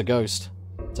friend is a ghost.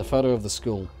 It's a photo of the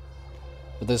school.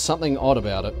 But there's something odd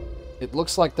about it. It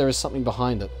looks like there is something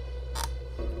behind it.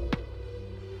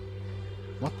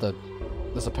 What the?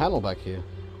 There's a panel back here.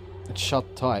 It's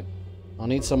shut tight. I'll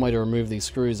need some way to remove these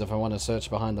screws if I want to search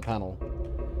behind the panel.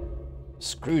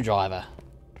 Screwdriver.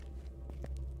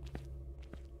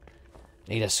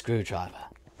 Need a screwdriver.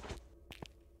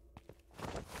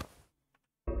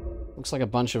 Looks like a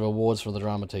bunch of awards for the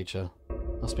drama teacher.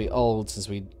 Must be old since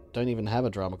we don't even have a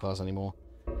drama class anymore.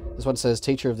 This one says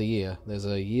Teacher of the Year. There's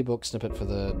a yearbook snippet for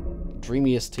the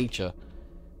dreamiest teacher.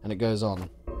 And it goes on.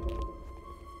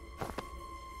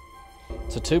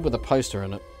 It's a tube with a poster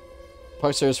in it.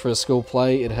 Poster is for a school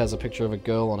play. It has a picture of a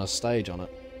girl on a stage on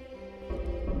it.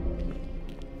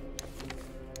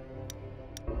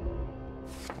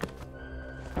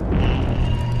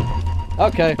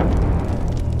 Okay.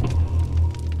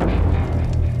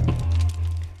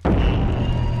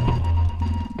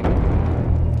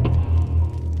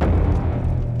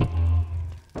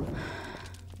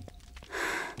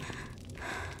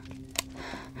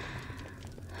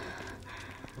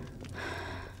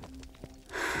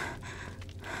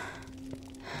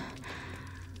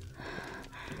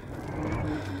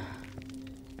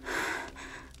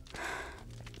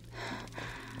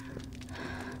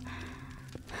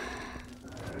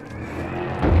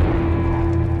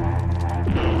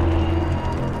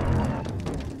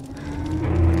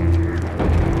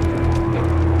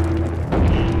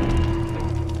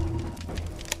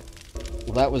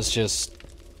 That was just...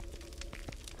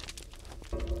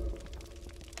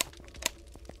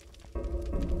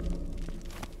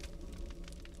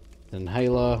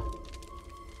 Inhaler.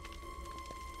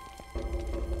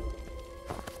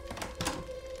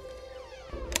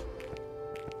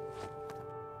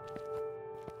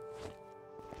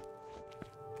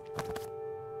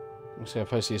 Looks like a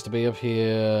poster used to be up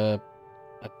here.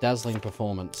 A dazzling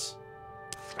performance.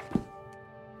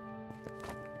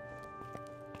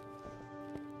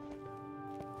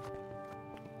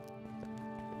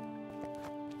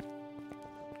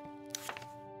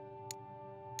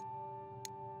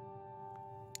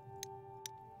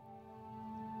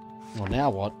 Well, now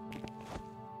what?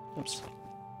 Oops.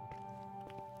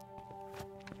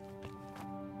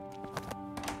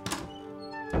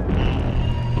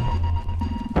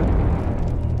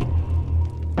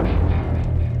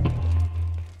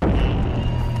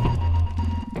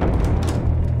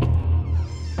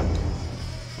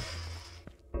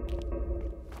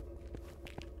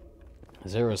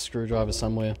 Is there a screwdriver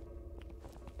somewhere?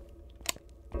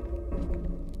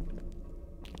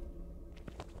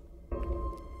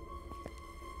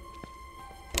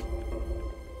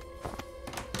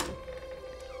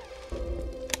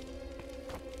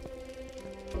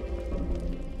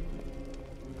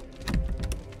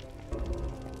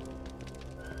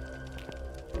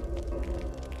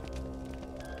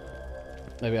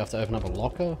 Maybe I have to open up a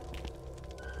locker?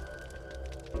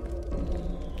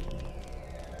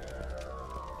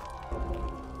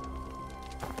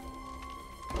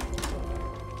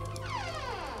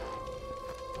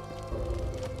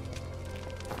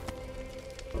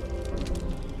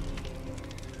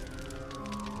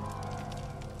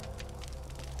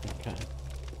 Okay.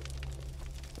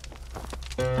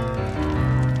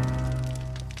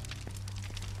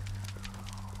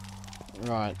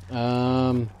 Right,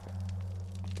 no.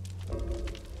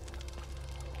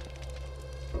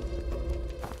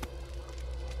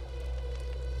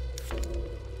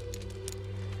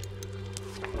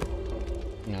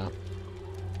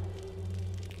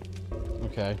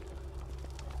 Okay.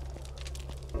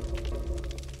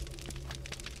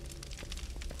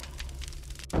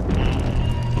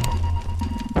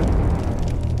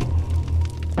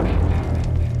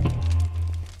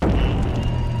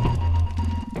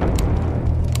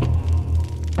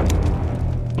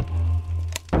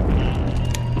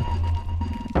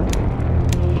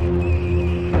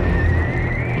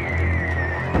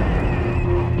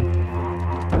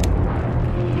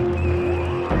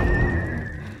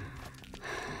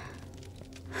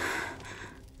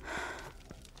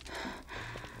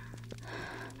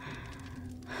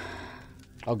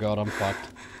 Oh god, I'm fucked.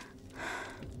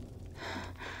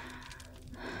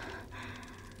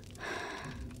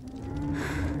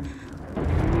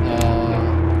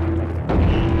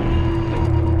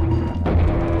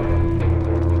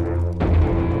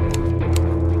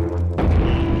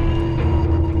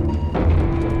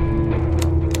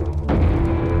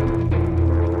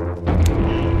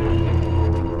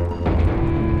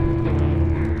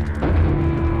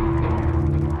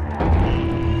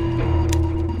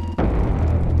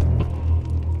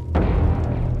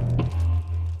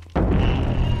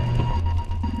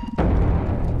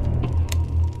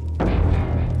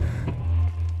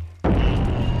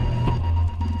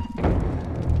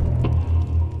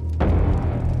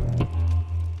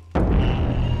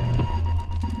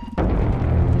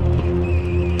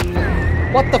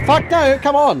 What the fuck? No,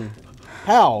 come on!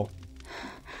 How?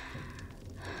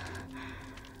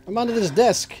 I'm under this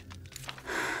desk.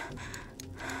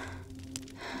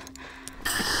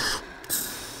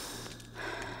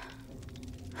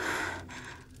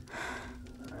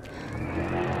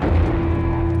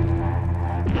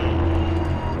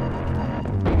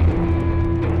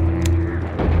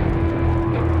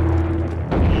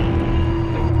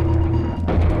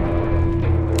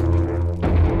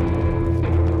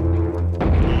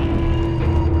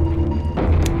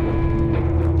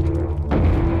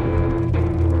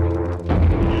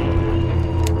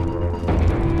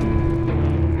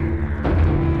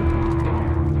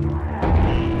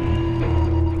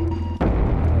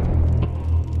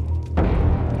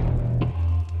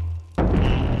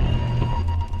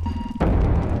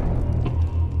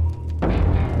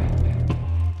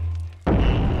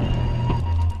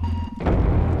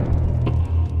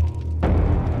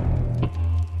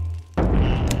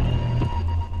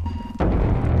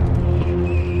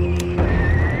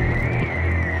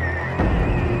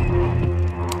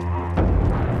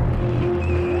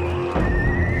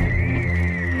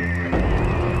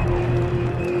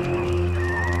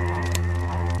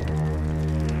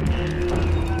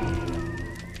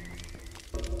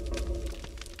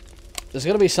 There's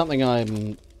gotta be something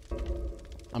I'm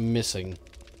missing.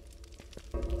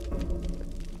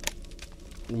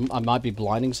 I might be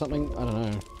blinding something? I don't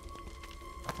know.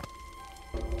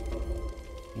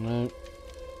 No.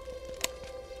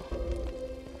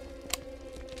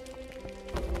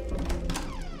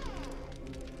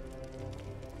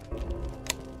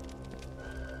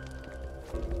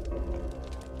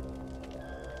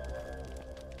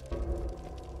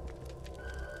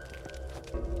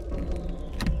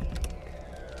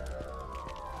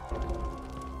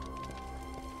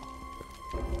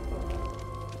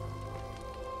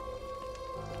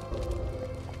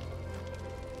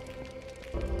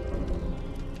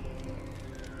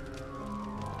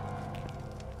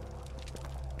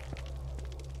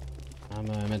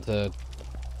 I'm meant to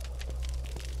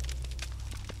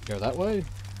go that way?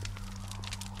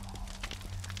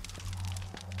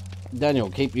 Daniel,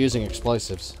 keep using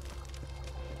explosives.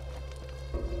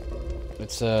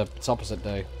 It's opposite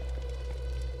day.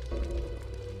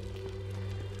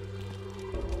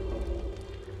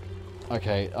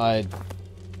 Okay, I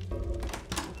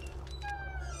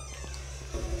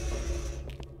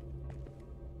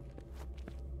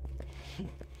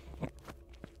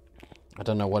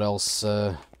don't know what else,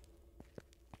 I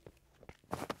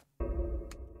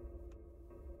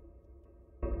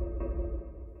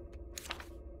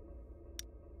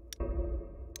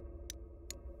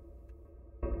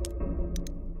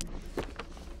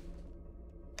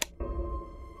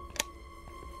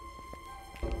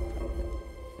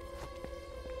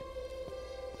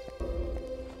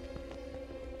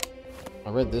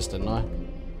read this, didn't I?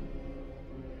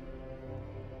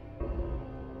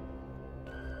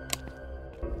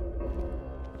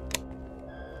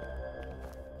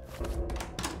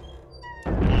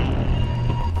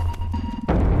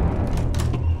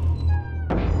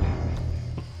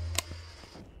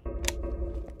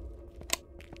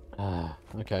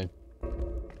 Okay.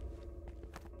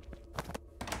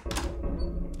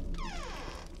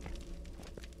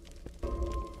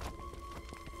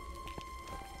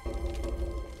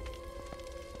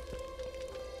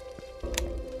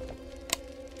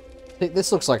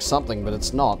 This looks like something, but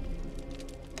it's not.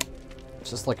 It's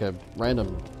just like a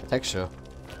random texture.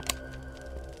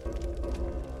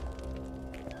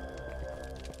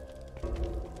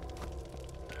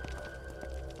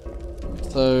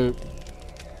 So,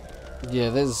 yeah,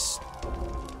 there's...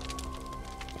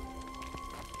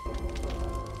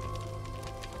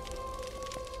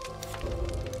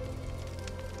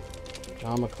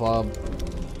 Drama club,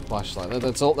 flashlight.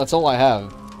 That's all I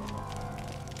have.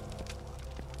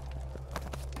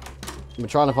 I'm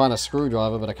trying to find a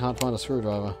screwdriver, but I can't find a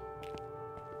screwdriver.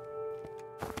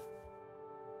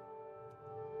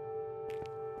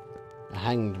 A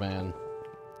hanged man.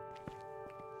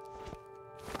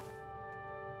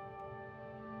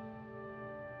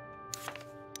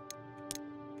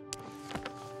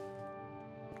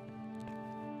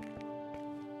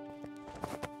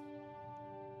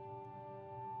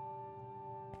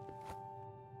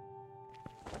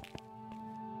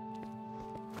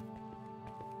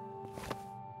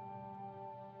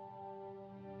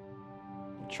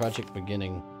 Tragic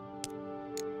beginning.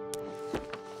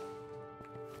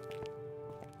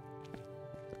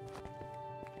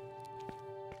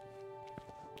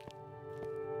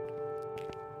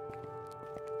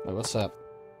 Oh, what's that?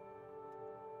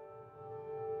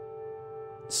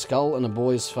 Skull and a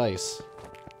boy's face.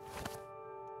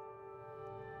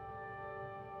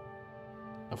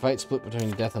 fate split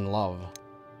between death and love.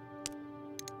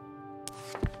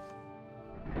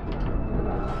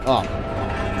 Oh.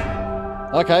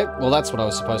 Okay, well that's what I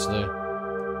was supposed to do.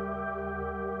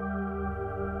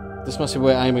 This must be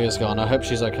where Amy has gone. I hope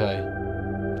she's okay.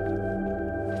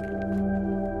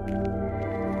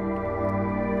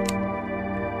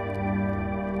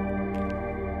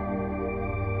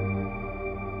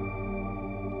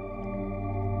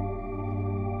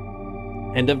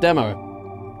 End of demo.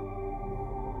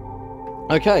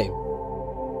 Okay.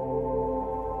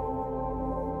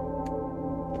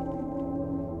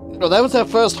 Well, that was our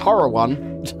first horror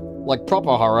one. Like,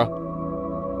 proper horror.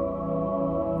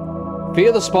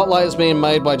 Fear the Spotlight is being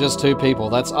made by just 2 people.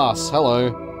 That's us.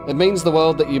 Hello. It means the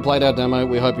world that you played our demo.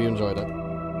 We hope you enjoyed it.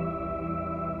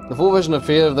 The full version of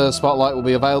Fear the Spotlight will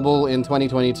be available in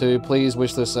 2022. Please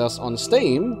wish this us on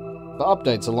Steam for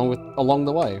updates along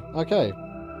the way. Okay.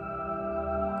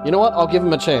 You know what? I'll give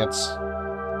him a chance.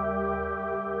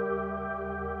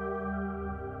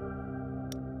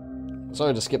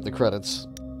 Sorry to skip the credits.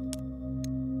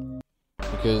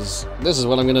 Because this is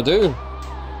what I'm gonna do.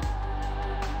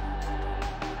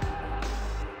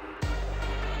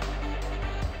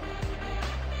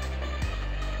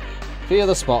 Fear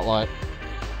the Spotlight.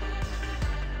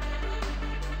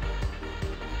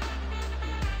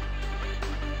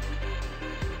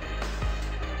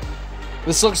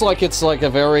 This looks like it's like a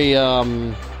very,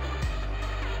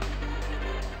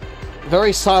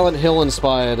 very Silent Hill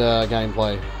inspired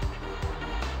gameplay.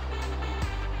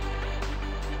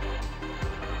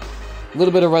 A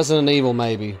little bit of Resident Evil,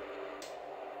 maybe.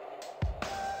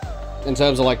 In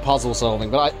terms of like puzzle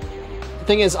solving, but the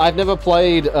thing is, I've never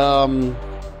played Silent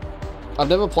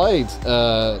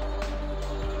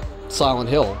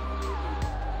Hill.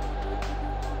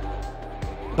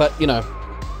 But, you know.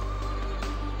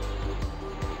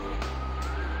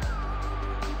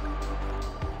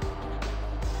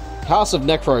 House of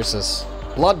Necrosis.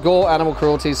 Blood, gore, animal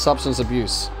cruelty, substance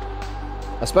abuse.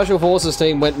 A special forces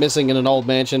team went missing in an old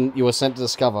mansion. You were sent to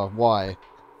discover why.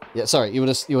 Yeah, sorry, you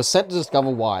were sent to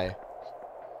discover why.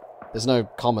 There's no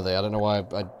comma there. I don't know why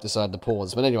I decided to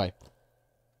pause. But anyway.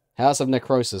 House of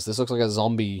Necrosis. This looks like a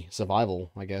zombie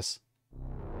survival, I guess.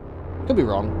 Could be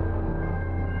wrong.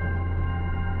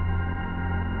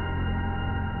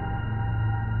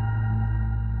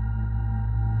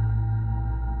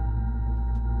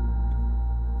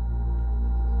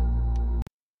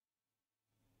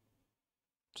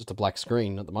 Just a black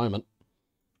screen at the moment.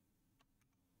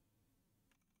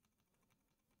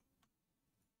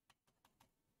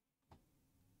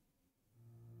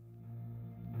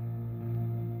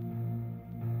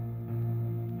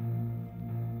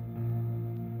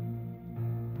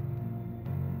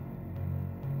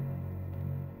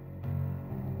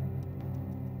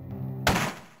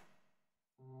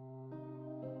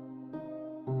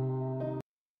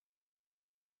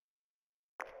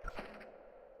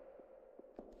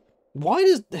 Why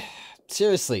does...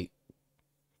 Seriously.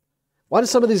 Why do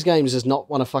some of these games just not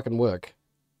want to fucking work?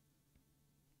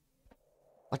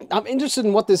 Like, I'm interested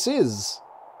in what this is.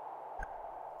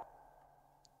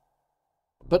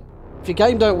 But if your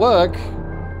game don't work...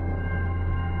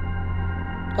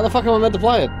 How the fuck am I meant to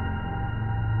play it?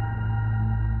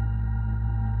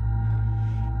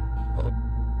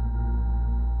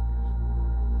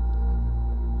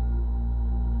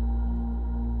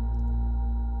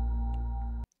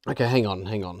 Okay, hang on.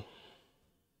 Hang on.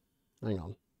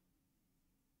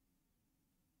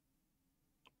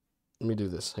 Let me do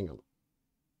this. Hang on.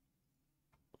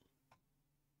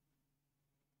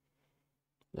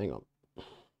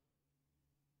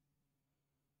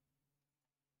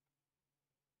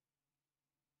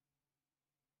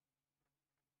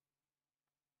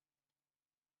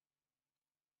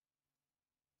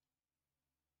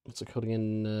 What's it called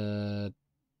again?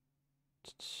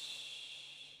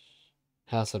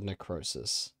 House of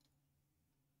Necrosis.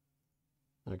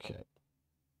 Okay.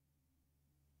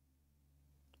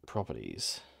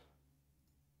 Properties.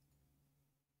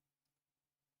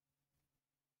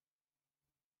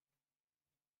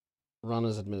 Run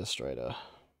as administrator.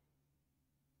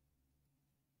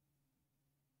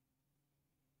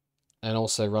 And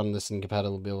also run this in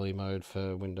compatibility mode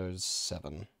for Windows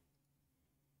 7.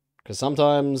 Because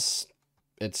sometimes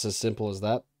it's as simple as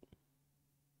that.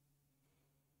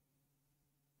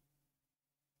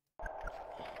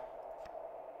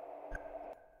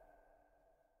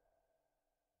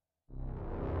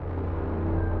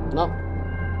 No.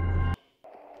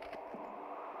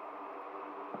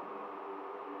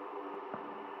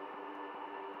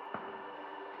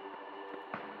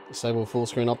 Disable full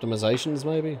screen optimizations,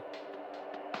 maybe?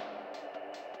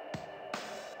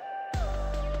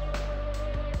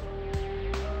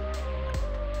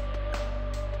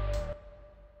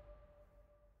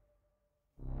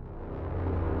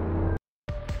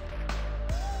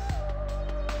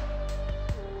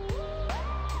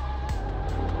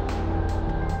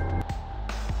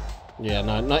 Yeah,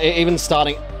 no, even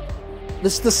starting...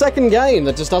 This is the second game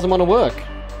that just doesn't want to work.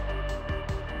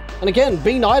 And again,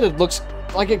 Be Knighted looks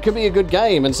like it could be a good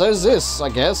game, and so is this, I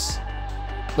guess.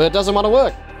 But it doesn't want to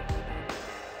work.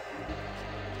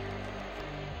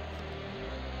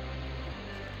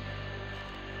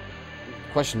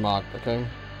 Question mark, okay.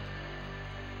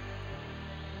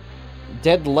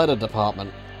 Dead letter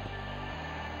department.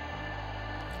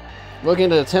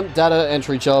 Working at a temp data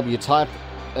entry job, you type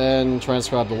and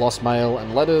transcribe the lost mail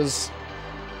and letters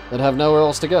that have nowhere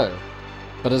else to go.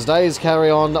 But as days carry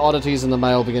on, oddities in the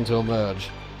mail begin to emerge.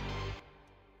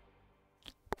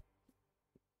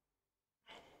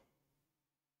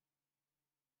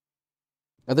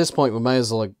 At this point, we may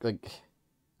as well, like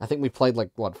I think we played,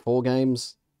 like, what, 4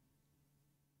 games?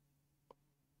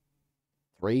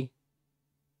 3?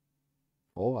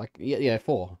 4? Yeah,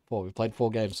 4. 4. We've played 4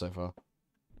 games so far.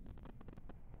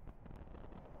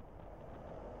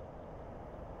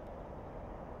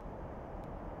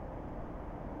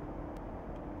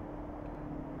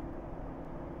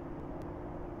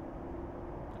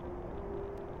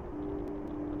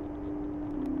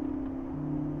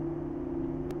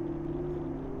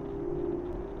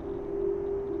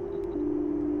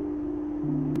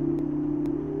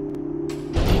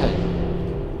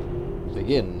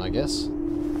 Begin, I guess.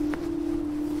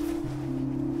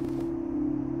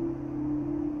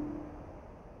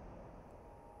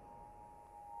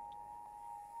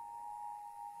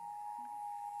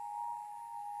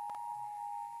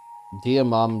 Dear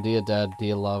Mum, dear Dad,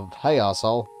 dear love. Hey,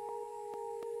 asshole.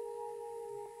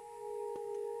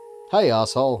 Hey,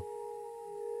 asshole.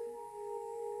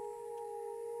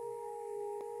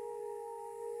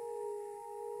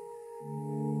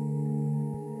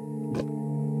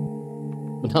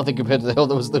 But nothing compared to the hell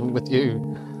that was living with you.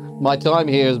 My time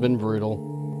here has been brutal.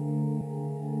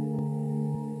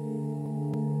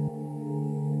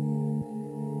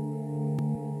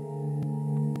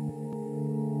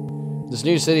 This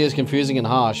new city is confusing and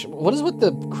harsh. What is with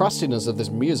the crustiness of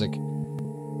this music?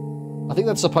 I think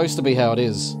that's supposed to be how it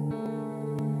is.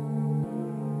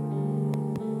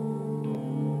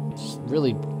 It's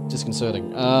really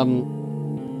disconcerting.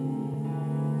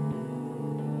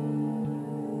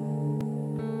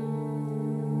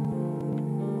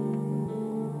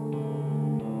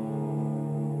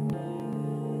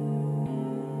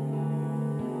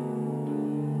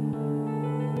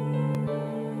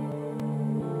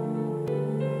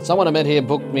 Someone I met here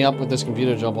booked me up with this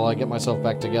computer job while I get myself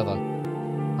back together.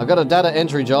 I've got a data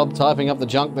entry job, typing up the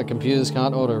junk that computers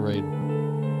can't auto-read.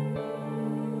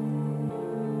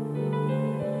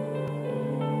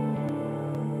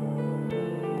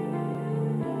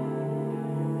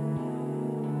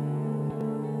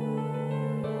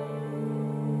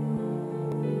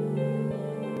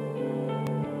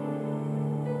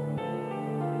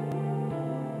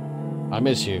 I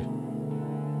miss you.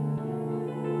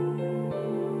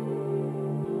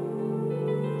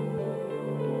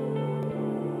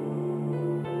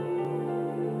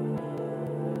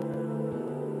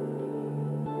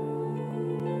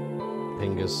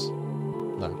 Pingus.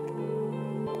 No.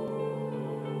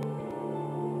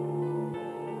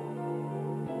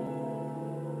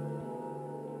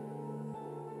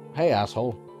 Hey,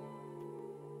 asshole.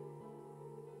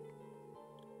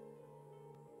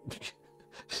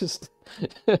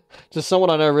 just someone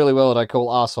I know really well that I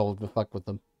call asshole to fuck with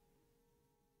them.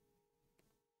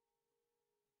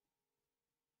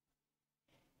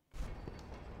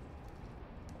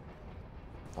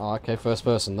 Oh, okay, first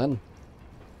person then.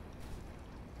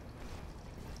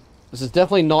 This is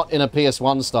definitely not in a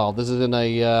PS1 style. This is in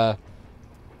a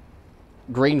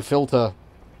green filter.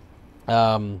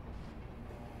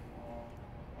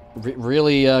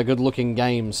 Really good-looking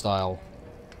game style.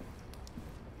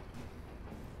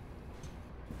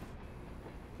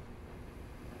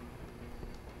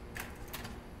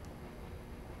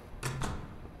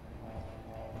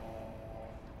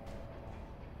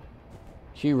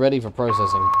 Queue ready for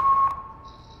processing.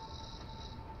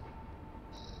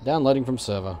 Downloading from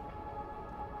server.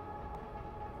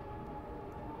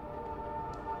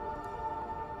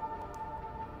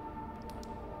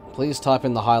 Please type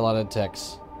in the highlighted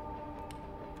text.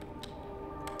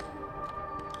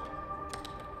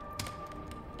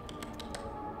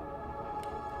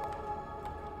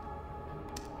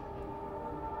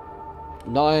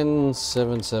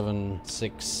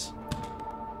 $9,776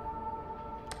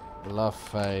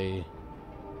 Lafayette.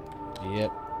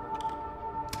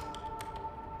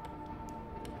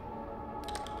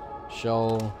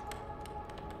 Shoal.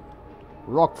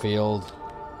 Rockfield.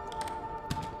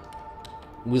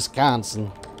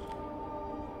 Wisconsin.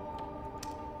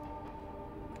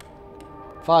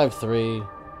 53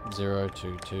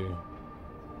 022.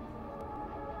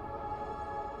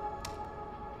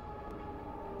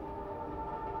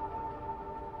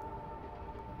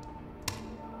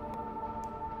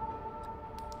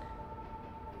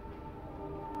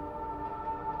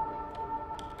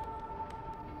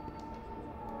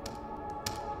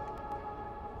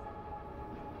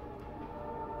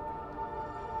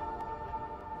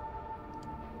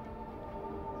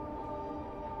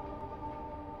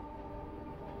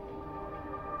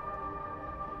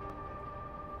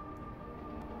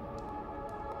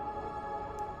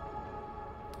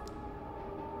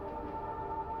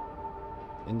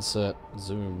 Insert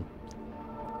zoom.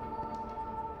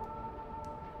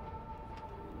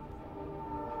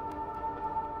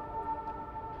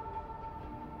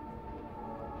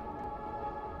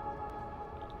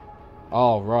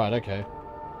 Oh, right, okay.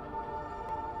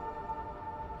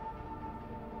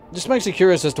 Just makes me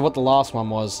curious as to what the last one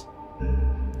was.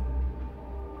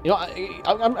 You know,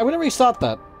 I'm gonna restart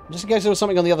that. Just in case there was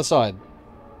something on the other side.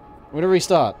 I'm gonna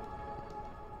restart.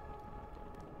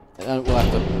 And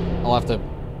I'll have to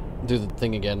do the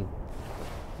thing again.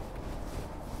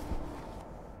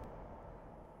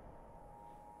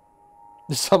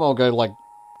 This time I'll go, like,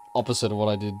 opposite of what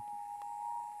I did.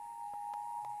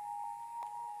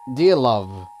 Dear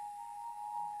love.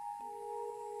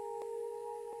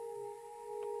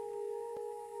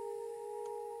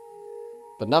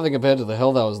 But nothing compared to the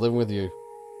hell that I was living with you.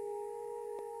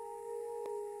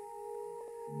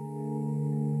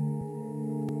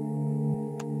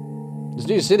 This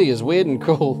new city is weird and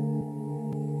cool.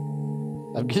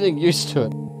 I'm getting used to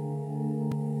it.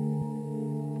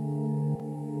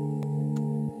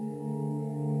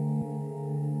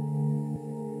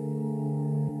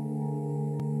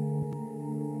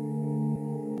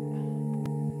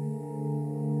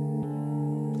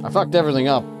 I fucked everything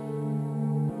up.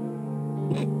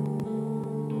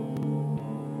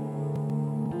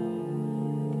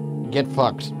 Get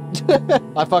fucked.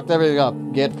 I fucked everything up.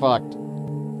 Get fucked.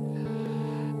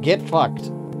 Get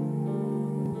fucked.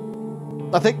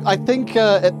 I think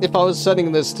if I was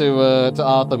sending this to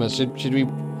Artemis,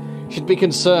 she'd be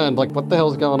concerned. Like, what the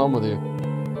hell's going on with you?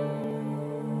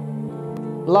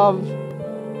 Love.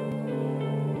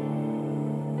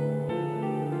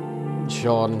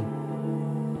 Sean.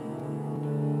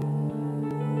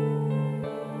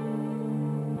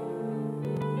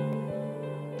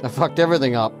 I fucked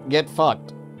everything up. Get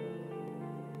fucked.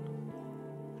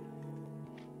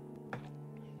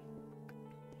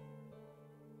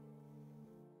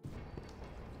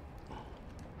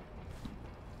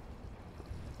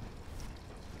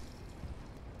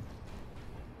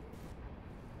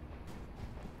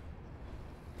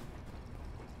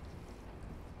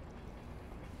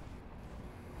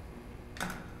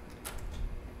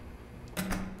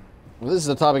 Well, this is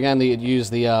the type of game that you'd use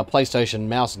the PlayStation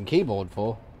mouse and keyboard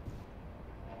for.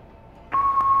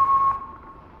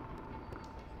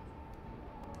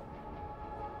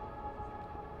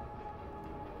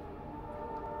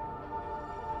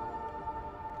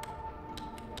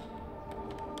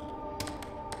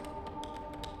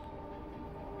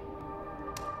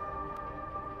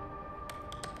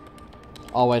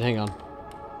 Oh, wait, hang on.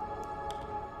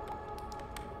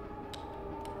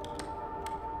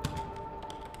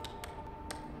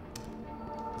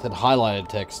 It said highlighted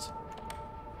text.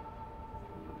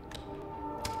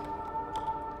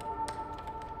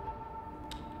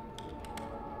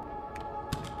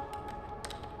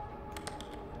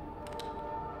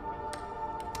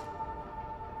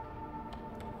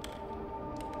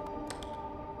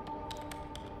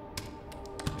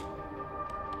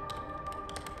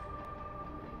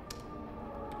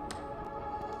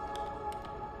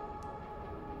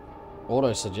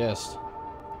 Auto suggest.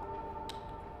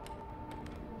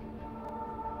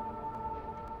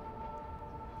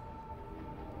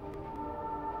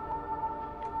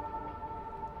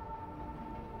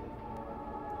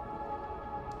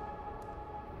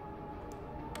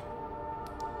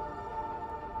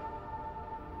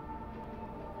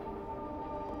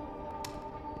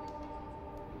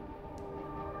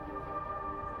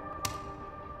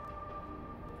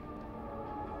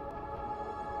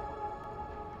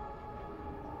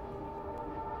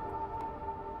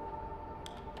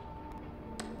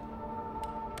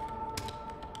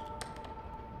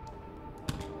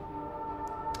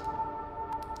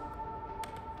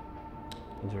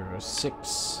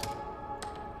 Six.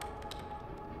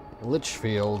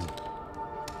 Litchfield.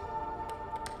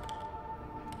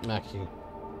 Mackie.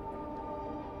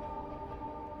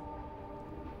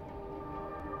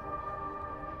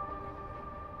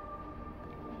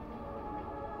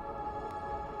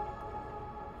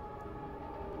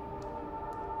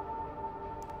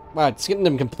 Wow, it's getting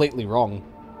them completely wrong.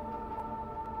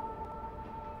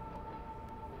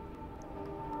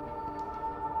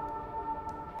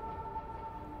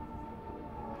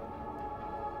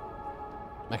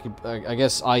 I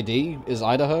guess ID is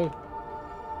Idaho?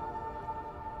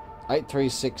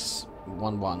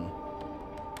 83611.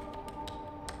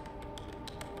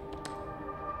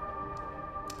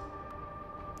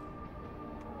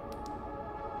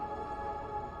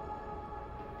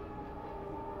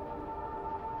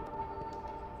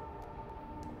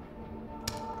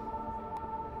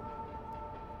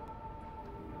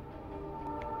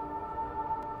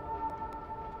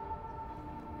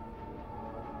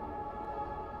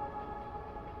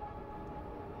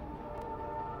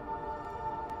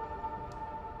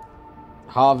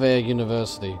 Harvard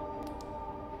University.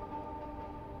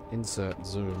 Insert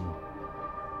zoom.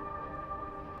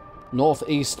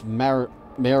 Northeast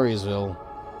Marysville.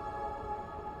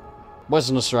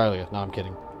 Western Australia. No, I'm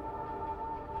kidding.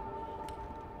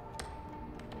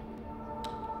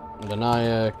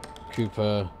 Denia,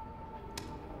 Cooper.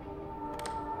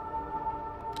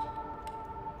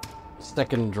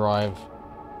 Second Drive.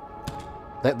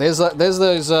 There's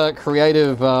those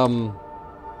creative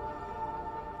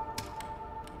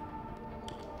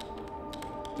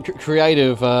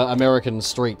creative American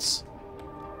streets.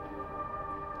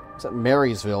 Is that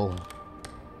Marysville?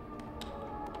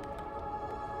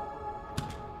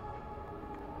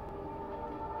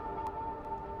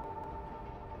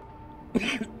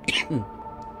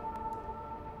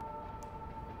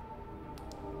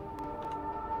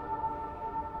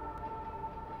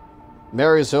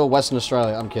 Marysville, Western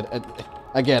Australia. I'm kidding.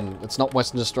 Again, it's not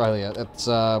Western Australia. It's,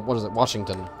 what is it?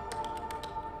 Washington.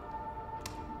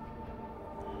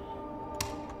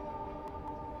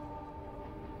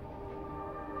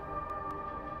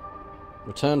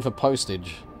 Return for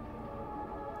postage.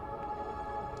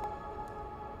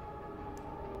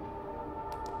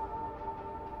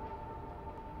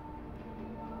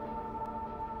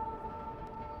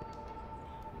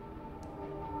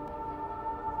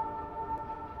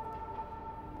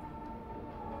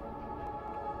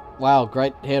 Wow,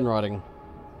 great handwriting.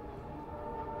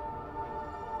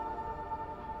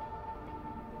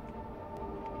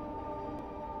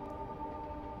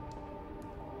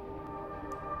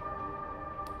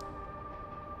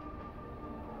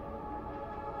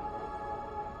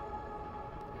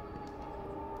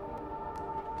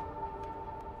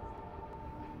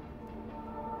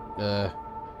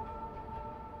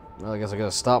 Well, I guess I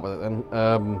gotta start with it then.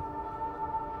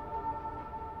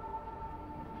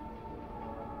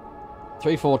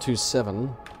 Three, 4, 2, 7.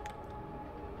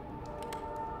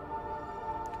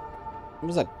 What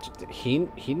was that? Hina?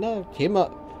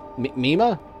 Hima?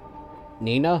 Mima?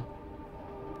 Nina?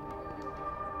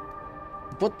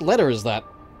 What letter is that?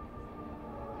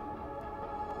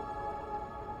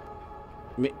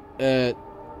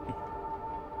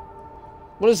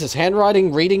 What is this?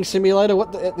 Handwriting reading simulator?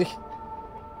 What the...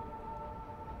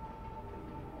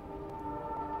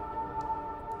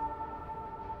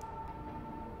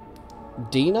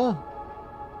 Dina?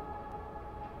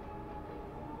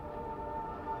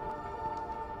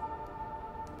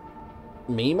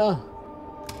 Mima?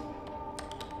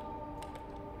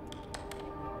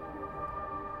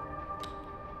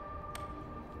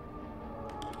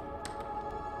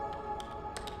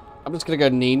 I'm just gonna go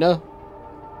Nina.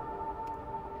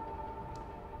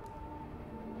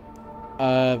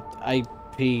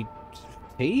 APT?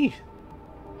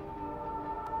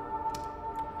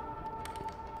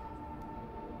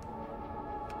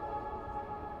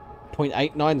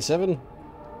 .897?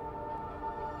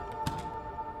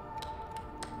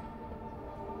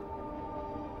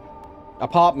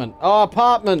 Apartment. Oh,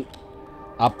 apartment!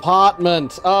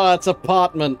 Apartment! Oh, it's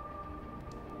apartment.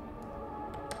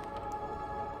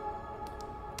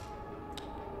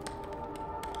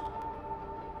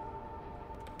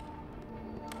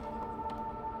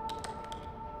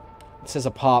 It says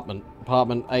apartment.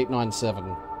 Apartment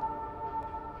 897.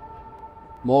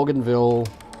 Morganville,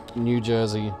 New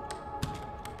Jersey.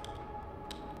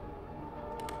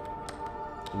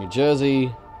 New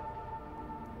Jersey.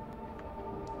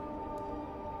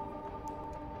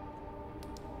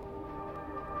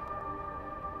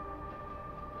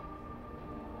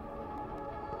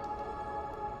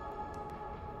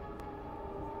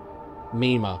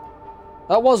 Mima.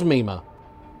 That was Mima.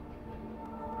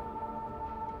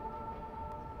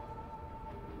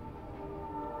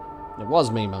 It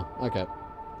was Mima. Okay.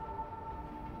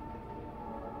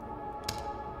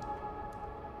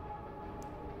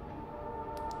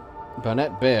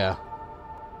 Burnett Bear.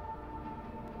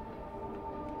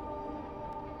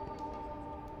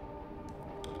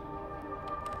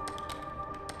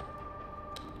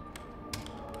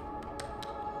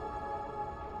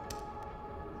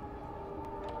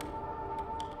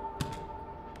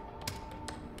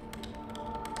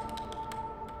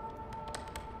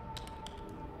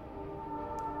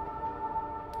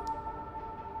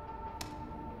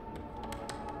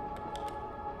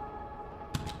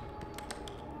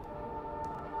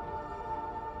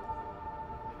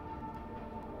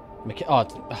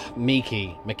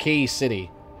 McKee City.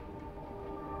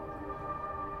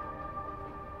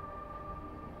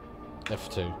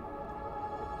 F2.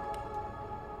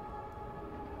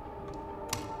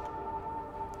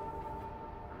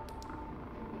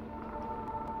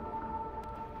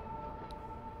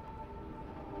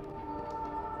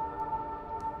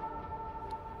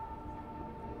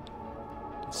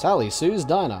 Sally Sue's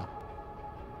Diner.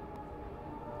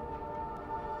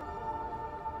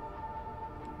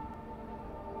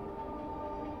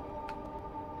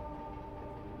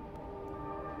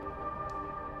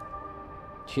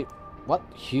 What?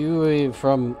 Huey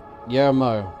from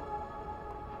Yermo.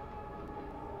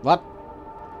 What?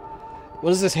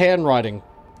 What is this handwriting?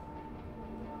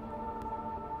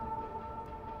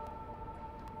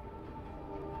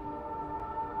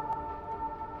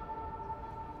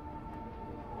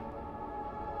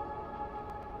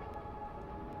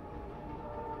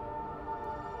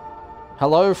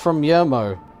 Hello from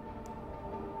Yermo.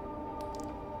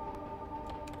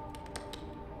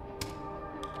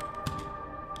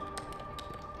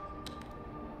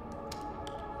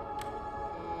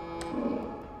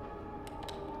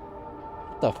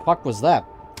 What the fuck was that?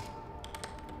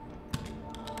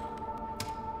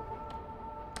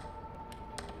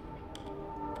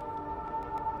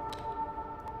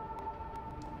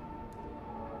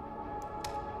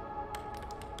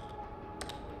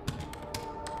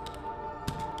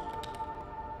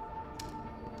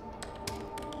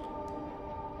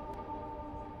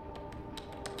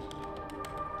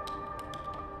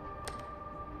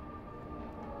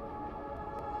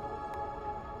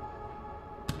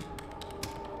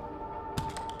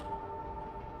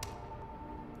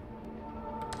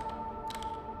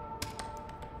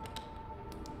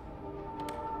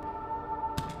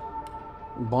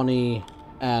 Bonnie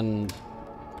and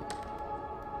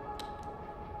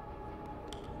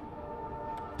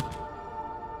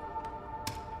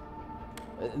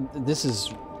this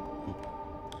is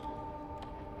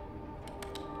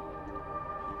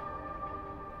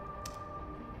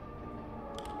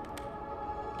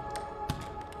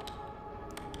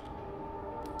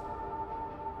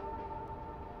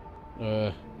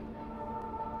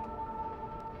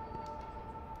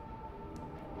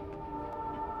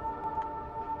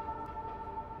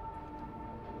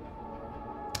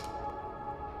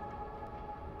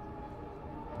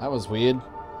that was weird.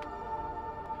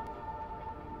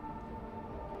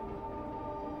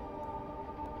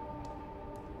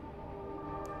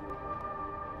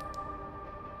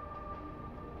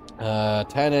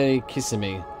 Tane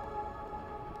Kisimi.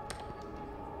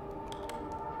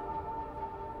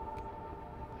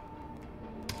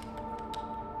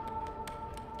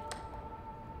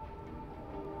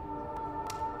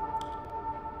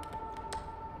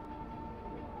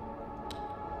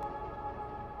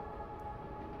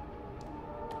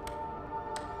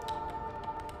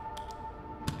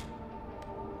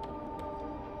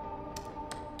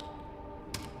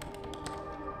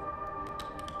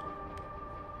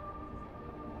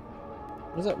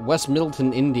 What is that? West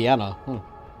Middleton, Indiana. Huh.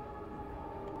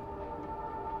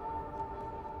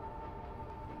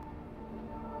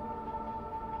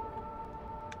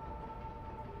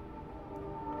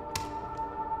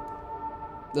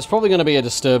 There's probably going to be a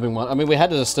disturbing one. I mean, we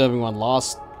had a disturbing one the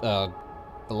last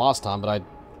time, but I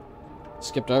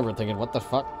skipped over it thinking, what the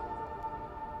fuck?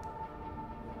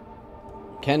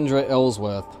 Kendra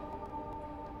Ellsworth.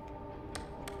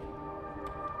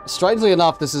 Strangely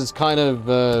enough, this is kind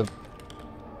of,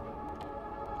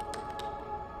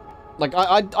 like,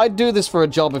 I'd do this for a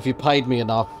job if you paid me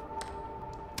enough.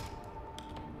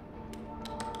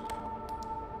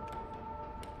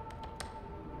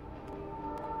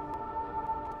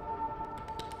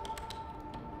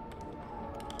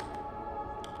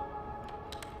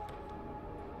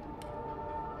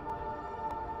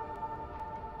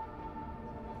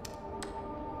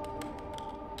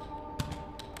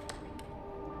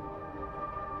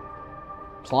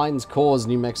 Klein's Cause,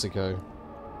 New Mexico.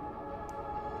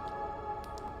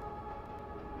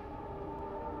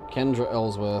 Kendra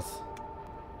Ellsworth.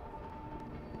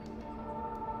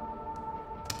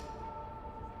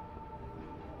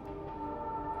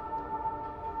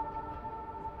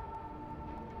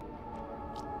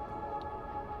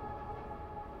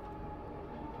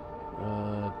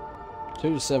 Uh,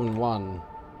 271.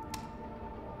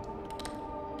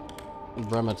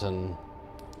 Bremerton.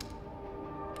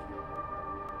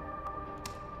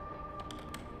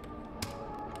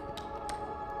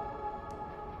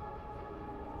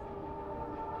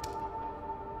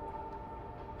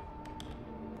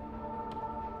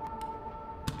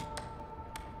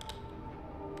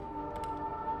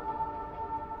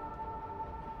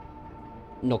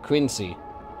 No, Quincy.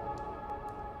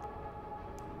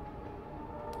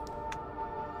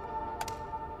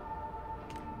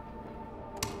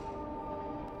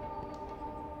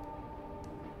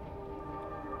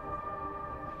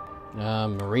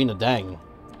 Marina Dang.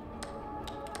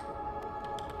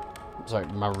 Sorry,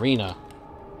 Marina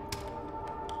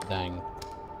Dang.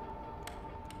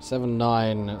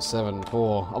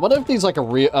 7974. I wonder if these like a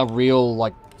real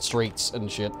like streets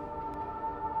and shit.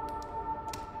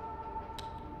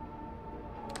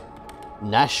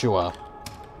 Nashua,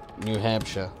 New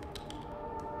Hampshire.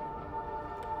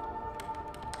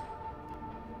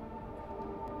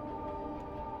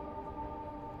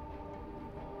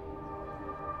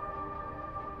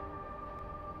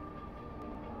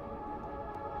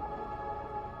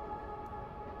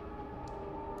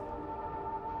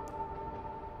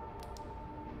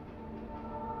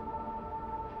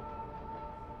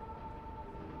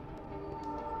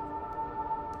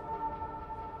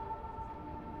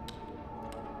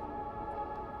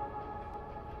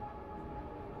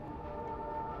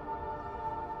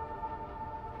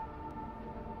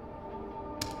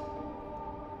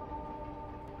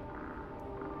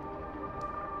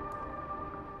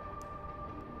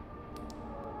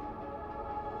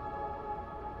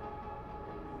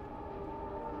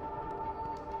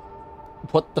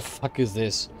 What the fuck is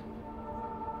this?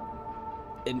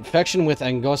 Infection with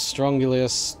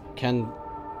Angostrongulius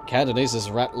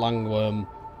candidatus rat lungworm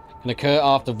can occur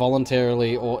after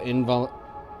voluntarily or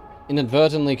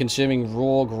inadvertently consuming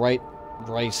raw great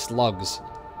grey slugs.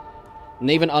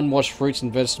 And even unwashed fruits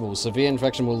and vegetables. Severe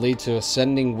infection will lead to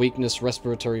ascending weakness,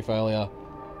 respiratory failure,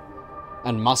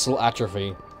 and muscle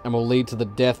atrophy, and will lead to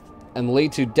death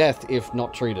if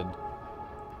not treated.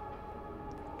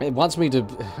 It wants me to...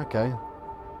 okay.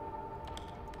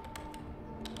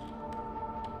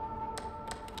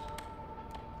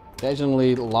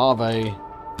 Occasionally, larvae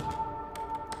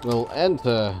will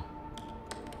enter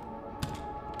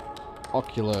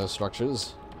ocular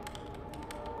structures,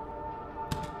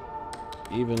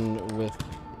 even with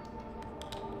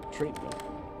treatment.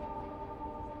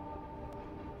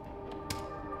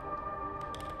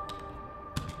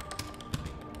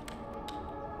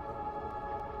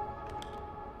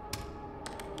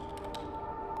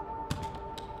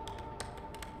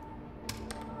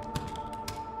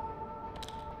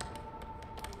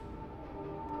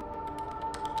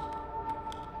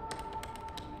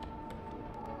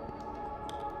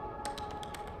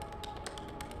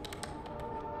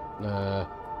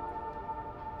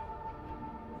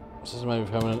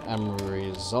 Systematic permanent and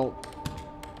result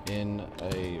in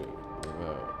a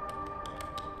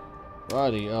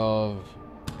variety of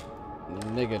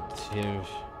negative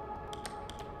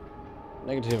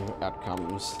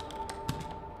outcomes,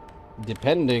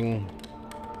 depending.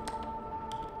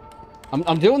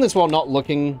 I'm doing this while not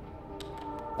looking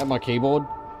at my keyboard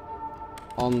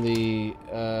on the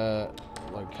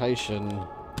location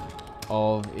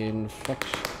of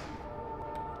infection.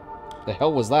 The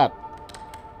hell was that?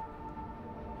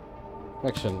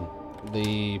 Infection.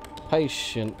 The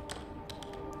patient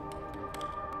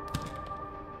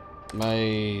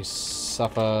may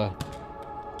suffer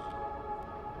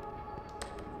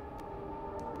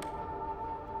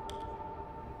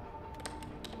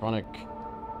chronic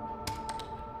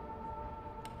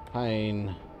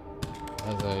pain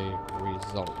as a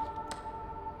result.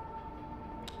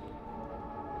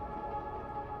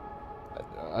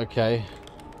 Okay.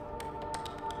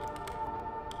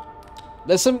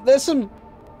 There's some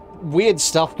weird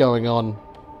stuff going on.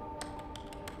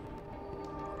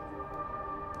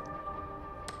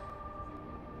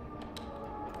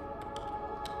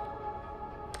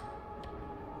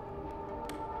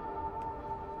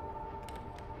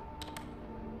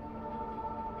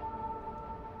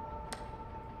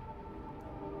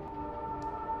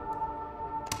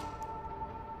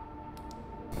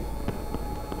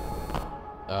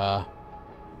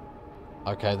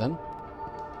 Okay then.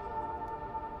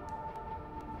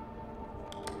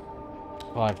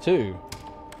 5-2.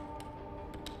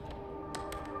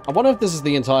 I wonder if this is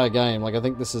the entire game. Like, I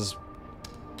think this is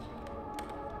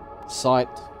site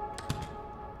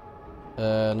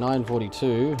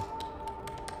 942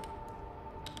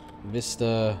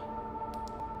 Vista.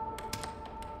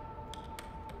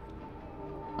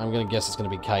 I'm gonna guess it's gonna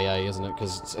be KA, isn't it?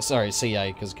 Because sorry,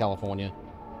 CA, because California.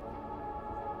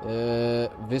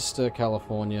 Vista,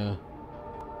 California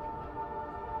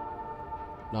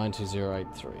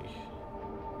 92083.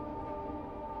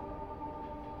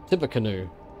 Tippecanoe.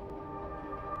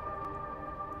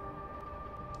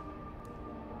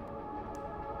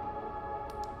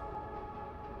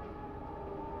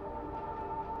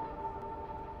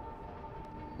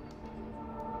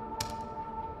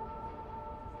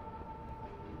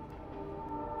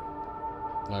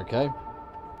 Okay.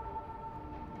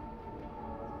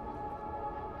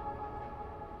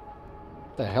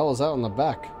 What the hell is that on the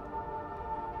back?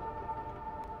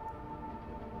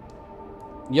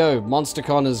 Yo,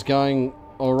 MonsterCon is going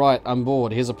alright, I'm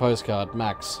bored. Here's a postcard.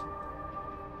 Max.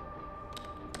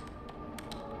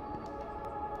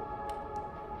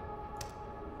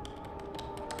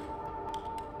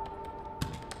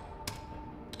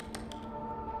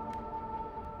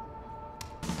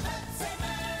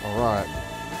 Alright.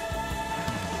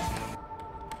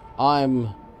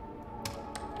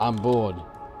 I'm bored.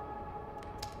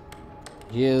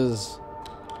 Here's...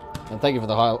 And thank you for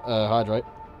the hydrate.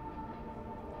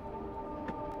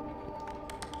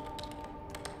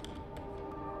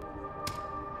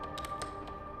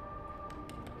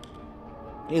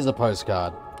 Here's a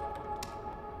postcard.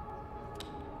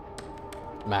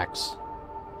 Max.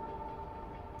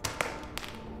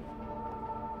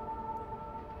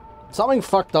 Something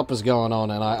fucked up is going on,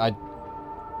 and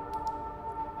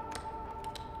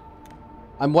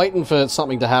I'm waiting for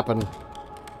something to happen.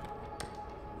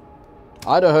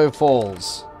 Idaho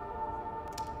Falls.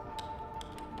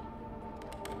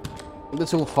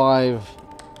 Little 5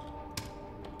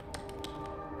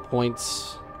 points.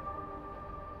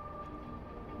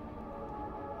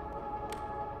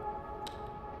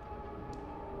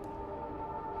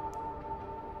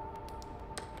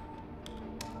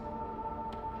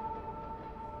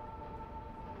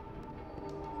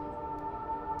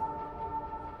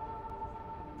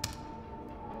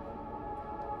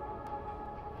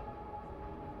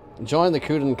 Join the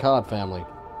Kuden card family.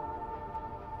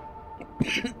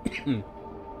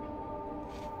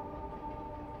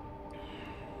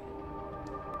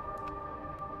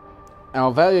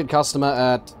 Our valued customer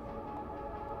at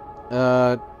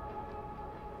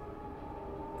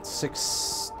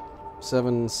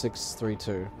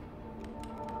 67632.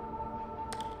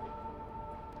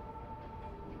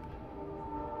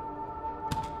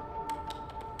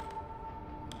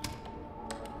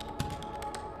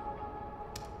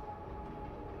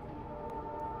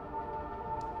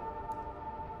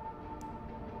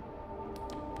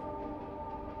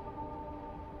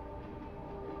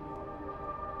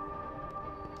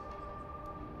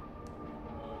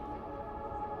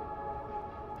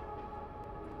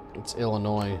 It's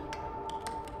Illinois.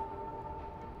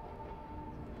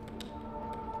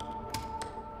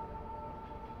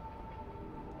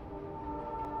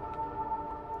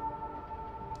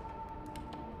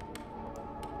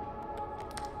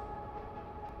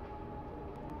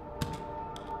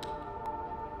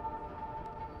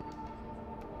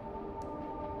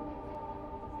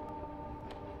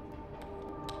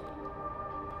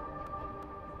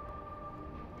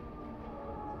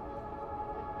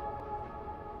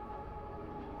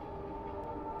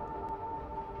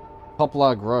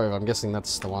 Poplar Grove, I'm guessing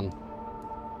that's the one.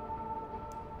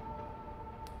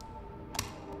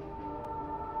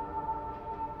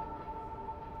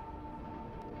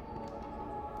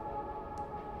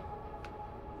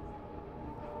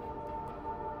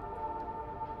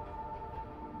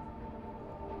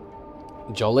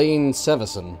 Jolene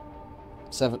Severson.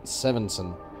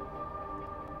 Sevenson.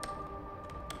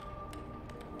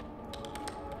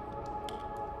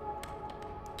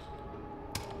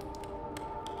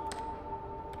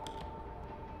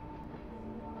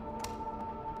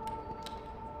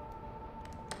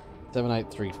 Seven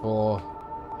 834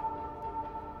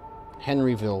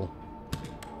 Henryville.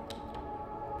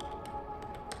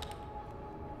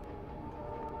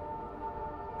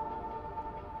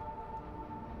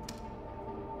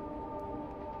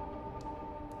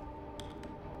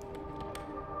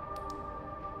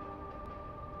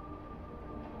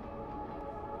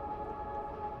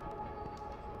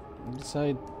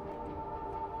 Decide.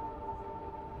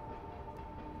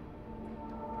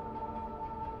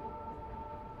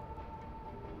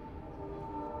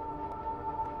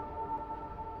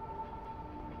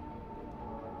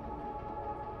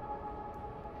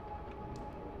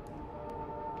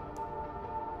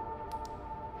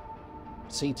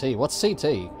 CT. What's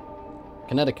CT?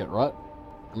 Connecticut, right?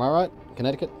 Am I right?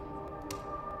 Connecticut?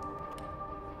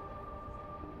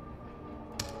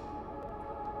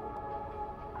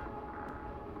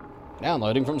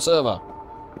 Downloading from server.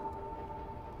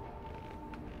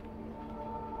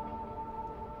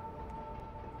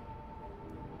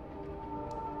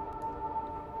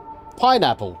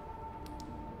 Pineapple.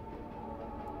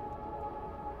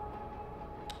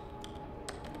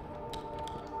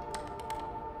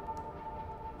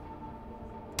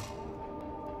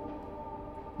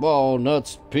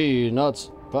 Walnuts, peanuts,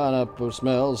 pineapple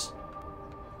smells.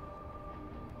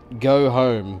 Go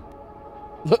home.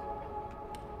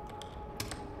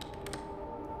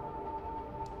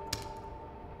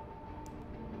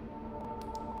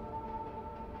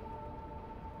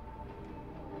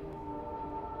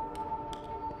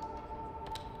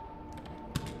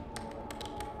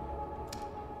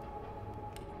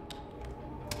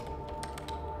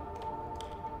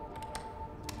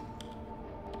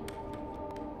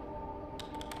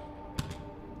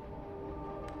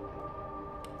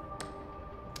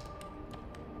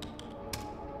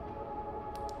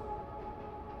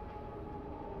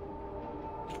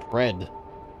 Fred.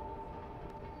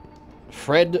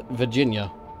 Fred,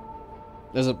 Virginia.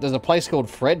 There's a place called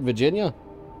Fred, Virginia?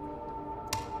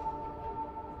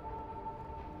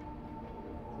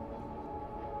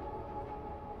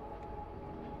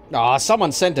 Ah,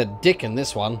 someone sent a dick in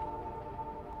this one.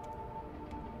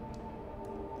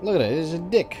 Look at it, there's a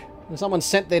dick. Someone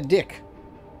sent their dick.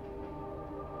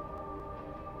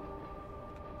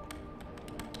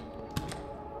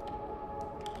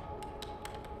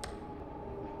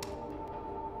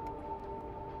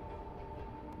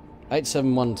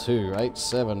 (8712)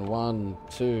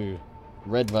 8712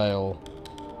 Redvale.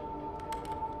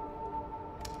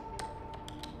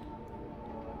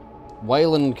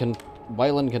 Wayland,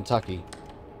 Kentucky.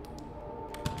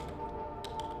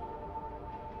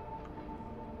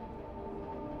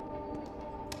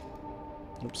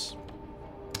 Oops.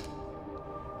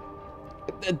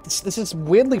 This is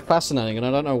weirdly fascinating, and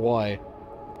I don't know why.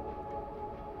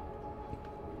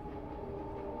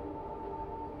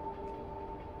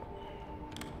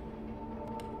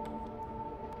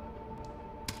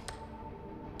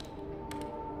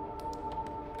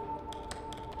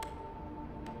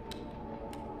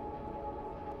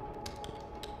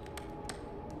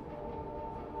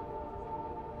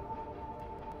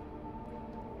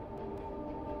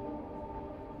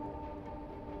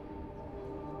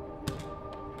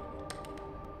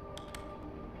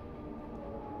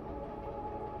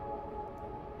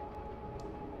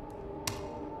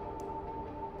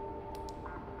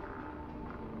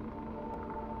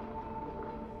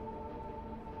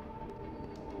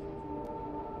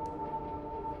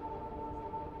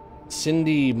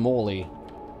 Cindy Morley.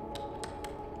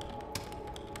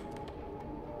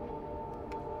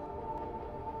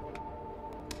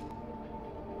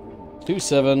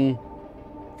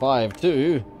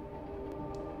 (2752).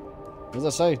 What does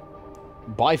that say?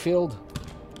 Byfield?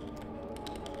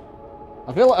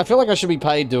 I feel like I should be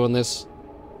paid doing this.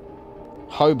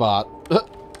 Hobart.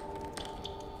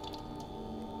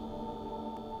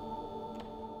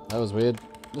 That was weird.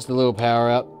 Just a little power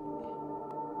out.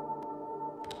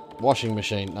 Washing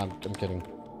machine. No, I'm kidding.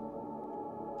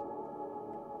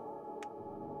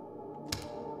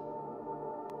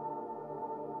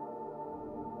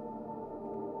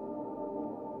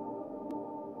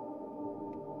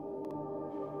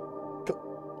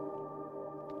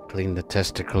 Clean the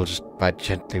testicles by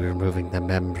gently removing the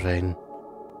membrane.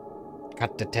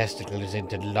 Cut the testicles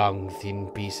into long, thin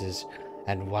pieces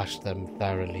and wash them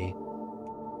thoroughly.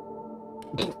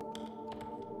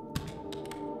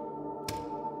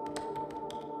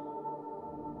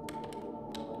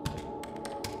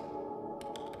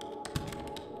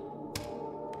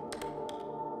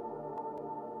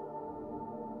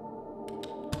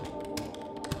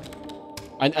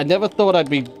 I never thought I'd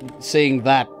be seeing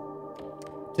that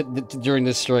during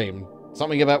this stream.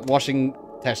 Something about washing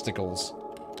testicles.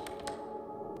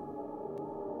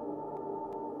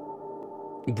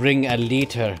 Bring a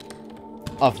liter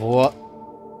of what?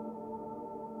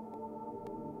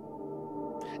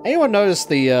 Anyone notice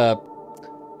the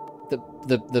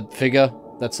figure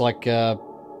that's like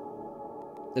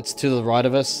it's to the right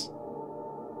of us?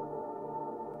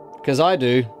 Because I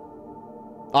do.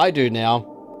 I do now.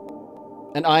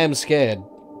 And I am scared.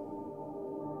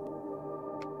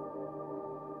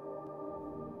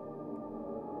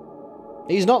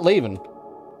 He's not leaving.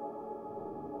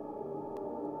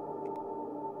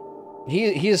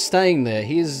 He is staying there.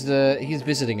 He's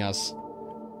visiting us.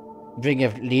 Bring a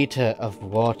liter of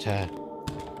water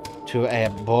to a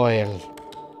boil.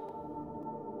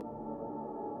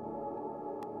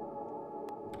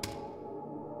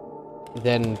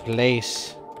 Then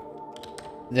place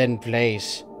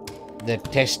the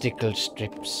testicle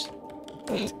strips.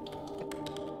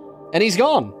 And he's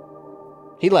gone.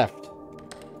 He left.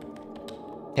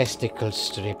 Testicle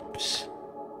strips.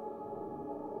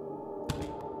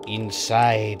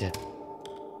 Inside.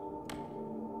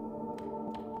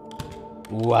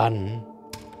 One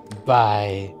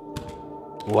by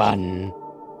one.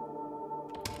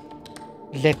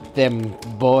 Let them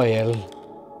boil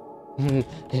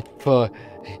for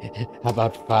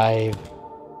about 5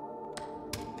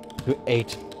 to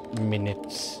 8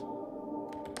 minutes.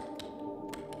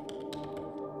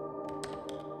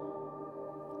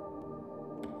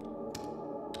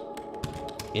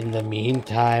 In the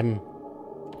meantime,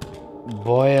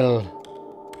 boil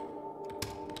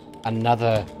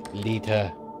another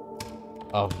liter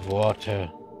of water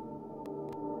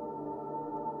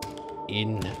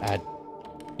in a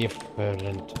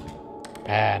different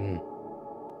pan.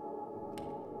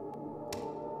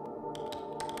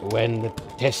 When the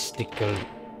testicle...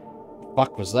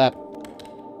 Fuck was that?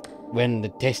 When the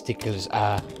testicles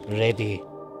are ready,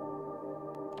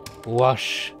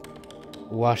 wash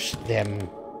them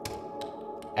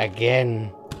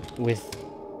again with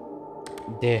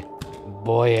the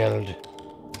boiled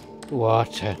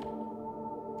water.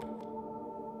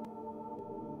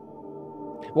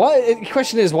 Why? The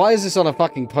question is, why is this on a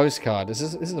fucking postcard? This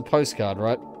is a postcard,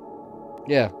 right?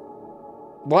 Yeah.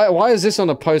 Why is this on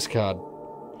a postcard?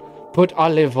 Put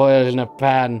olive oil in a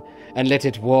pan and let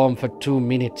it warm for 2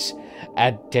 minutes.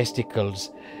 Add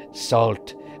testicles,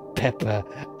 salt, pepper,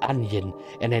 onion,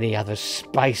 and any other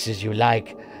spices you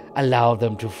like. Allow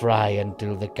them to fry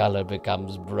until the color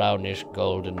becomes brownish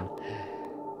golden.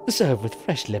 Serve with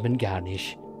fresh lemon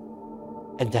garnish.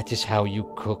 And that is how you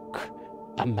cook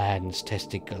a man's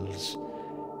testicles.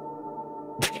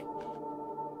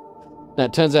 Now,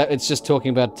 it turns out it's just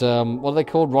talking about, what are they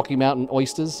called? Rocky Mountain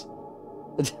oysters?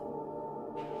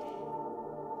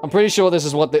 I'm pretty sure this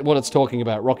is what it's talking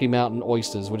about. Rocky Mountain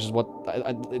oysters, which is what...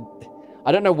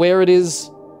 I don't know where it is,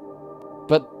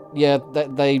 but, yeah,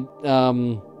 they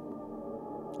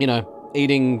you know,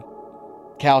 eating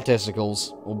cow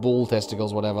testicles, or bull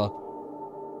testicles, whatever.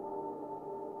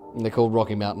 And they're called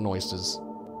Rocky Mountain oysters.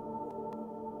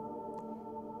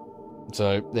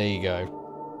 So, there you go.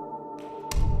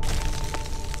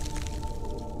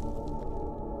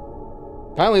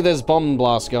 Apparently there's bomb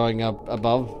blasts going up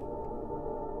above.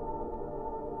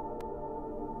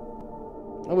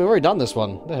 Oh, we've already done this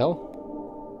one. What the hell?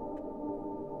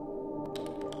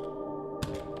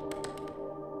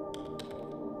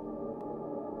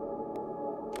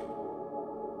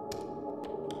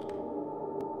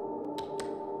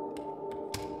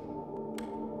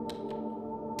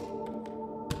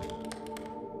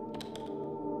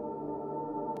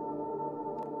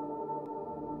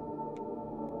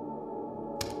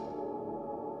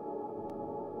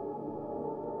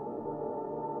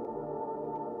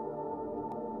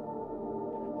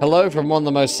 Hello from one of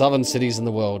the most southern cities in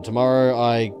the world. Tomorrow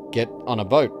I get on a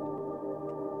boat.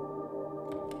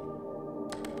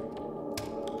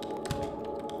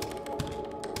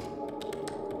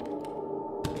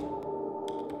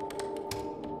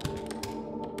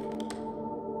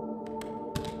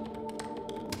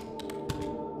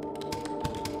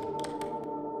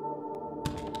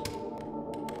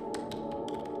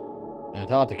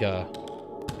 Antarctica.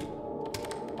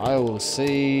 I will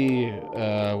see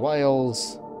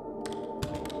whales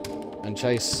and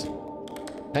chase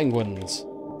penguins.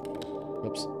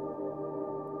 Oops.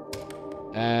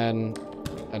 And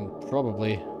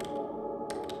probably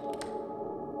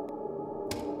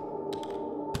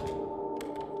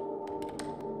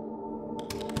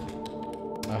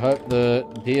I hope the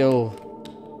deal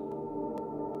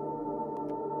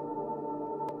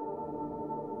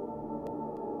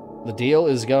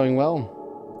is going well.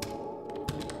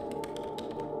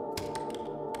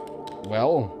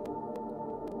 Well,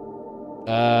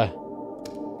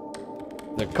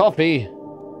 the coffee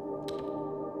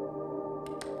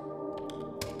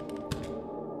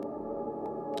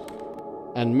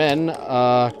and men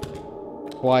are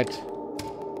quite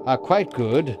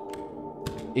good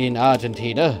in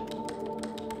Argentina.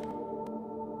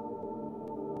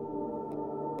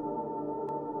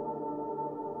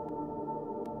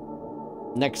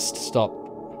 Next stop.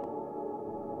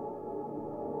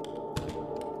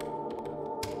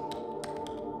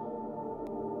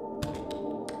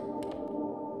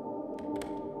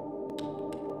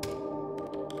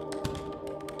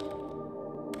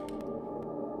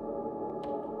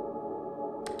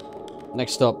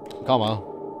 Next stop, comma.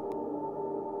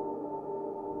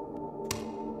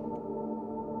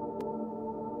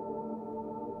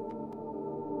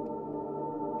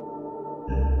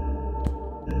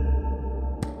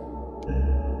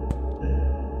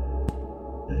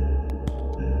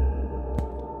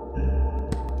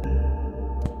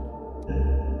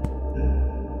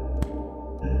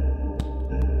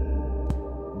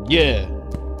 Yeah.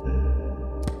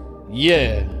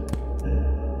 Yeah.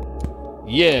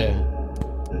 Yeah.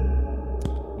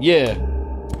 Yeah.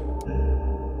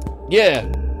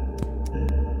 Yeah.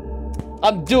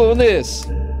 I'm doing this.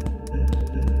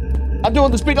 I'm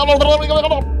doing the speed.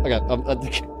 Okay.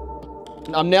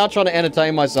 I'm now trying to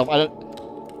entertain myself. I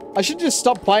should just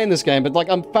stop playing this game, but like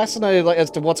I'm fascinated as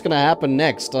to what's going to happen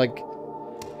next. Like,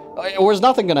 or is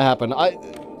nothing going to happen?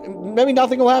 Maybe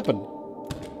nothing will happen.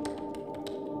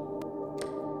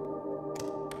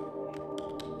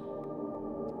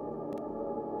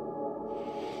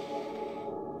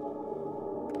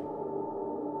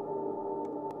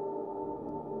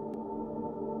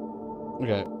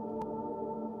 Okay.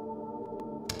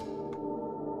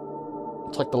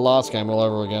 It's like the last game all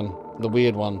over again. The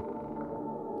weird one.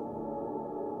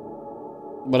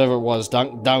 Whatever it was.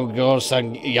 Don't go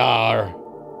sang yar.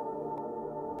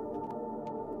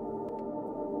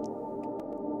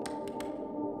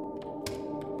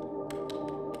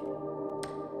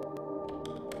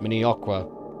 Mini Aqua.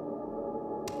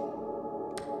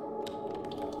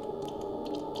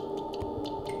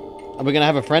 Are we gonna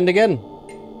have a friend again?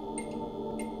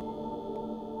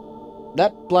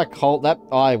 That black hole, that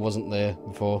eye wasn't there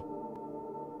before.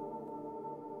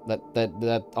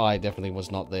 That eye definitely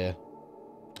was not there.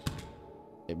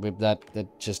 That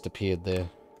just appeared there.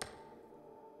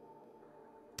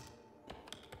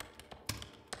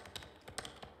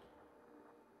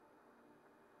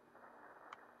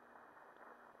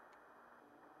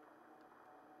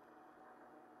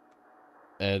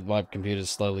 And my computer's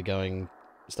slowly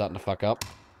starting to fuck up.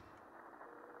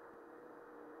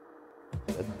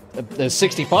 There's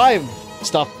 65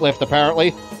 stuff left,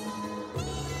 apparently.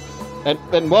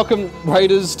 And welcome,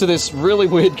 Raiders, to this really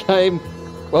weird game.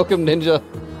 Welcome, Ninja.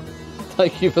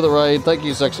 Thank you for the raid. Thank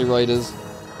you, Sexy Raiders.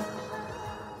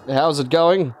 How's it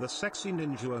going? The Sexy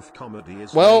Ninja of Comedy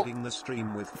is well, raiding the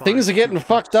stream with things are getting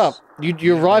fucked up.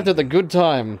 You arrived at the good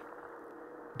time.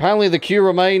 Apparently the queue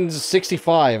remains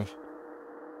 65.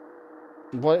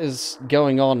 What is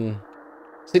going on?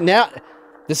 See, now,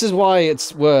 this is why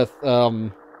it's worth,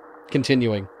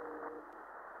 continuing.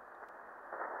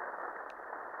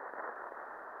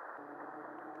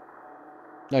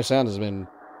 No sound has been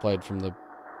played from the...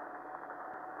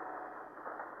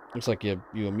 Looks like you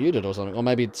were muted or something. Or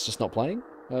maybe it's just not playing?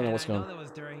 I don't know what's going on. That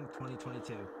was during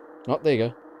 2022. Oh, there you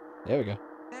go. There we go.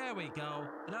 There we go.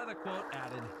 Another quote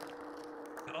added.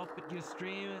 Open your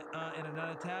stream in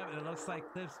another tab, and it looks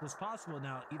like clips was possible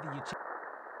now. Either you...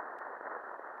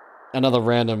 Another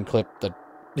random clip that...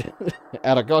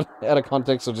 out of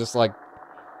context of just like...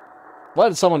 Why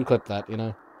did someone clip that, you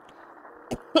know?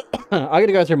 I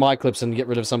gotta go through my clips and get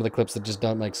rid of some of the clips that just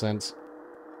don't make sense.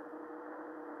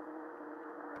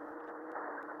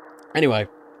 Anyway.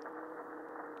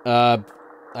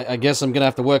 I guess I'm gonna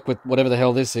have to work with whatever the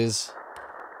hell this is.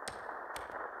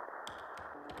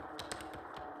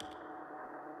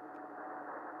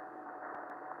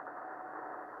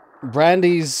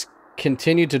 Brandy's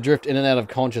continued to drift in and out of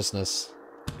consciousness.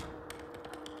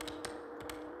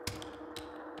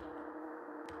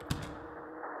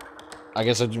 I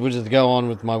guess I would just go on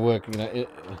with my work, you know.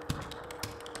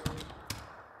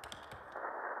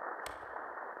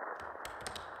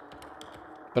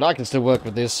 But I can still work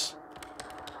with this.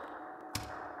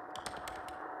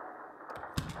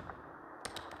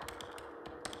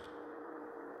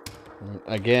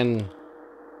 Again...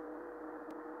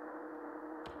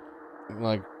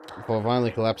 Like, we're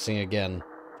finally collapsing again.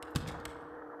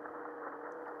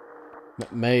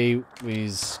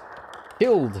 We's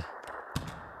killed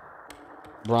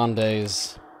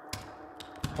Brandes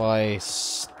by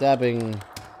stabbing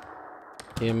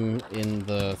him in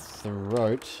the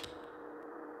throat,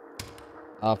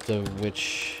 after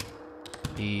which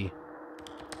he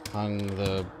hung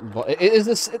the... Is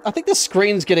this... I think the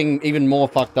screen's getting even more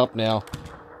fucked up now.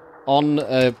 On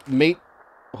a meat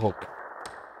hook.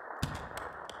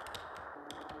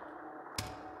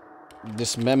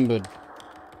 Dismembered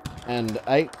and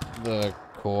ate the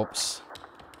corpse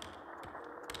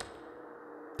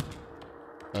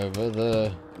over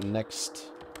the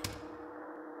next...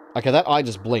 Okay, that eye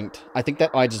just blinked. I think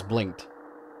that eye just blinked.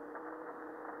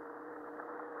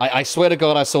 I swear to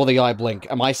God I saw the eye blink.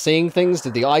 Am I seeing things?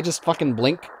 Did the eye just fucking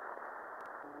blink?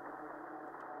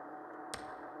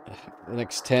 The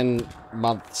next 10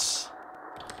 months.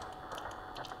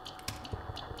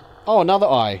 Oh, another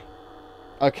eye.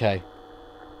 Okay.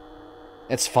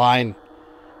 It's fine.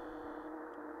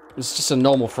 It's just a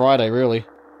normal Friday, really.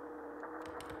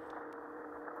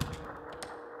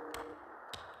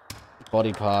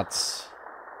 Body parts.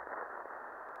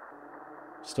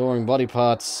 Storing body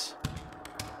parts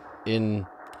in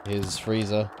his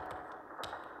freezer.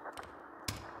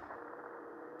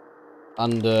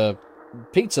 Under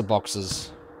pizza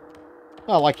boxes.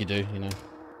 Oh, like you do, you know.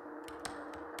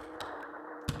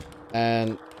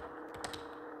 And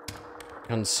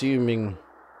consuming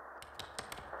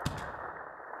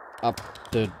up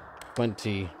to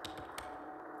 20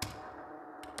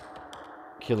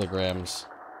 kilograms.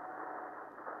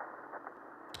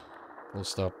 We'll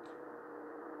stop.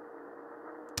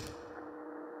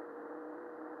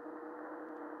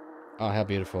 Oh, how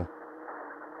beautiful.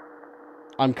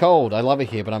 I'm cold. I love it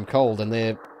here, but I'm cold, and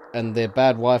they're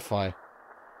bad Wi-Fi.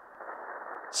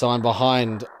 So I'm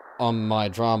behind on my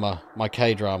drama, my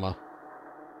K-drama.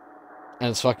 And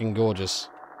it's fucking gorgeous.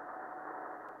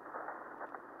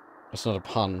 It's not a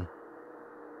pun.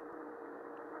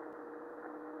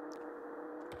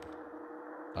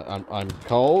 I'm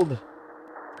cold.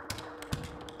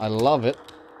 I love it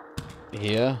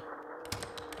here.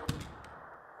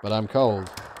 But I'm cold.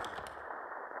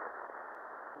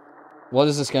 What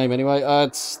is this game anyway?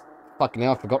 It's fucking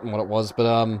hell, I've forgotten what it was,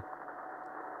 but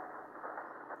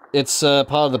it's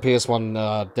part of the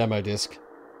PS1 demo disc.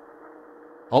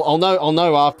 I'll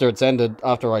know after it's ended,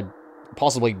 after I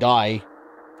possibly die.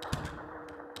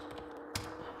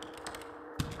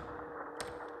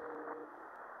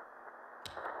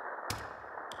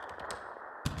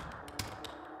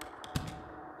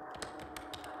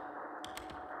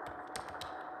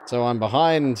 So I'm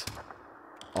behind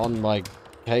on my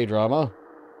K-drama.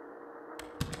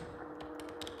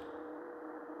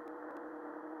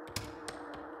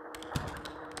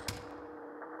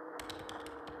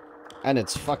 And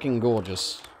it's fucking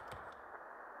gorgeous.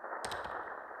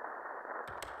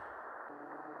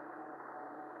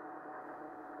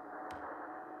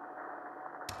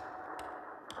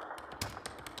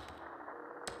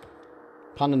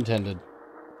 Pun intended.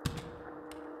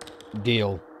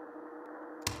 Deal.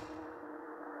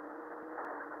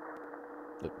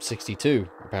 62,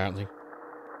 apparently.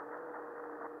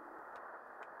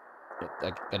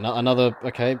 Another,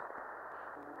 okay.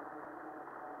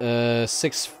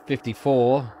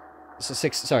 654. So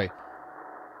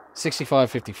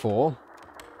 6554.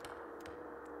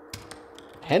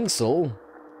 Hensel.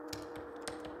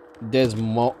 Des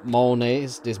Moines.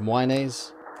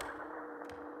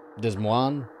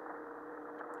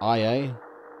 IA.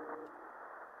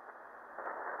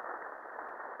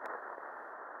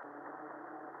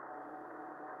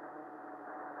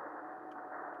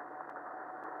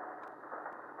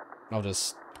 I'll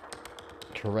just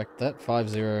correct that.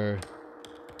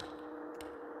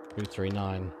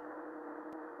 50239.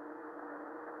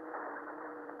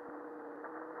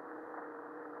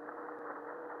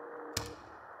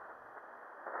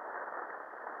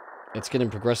 It's getting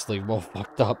progressively more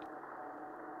fucked up.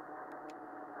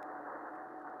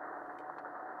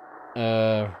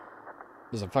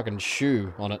 There's a fucking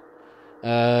shoe on it.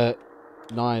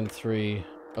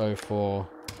 9304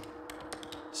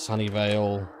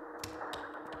 Sunnyvale.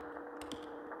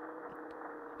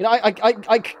 You know, I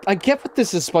get what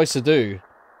this is supposed to do.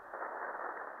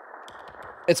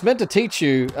 It's meant to teach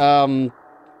you,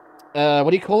 what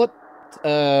do you call it?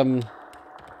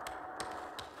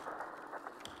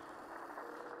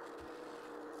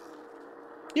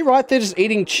 You're right, they're just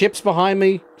eating chips behind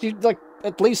me. You, like,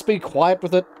 at least be quiet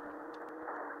with it.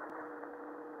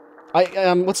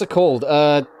 What's it called?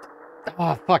 Oh,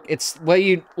 fuck, it's where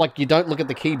you, like, you don't look at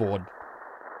the keyboard.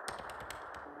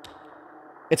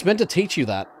 It's meant to teach you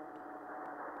that.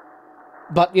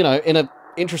 But, you know, in an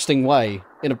interesting way.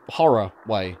 In a horror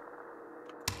way.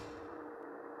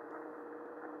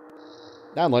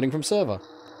 Downloading from server.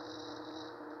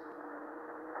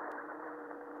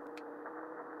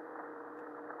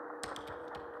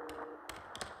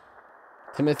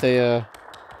 Timothea.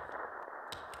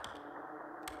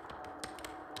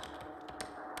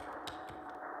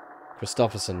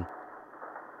 Christopherson.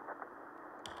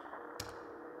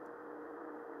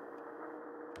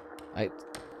 Eight.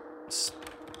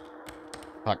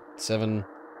 Fuck. 7.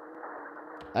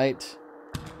 8.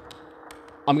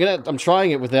 I'm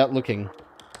trying it without looking.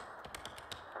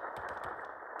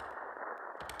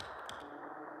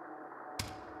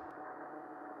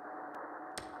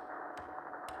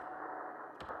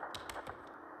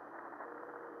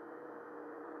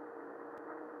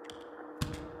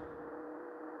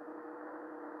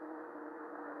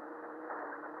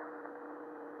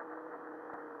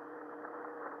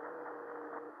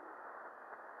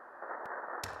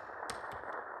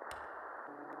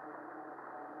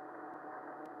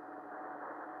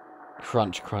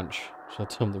 Crunch, crunch. Shall I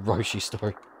tell him the Roshi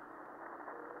story?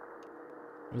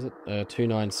 What is it?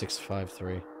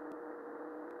 29653.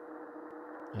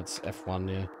 That's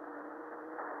F1, yeah.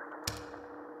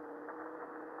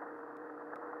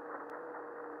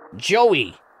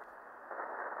 Joey!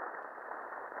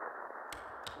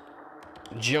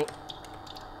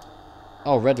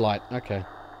 Oh, red light. Okay.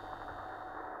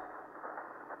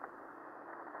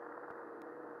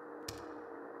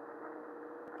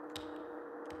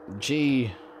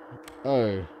 G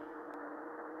O.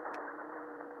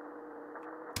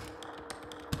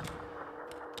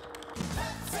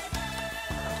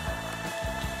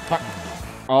 Fuck.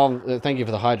 Oh, thank you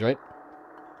for the hydrate.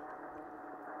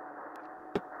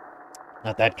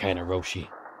 Not that kind of Roshi.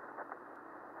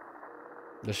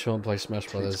 Just show and play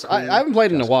Smash Brothers. Cool, I haven't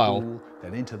played in a while. Cool,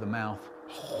 then into the mouth.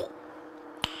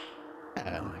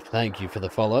 Thank you for the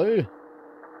follow.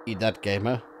 Eat that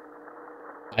gamer.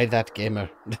 I that gamer.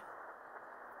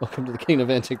 Welcome to the King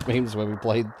of Antique Memes, where we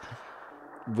played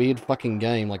weird fucking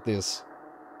game like this.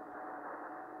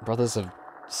 Brothers of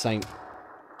Saint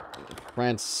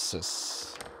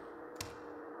Francis.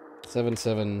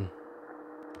 77.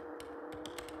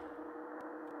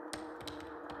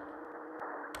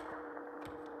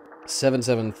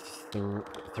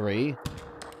 773.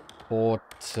 Port...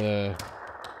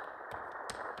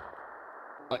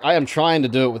 I am trying to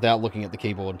do it without looking at the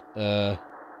keyboard. Does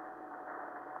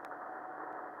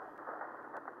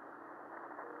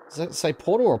that say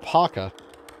Porter or Parker?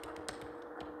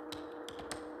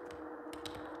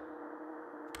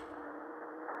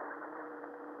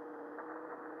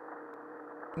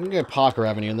 I'm gonna go Parker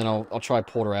Avenue, and then I'll try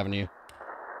Porter Avenue.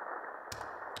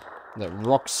 That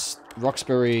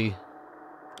Roxbury...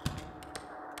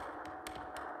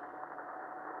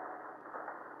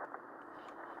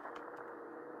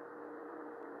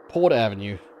 Porter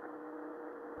Avenue.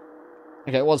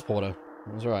 Okay, it was Porter.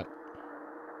 I was right.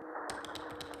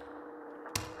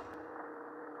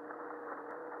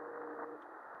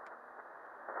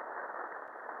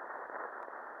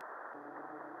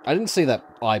 I didn't see that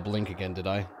eye blink again, did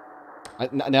I?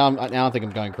 Now I think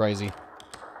I'm going crazy.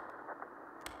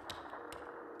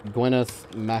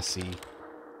 Gwyneth Massey.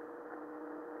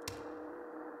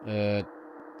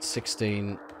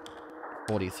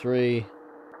 1643.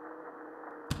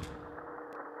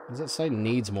 Does it say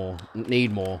needs more?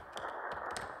 Need more.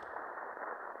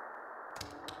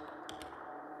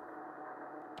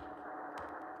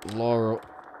 Laurel.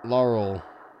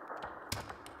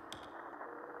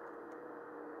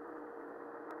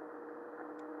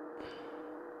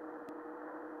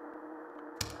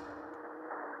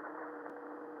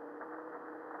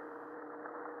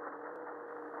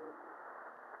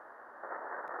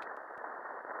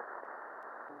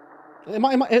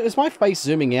 Is my face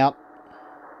zooming out?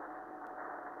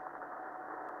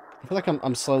 I feel like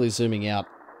I'm slowly zooming out.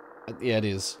 Yeah, it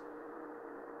is.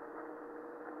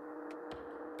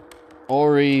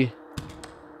 Ori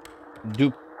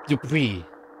Dupree.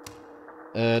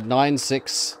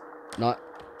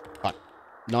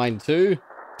 92.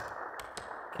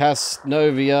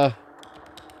 Casnovia.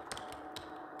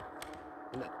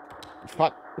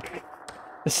 Fuck.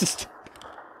 This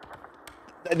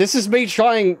is me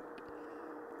trying.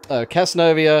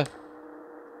 Casnovia.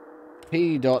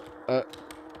 P.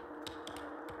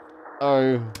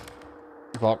 O.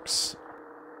 Box.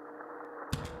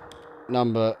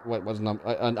 Number. Wait, what's number?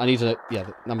 I need to. Yeah,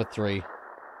 number 3.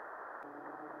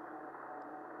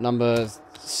 Number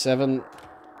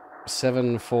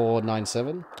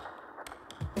 7497.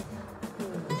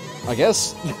 I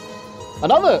guess.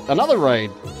 Another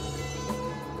raid.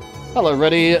 Hello,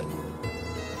 ready.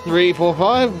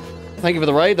 345. Thank you for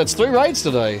the raid. That's 3 raids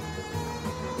today.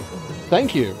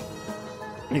 Thank you.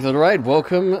 Thank you for the raid.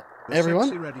 Welcome, everyone.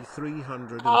 Sexy Ready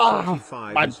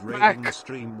 345 is raiding the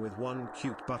stream with 1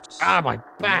 cute butt. My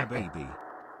back. Baby.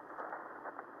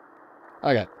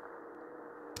 Okay.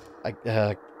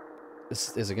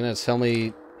 Is it gonna tell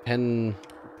me Pendroy?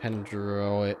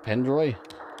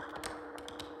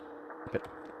 But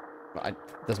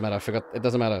doesn't matter. I forgot. It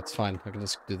doesn't matter. It's fine. I can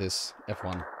just do this.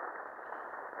 F1.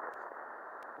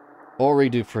 Ori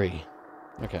Dupree.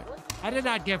 Okay. I did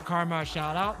not give Karma a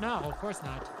shout out. No, of course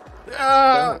not.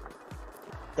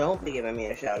 Don't be giving me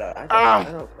a shout out. I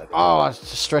don't I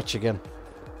stretch again.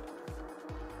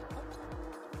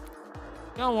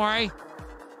 Don't worry.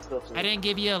 I didn't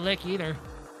give you a lick either.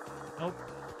 Nope.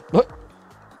 What?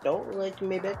 Don't lick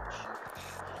me, bitch.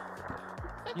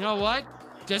 You know what?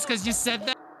 Just because you said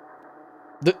that.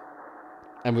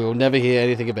 And we will never hear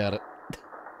anything about it.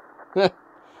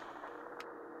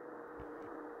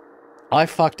 I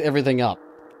fucked everything up.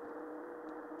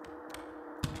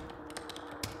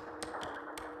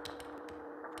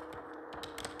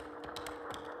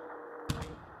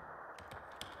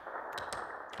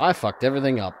 I fucked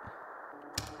everything up.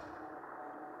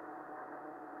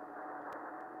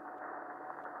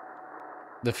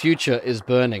 The future is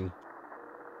burning.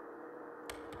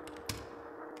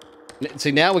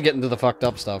 See, now we're getting to the fucked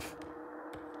up stuff.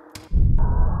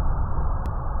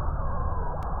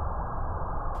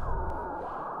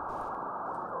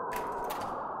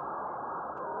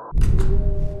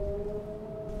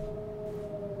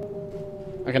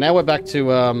 Okay, now we're back to,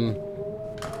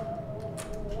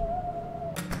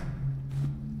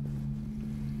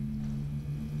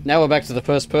 now we're back to the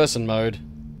first-person mode.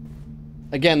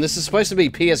 Again, this is supposed to be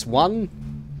PS1.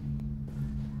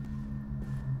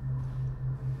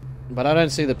 But I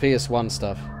don't see the PS1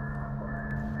 stuff.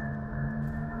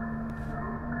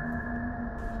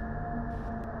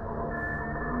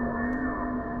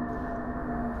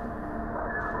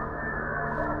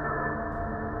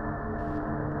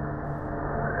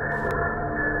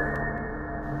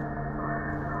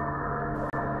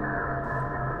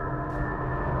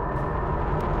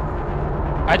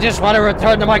 I just want to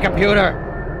return to my computer.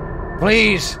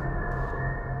 Please.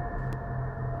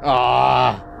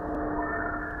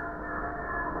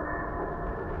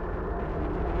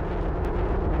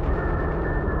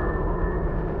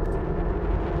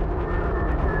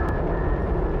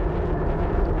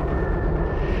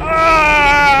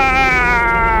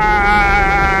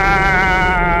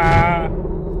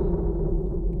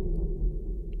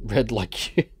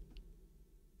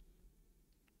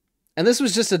 And this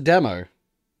was just a demo.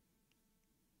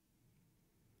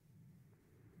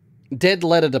 Dead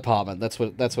Letter Department, that's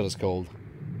what it's called.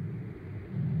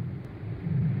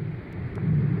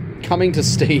 Coming to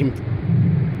Steam.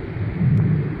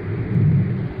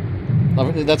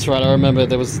 That's right, I remember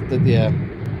there was, yeah.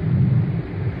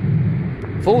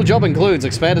 Full job includes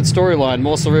expanded storyline,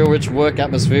 more surreal rich work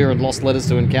atmosphere, and lost letters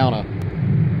to encounter.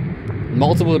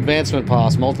 Multiple advancement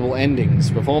paths, multiple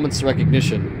endings, performance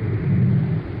recognition.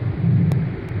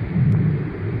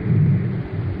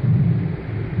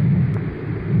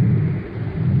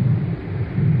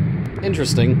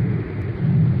 Interesting.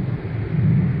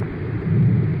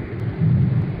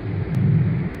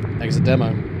 Exit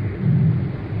demo.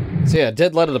 So yeah,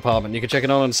 Dead Letter Department. You can check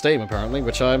it out on Steam, apparently,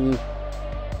 which I'll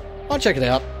check it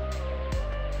out.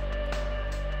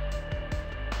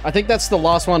 I think that's the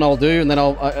last one I'll do, and then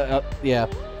yeah.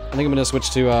 I think I'm gonna switch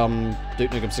to,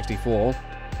 Duke Nukem 64.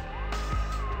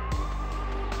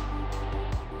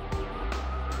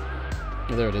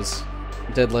 Oh, there it is.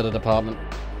 Dead Letter Department.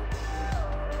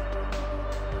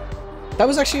 That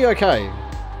was actually okay.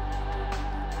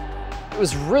 It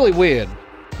was really weird.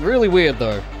 Really weird,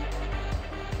 though.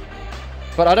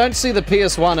 But I don't see the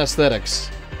PS1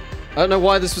 aesthetics. I don't know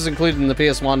why this was included in the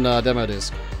PS1 demo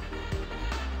disc.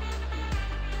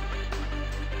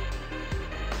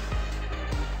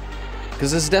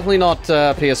 Because this is definitely not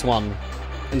PS1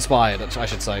 inspired, I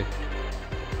should say.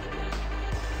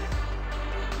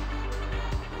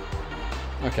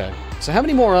 Okay. So how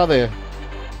many more are there?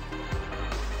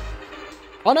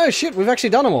 Oh no, shit, we've actually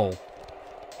done them all.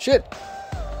 Shit.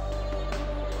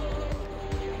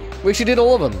 We actually did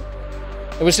all of them.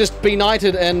 It was just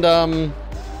Benighted and,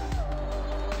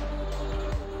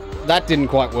 that didn't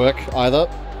quite work, either.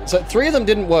 So 3 of them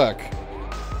didn't work.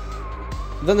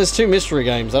 Then there's 2 mystery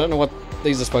games. I don't know what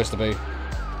these are supposed to be.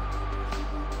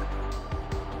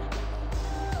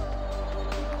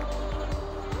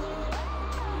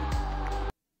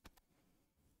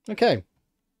 Okay.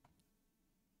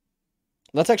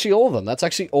 That's actually all of them. That's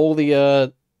actually all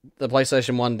the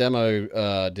PlayStation 1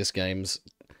 demo disc games.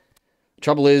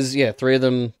 Trouble is, yeah, 3 of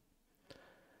them...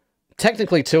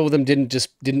 Technically, 2 of them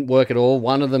didn't work at all.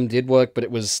 1 of them did work, but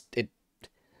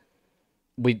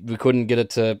we couldn't get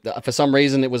it to... For some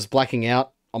reason, it was blacking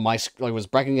out on my... It was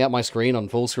blacking out my screen on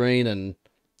full screen, and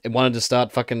it wanted to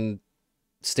start fucking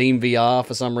Steam VR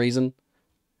for some reason.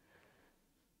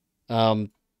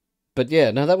 But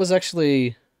yeah, no, that was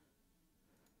actually...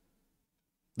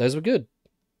 Those were good.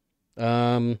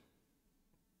 Yeah.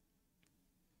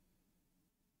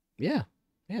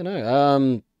 Yeah,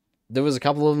 no. There was a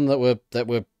couple of them that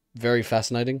were very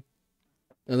fascinating.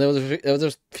 And there was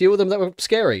a few of them that were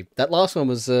scary. That last one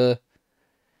was kind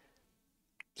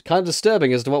of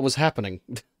disturbing as to what was happening.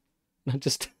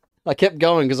 I kept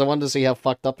going because I wanted to see how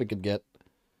fucked up it could get.